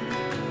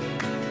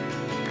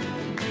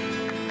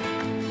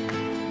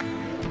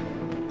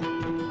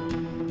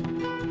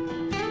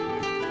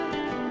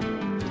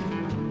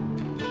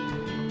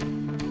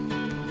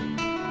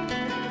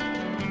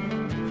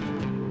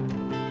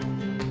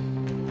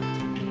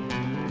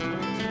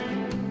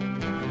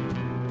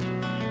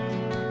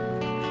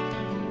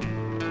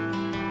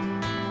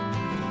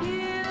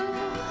 You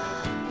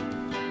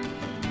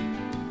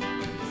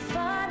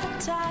find the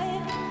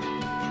time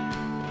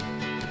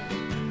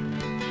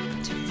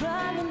to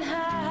run and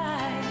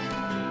hide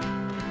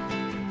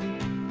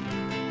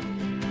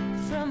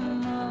from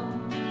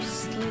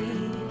mostly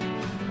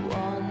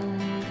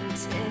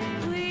wanted.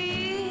 We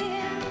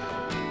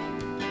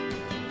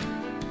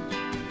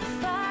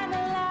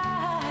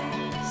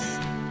finalize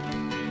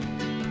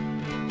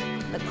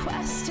the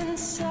quest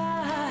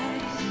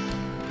inside.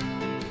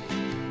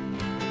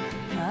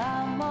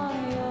 I'm on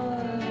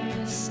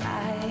your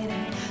side,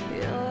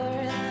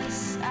 your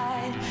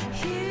side.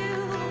 You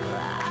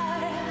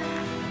are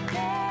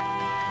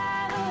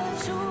never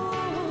to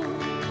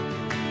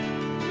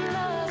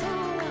love who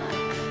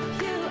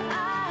you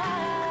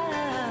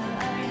are,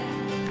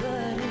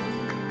 but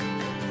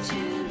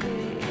to be.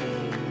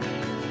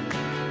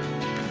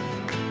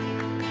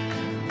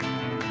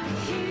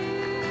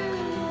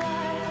 You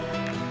are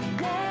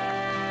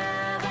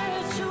never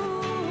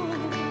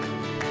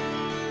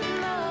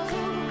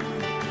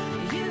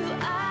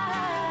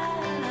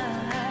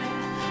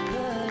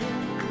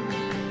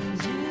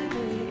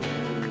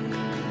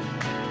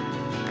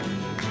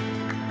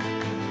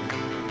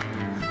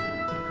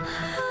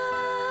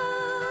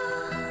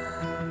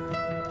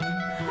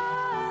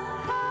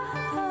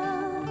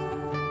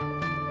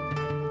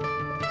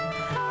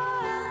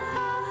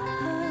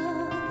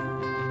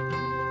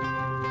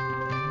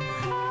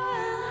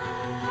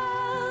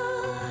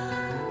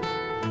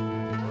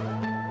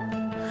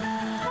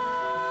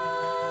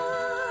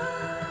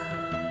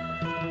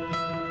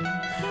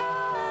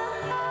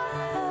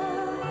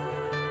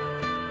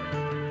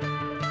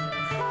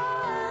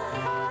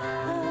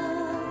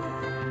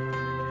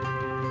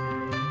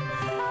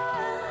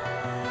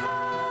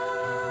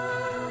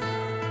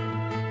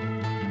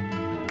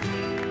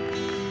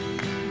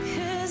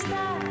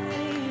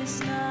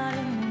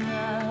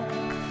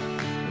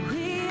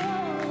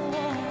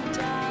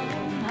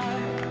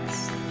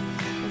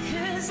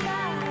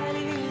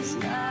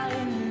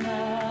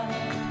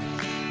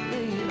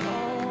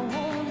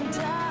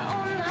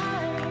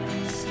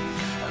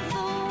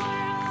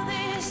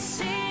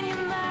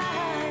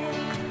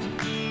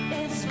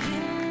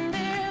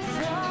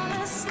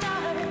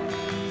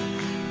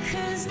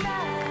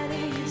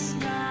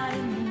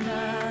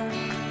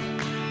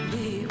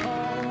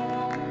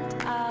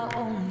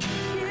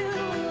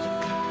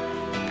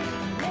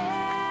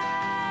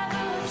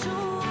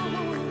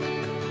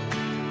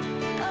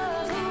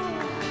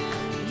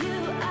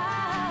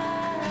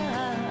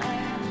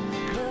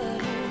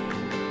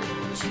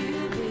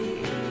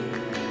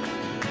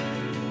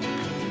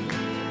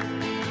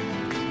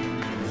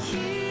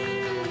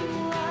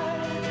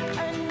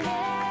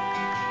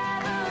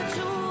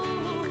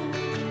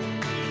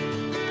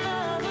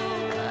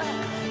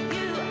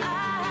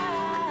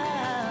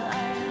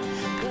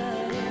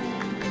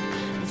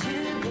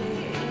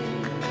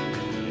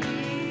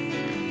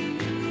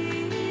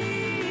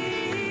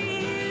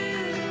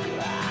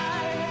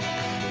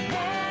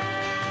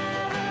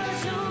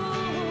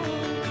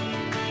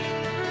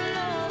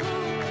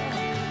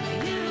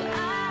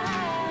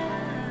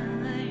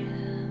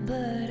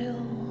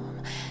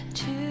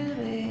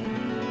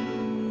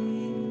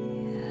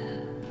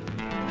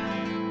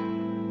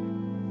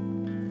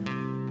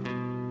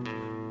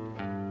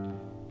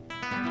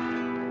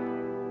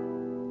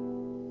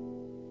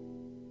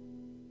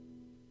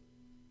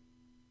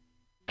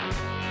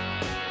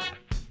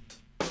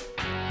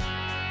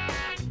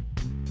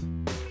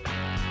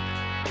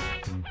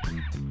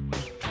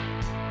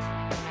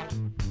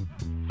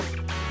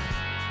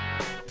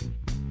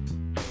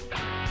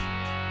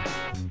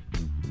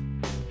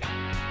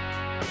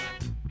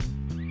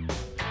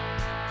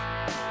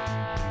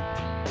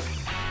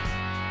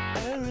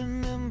I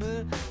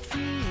remember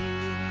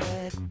feeling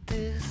like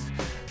this.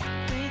 I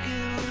think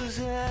it was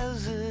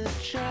as a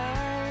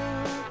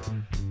child.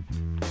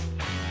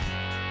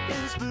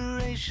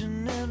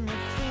 Inspiration at my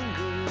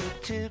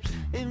fingertips,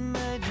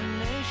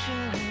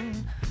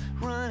 imagination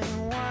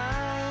running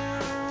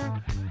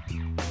wild.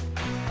 You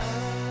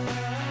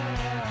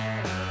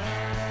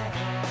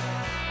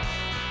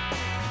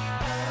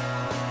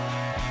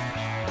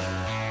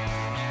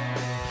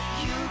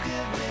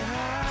get me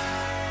high.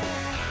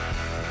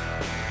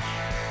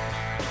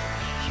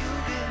 You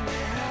get me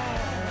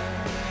high.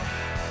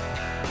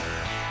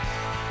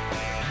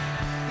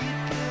 You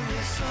give me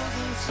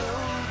something so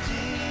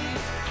deep.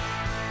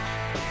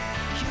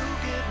 You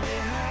get me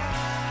high.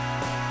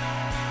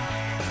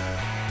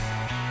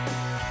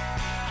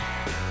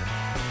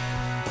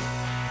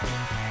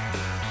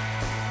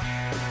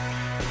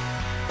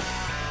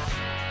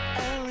 I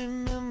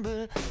remember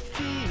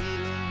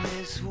feeling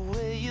this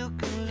way. You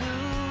can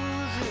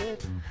lose it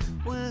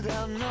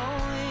without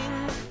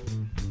knowing.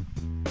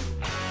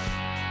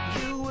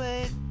 You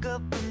wake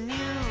up and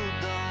you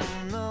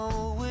don't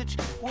know which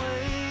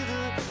way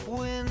the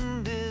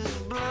wind is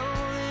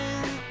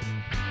blowing.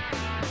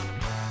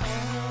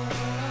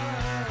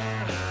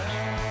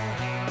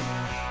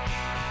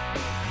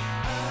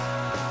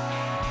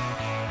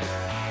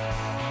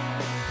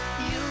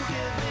 You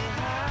get me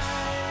high.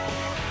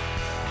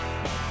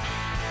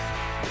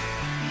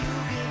 You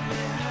get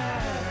me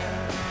high.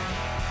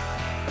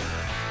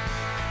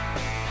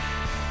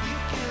 You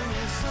give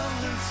me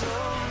something so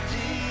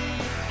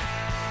deep.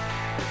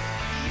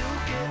 You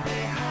get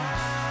me high.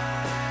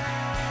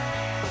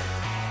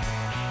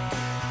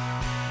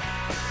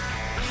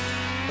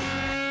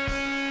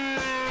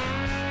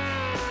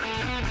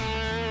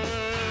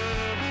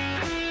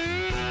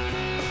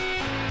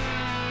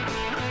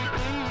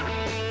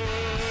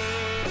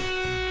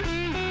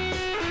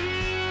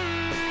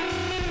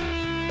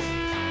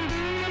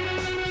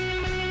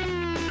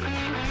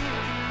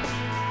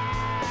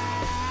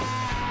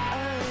 I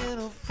ain't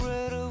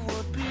afraid of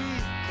what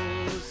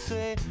people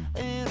say.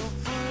 Ain't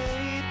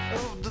afraid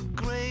of the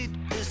great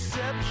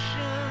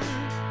deception.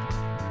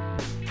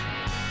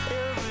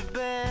 Every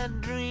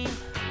bad dream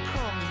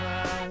comes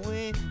my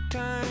way.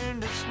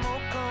 Turn to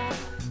smoke on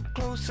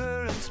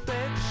closer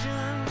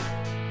inspection.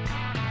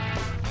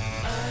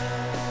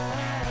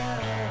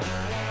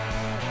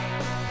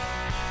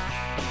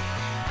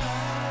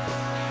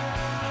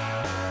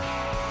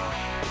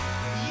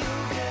 You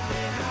get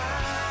me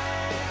high.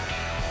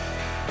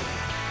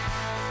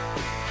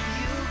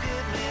 You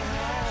get me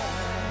high.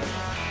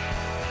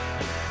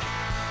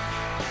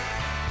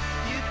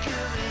 You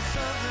give me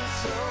something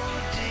so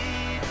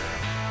deep.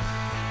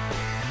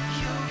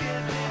 You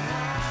get me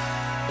high.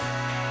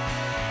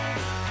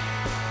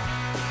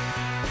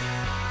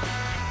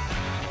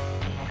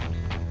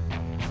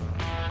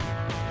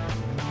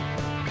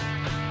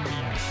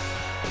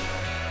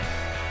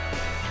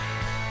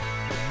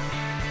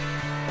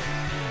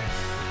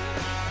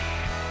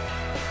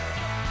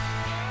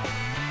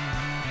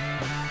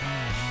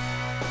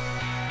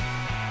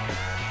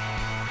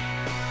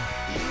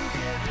 You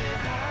get me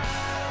high.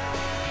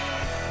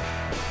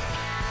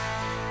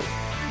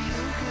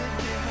 You get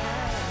me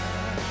high.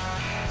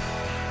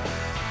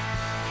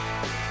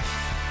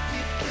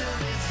 You give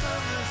me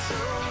something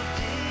so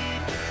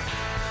deep.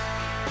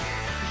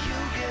 You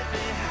get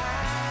me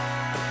high.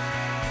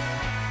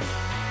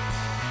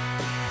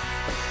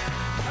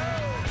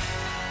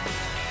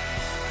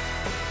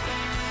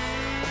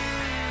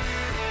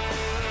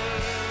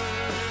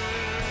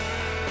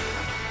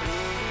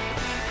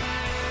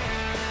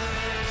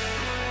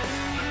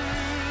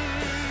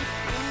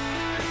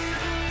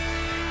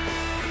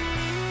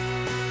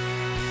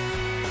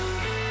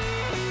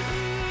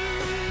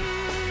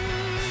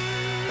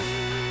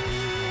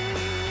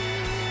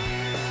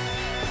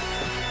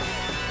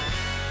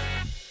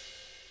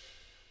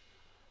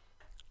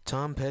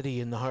 Tom Petty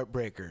and the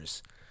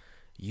Heartbreakers.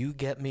 You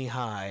Get Me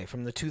High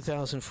from the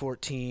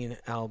 2014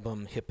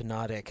 album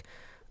Hypnotic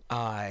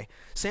Eye.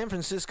 San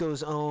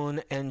Francisco's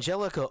own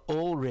Angelica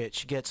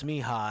Ulrich gets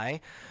me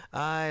high.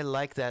 I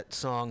like that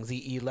song,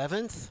 The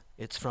 11th.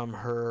 It's from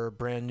her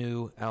brand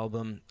new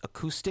album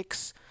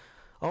Acoustics.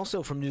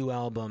 Also from new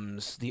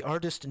albums, the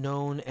artist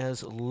known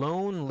as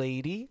Lone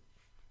Lady.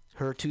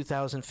 Her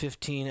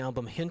 2015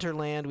 album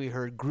Hinterland, we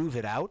heard Groove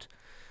It Out.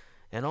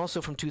 And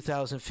also from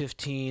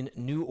 2015,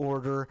 New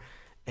Order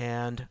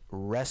and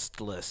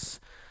Restless.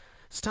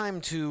 It's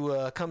time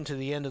to come to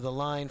the end of the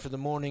line for the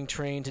morning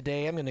train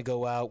today. I'm going to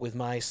go out with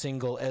my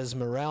single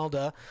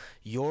Esmeralda.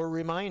 Your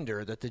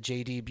reminder that the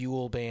J.D.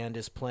 Buell Band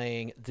is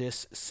playing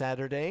this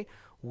Saturday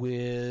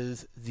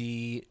with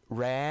the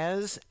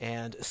Raz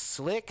and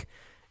Slick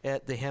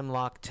at the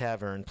Hemlock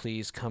Tavern.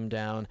 Please come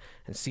down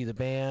and see the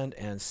band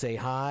and say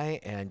hi,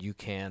 and you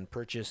can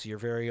purchase your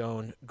very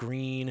own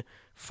green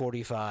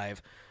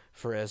 45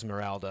 for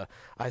Esmeralda.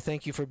 I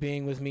thank you for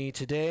being with me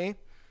today,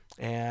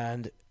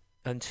 and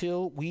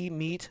until we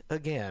meet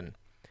again,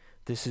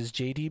 this is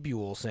J.D.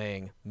 Buell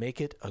saying,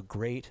 make it a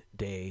great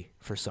day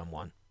for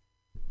someone.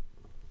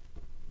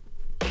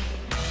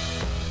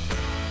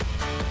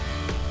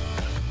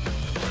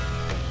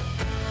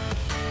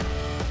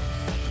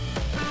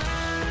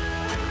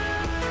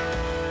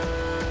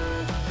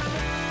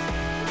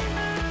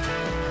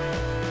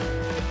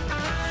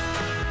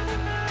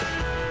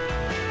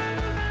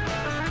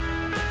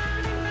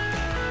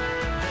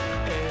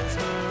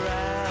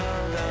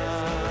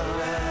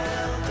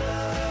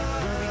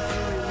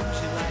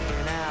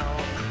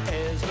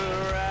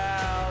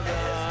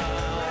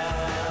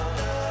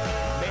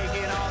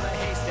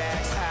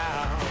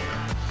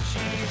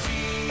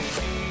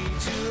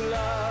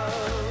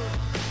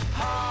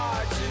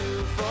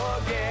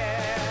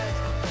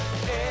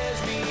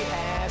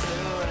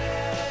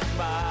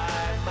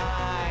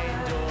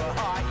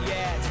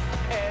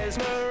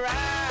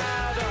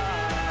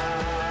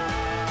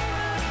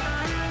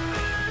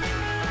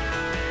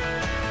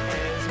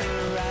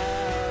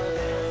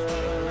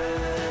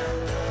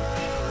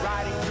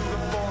 Riding through the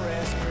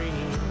forest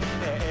green,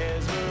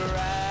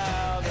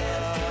 Esmeralda,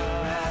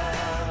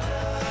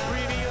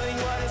 revealing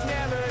what is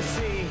never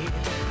seen.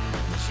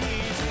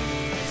 She's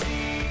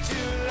easy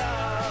to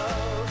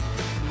love,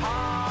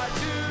 hard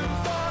to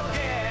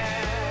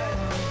forget.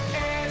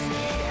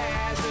 Esme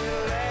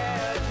hasn't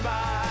left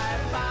my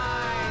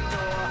mind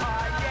or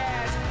heart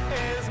yet.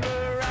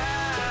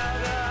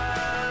 Esmeralda,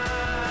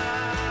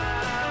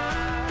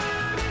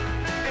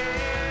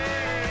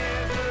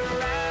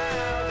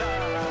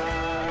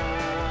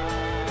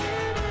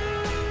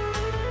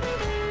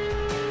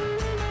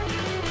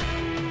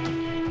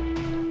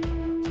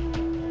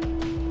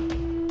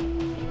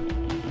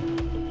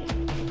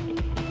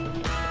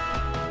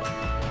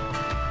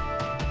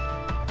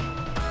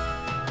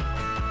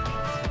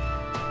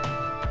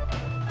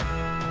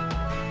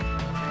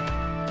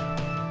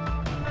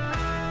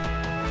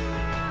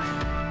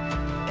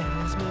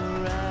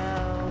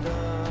 Esmeralda,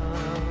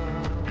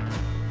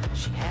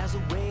 she has a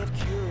way of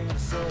curing the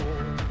soul.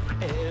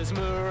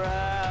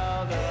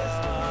 Esmeralda,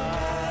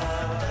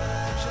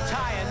 she'll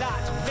tie a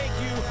knot to make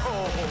you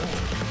whole.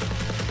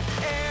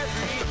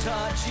 Every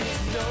touch is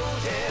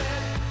noted,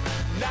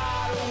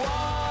 not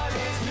one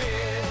is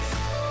missed.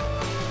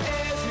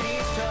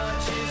 Esme's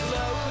touch is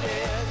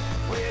loaded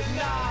with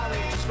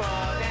knowledge,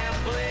 fun, and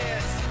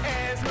bliss.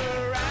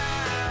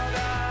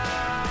 Esmeralda,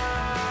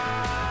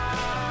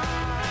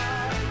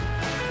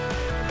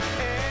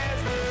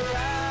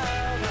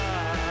 Esmeralda.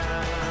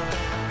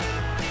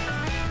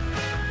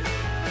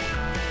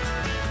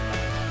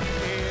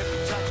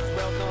 Every touch is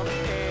welcome,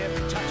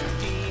 every touch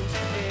redeems,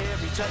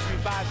 every touch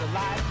revives a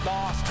life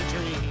lost to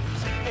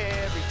dreams.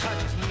 Every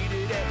touch is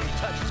needed, every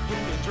touch is food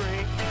and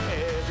drink.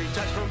 Every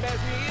touch from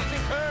Esme is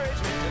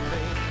encouragement to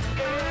think.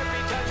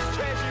 Every touch is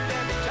treasured,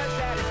 every touch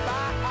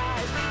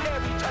satisfies.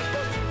 Every touch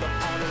goes to the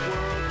part of the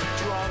world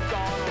drunk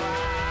on rise.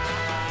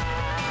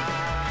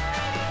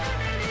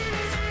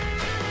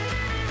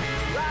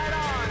 Right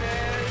on,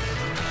 Es.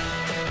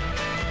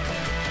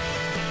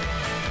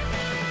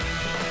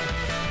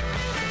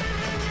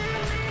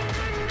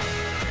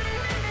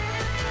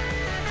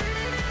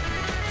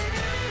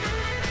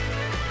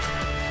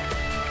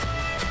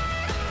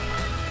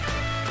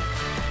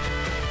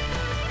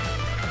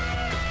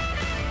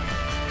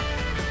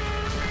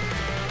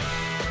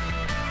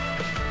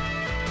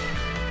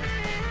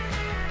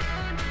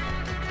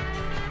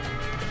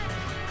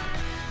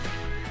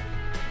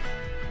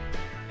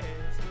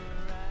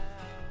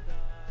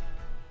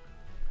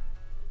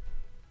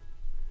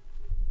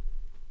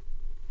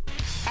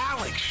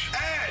 Alex,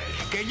 Ed,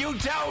 can you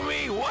tell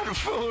me what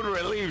food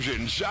relieves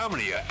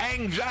insomnia,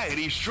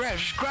 anxiety,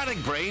 stress,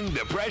 chronic brain,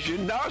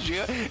 depression,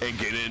 nausea, and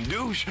can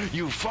induce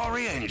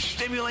euphoria and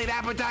stimulate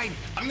appetite?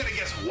 I'm gonna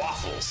guess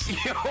waffles.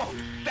 Yo,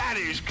 that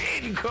is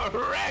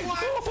incorrect.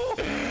 What?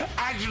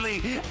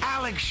 Actually,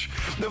 Alex,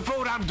 the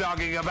food I'm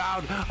talking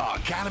about are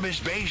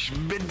cannabis-based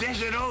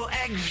medicinal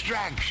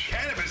extracts.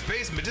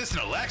 Cannabis-based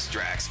medicinal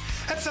extracts?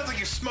 That sounds like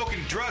you're smoking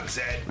drugs,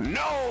 Ed.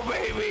 No,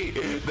 baby.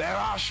 There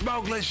are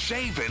smokeless,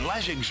 safe, and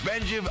less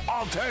expensive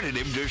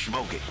alternatives to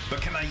smoking.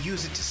 But can I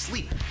use it to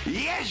sleep?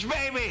 Yes,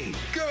 baby.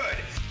 Good,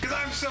 because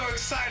I'm so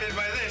excited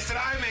by this that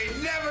I may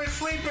never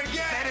sleep And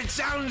again. it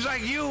sounds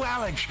like you,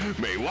 Alex,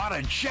 may want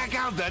to check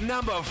out the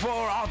number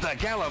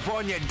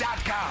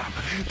 4AltaCalifornia.com.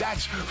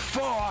 That's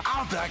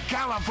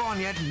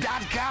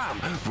 4AltaCalifornia.com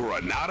for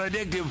a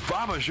non-addictive,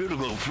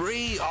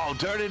 pharmaceutical-free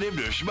alternative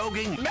to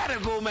smoking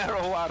medical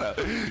marijuana.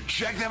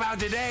 Check them out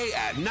today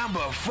at number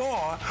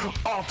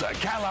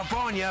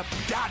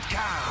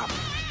 4AltaCalifornia.com.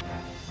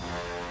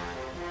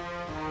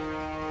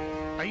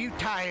 Are you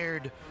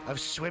tired of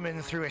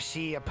swimming through a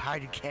sea of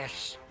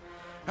podcasts?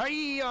 Are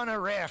ye on a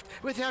raft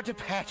without a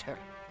paddle?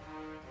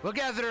 Well,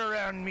 gather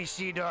around me,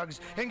 sea dogs,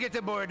 and get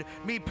aboard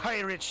me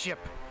pirate ship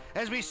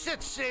as we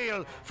set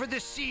sail for the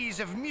seas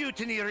of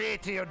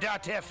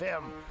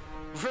MutinyRadio.fm.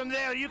 From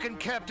there, you can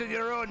captain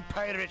your own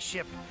pirate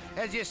ship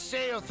as you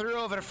sail through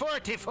over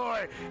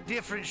 44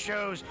 different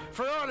shows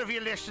for all of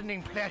your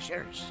listening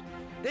pleasures.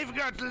 They've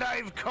got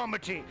live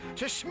comedy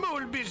to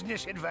small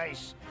business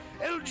advice,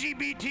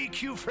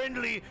 LGBTQ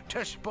friendly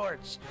to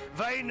sports,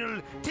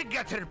 vinyl to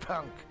gutter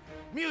punk.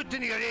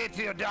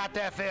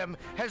 MutinyRadio.fm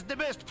has the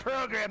best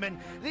programming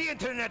the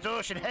internet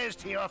ocean has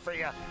to offer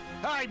you.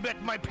 I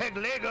bet my peg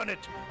leg on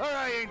it, or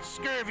I ain't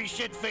scurvy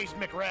shit-faced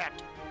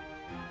McRat.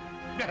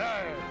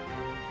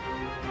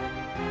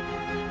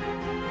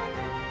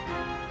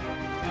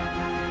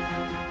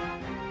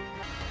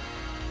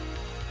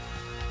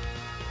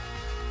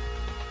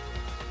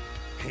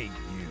 Hey,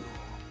 you.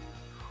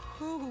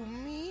 Who,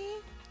 me?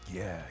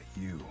 Yeah,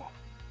 you.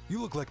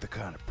 You look like the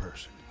kind of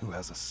person who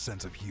has a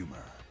sense of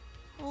humor.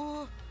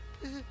 Oh,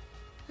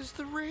 is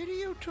the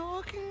radio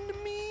talking to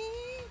me?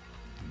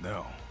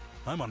 No,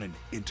 I'm on an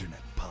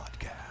internet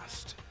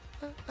podcast.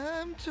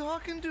 I'm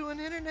talking to an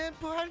internet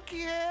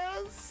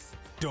podcast?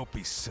 Don't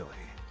be silly.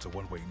 It's a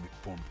one-way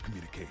form of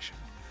communication.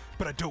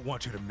 But I don't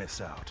want you to miss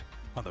out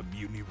on the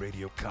Mutiny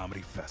Radio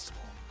Comedy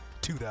Festival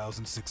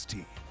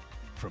 2016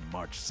 from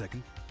March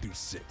 2nd through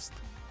 6th.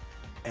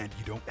 And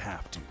you don't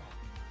have to.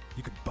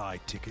 You can buy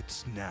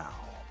tickets now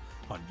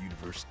on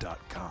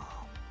universe.com.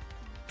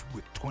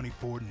 With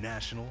 24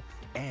 national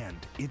and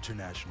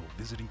international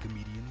visiting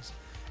comedians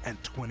and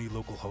 20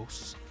 local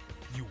hosts,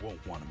 you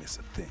won't want to miss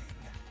a thing.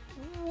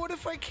 What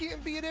if I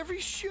can't be at every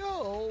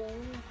show?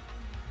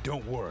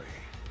 Don't worry.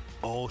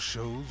 All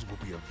shows will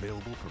be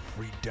available for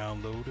free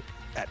download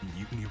at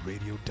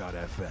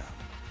mutinyradio.fm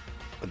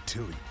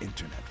until the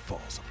internet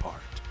falls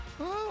apart.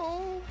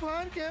 Oh,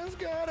 podcast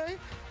God, I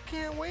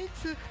can't wait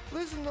to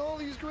listen to all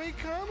these great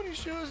comedy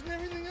shows and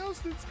everything else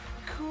that's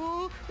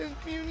cool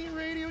at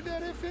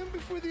MutinyRadio.fm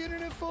before the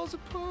internet falls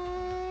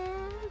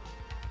apart.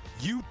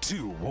 You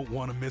too won't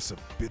want to miss a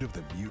bit of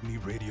the Mutiny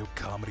Radio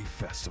Comedy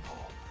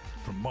Festival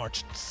from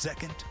March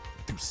 2nd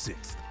through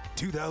 6th,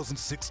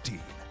 2016.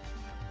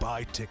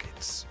 Buy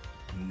tickets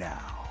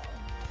now.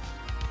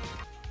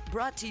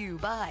 Brought to you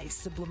by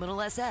Subliminal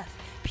SF,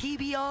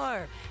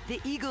 PBR,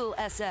 The Eagle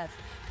SF,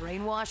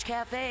 Brainwash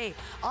Cafe,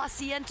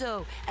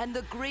 Asiento, and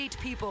the great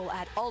people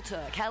at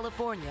Alta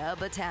California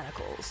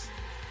Botanicals.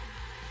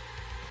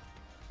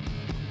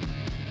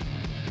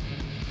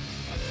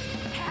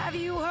 Have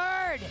you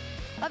heard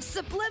of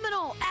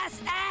Subliminal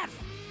SF?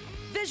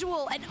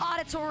 Visual and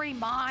auditory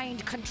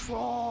mind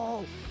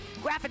control.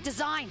 Graphic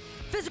design,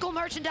 physical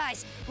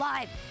merchandise,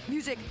 live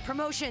music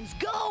promotions.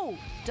 Go!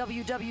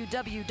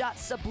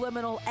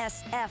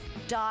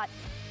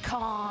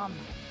 www.subliminalsf.com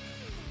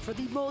for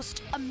the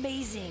most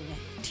amazing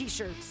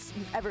t-shirts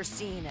you've ever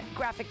seen.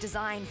 Graphic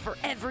design for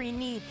every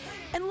need.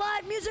 And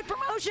live music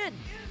promotion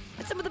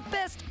at some of the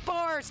best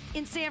bars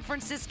in San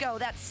Francisco.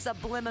 That's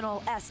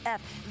Subliminal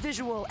SF,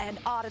 visual and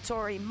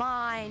auditory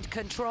mind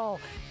control.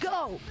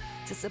 Go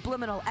to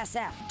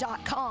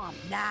subliminalsf.com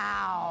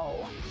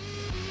now.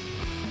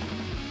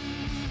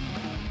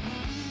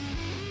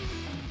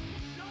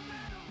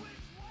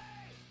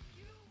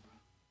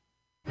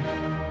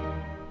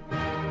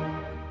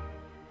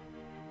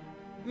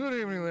 Good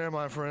evening there,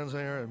 my friends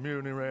here at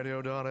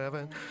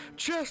MutinyRadio.fm.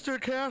 Chester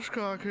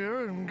Cashcock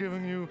here, and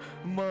giving you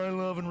my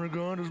love and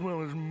regard as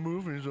well as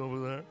movies over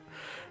there.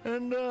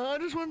 And I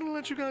just wanted to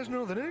let you guys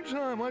know that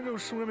anytime I go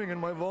swimming in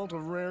my vault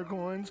of rare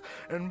coins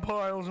and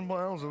piles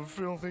of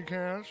filthy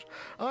cash,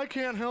 I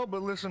can't help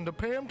but listen to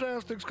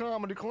Pamtastic's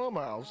Comedy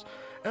Clubhouse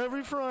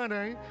every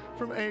Friday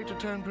from 8 to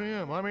 10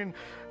 p.m. I mean,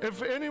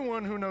 if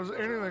anyone who knows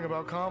anything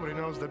about comedy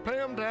knows that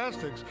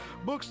Pamtastic's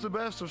books the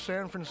best of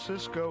San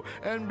Francisco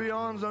and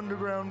beyond's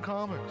underground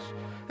comics.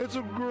 It's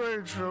a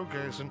great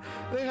showcase, and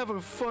they have a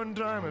fun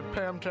time at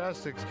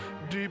Pamtastic's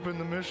deep in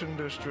the Mission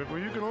District, where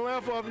you can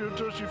laugh off your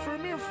tushy for a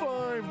mere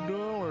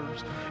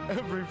 $5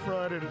 every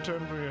Friday to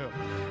 10 p.m.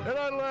 And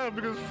I laugh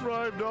because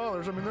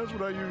 $5, I mean, that's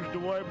what I use to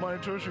wipe my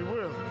tushy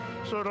with.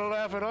 So to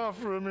laugh it off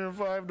for a mere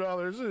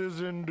 $5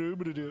 is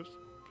indubitious.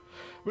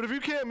 But if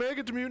you can't make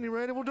it to Mutiny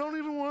Radio, well, don't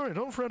even worry.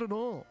 Don't fret at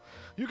all.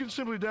 You can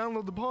simply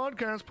download the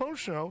podcast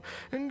post-show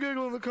and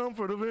giggle in the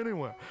comfort of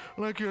anywhere,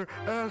 like your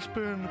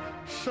Aspen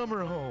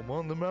summer home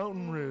on the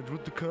mountain ridge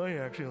with the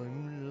kayak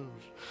feeling.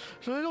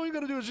 So all you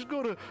got to do is just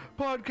go to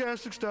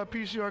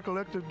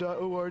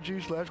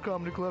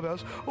podcastics.pcrcollective.org/comedy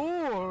clubhouse,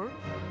 or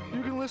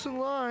you can listen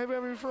live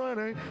every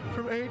Friday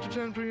from 8 to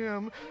 10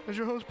 p.m. as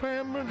your host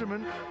Pam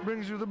Benjamin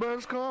brings you the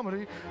best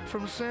comedy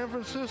from San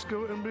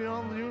Francisco and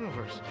beyond the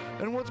universe.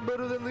 And what's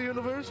better than the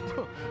universe?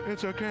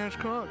 It's a cash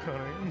cock,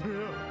 honey.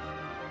 Yeah.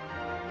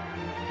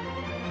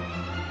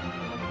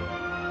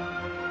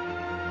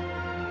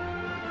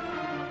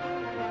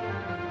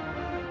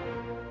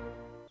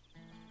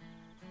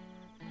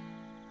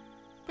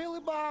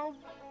 Billy Bob,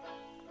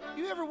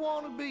 you ever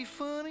want to be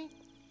funny?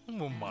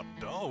 Well, my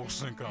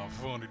dogs think I'm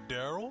funny,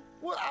 Daryl.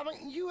 Well, I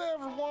mean, you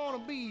ever want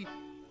to be,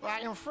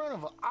 like, in front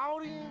of an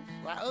audience?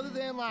 Like, other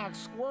than, like,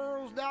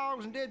 squirrels,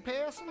 dogs, and dead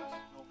peasants?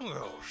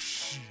 Oh,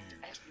 shit.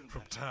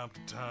 From time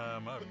to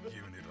time, I've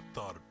given it a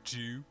thought or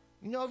two.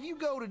 You know, if you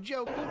go to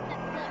Joe... Rolling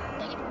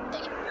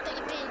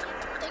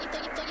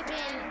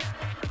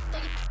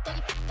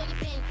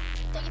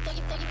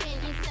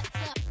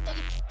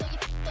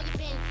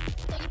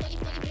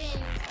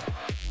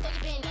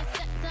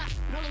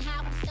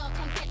high with the stuff,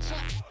 come catch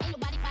up. Ain't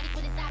nobody body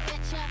put his eye,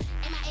 betcha.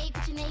 MIA,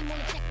 put your name on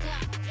the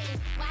checkup.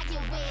 Why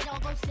get where it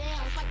all goes down?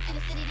 Fight to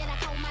the city that I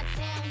call my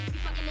town. You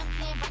fucking up,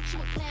 damn, right,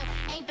 you a clown.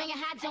 Ain't banging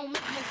high, don't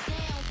make no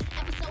sound.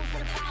 Episodes for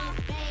the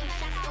violence, bang.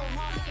 Shots go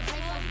hard, make it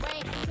break my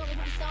brain. Rolling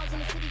with the stars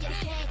in the city of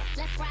the king.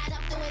 Let's ride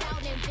up, throw it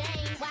out in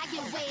vain. Why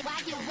get way, why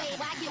get way,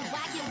 why get,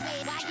 why get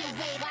way, why get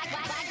way, why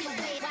get way,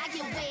 why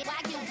get way,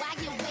 why get, why get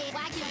way, why get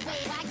way,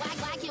 why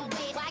get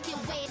way, why get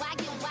way, why get, why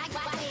get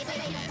way,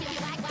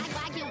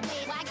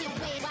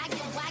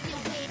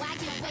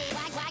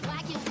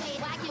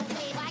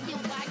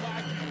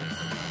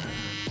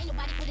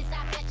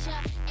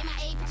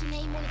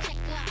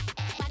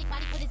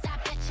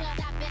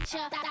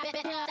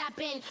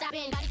 Stop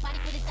in, body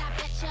put his eye,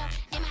 betcha.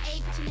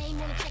 MIA, put your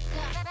name on the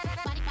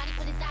checkup. Body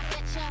put his eye,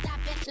 betcha.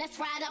 Let's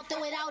ride up,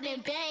 throw it out in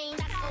bang.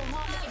 Shots go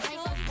hard, make it break,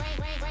 so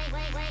brain.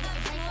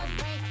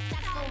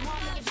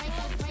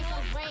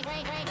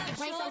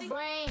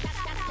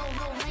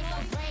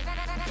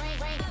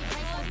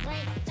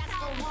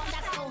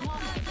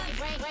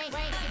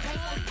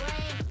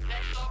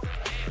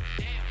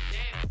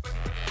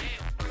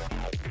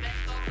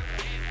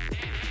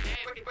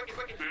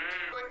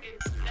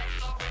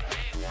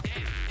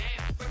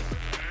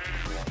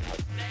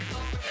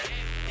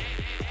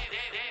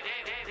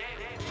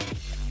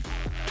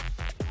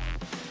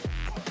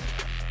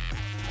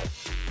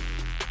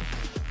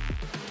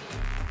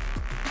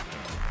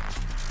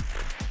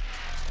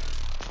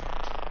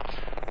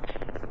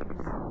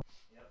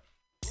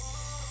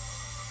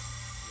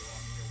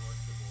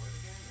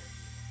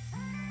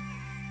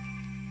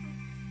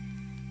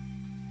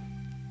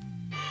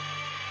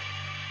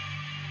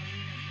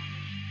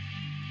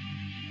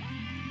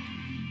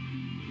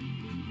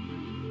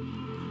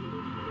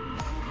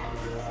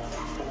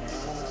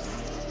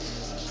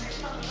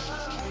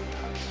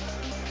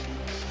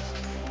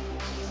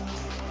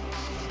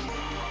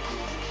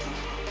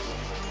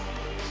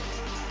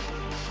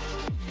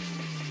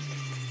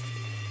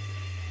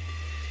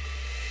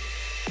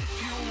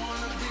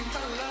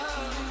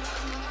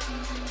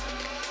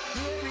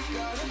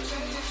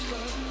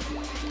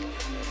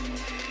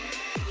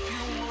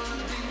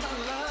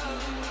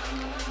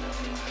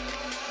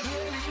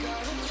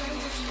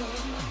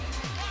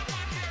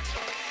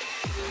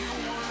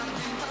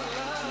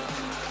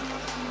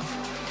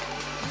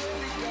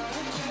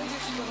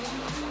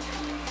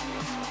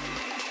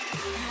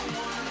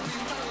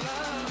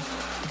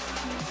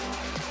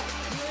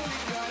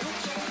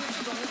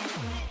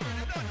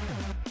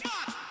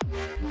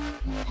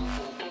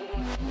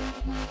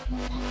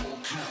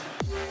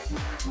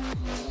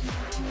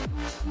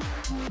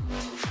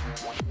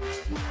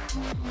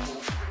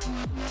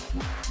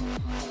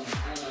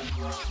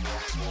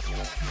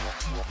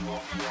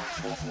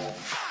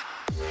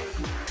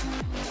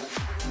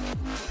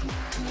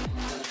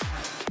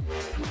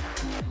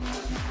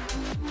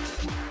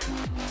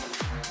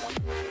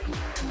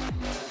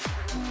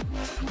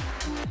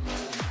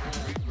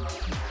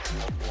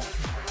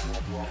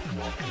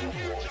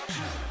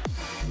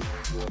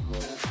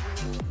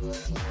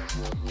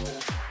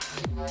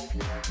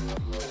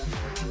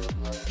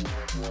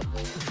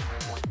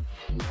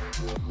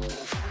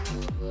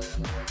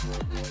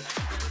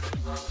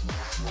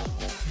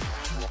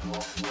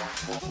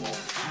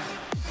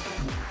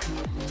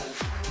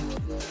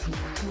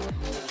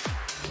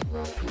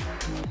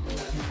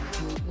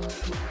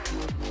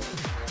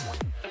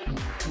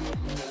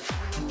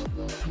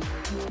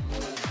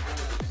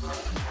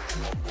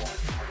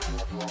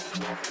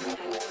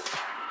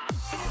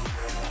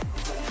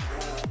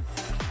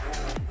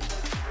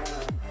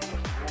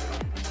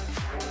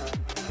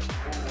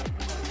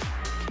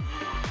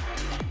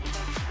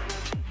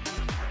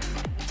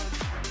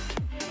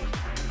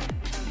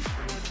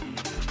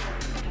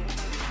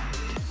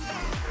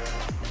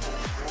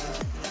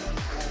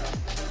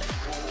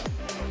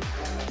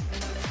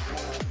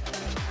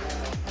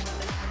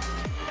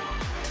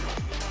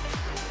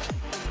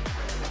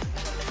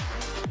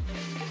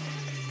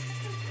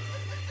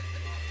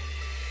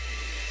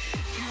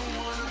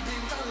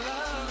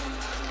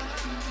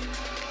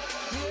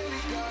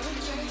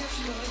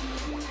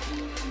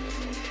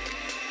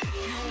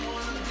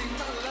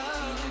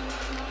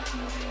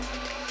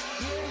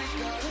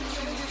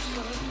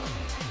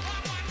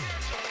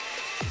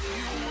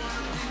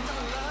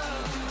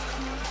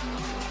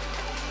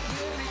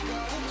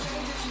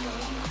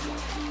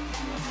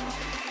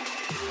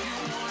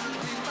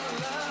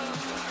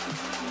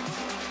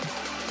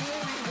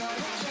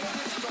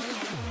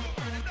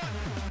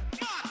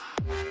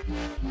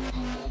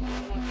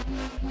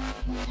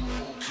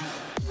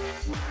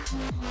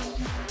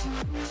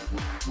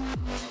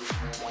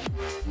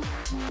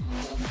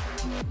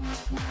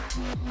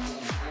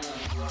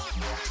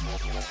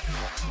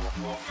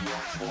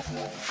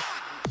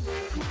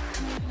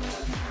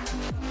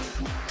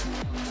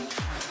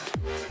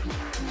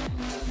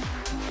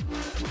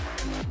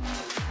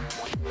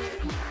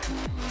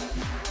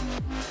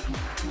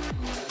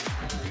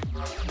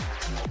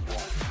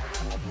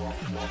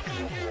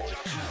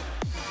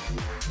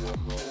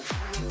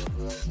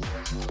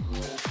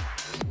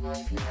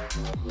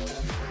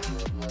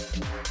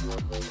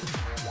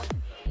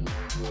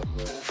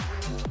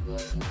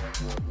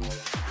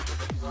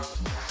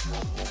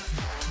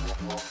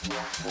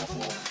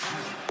 Thank you.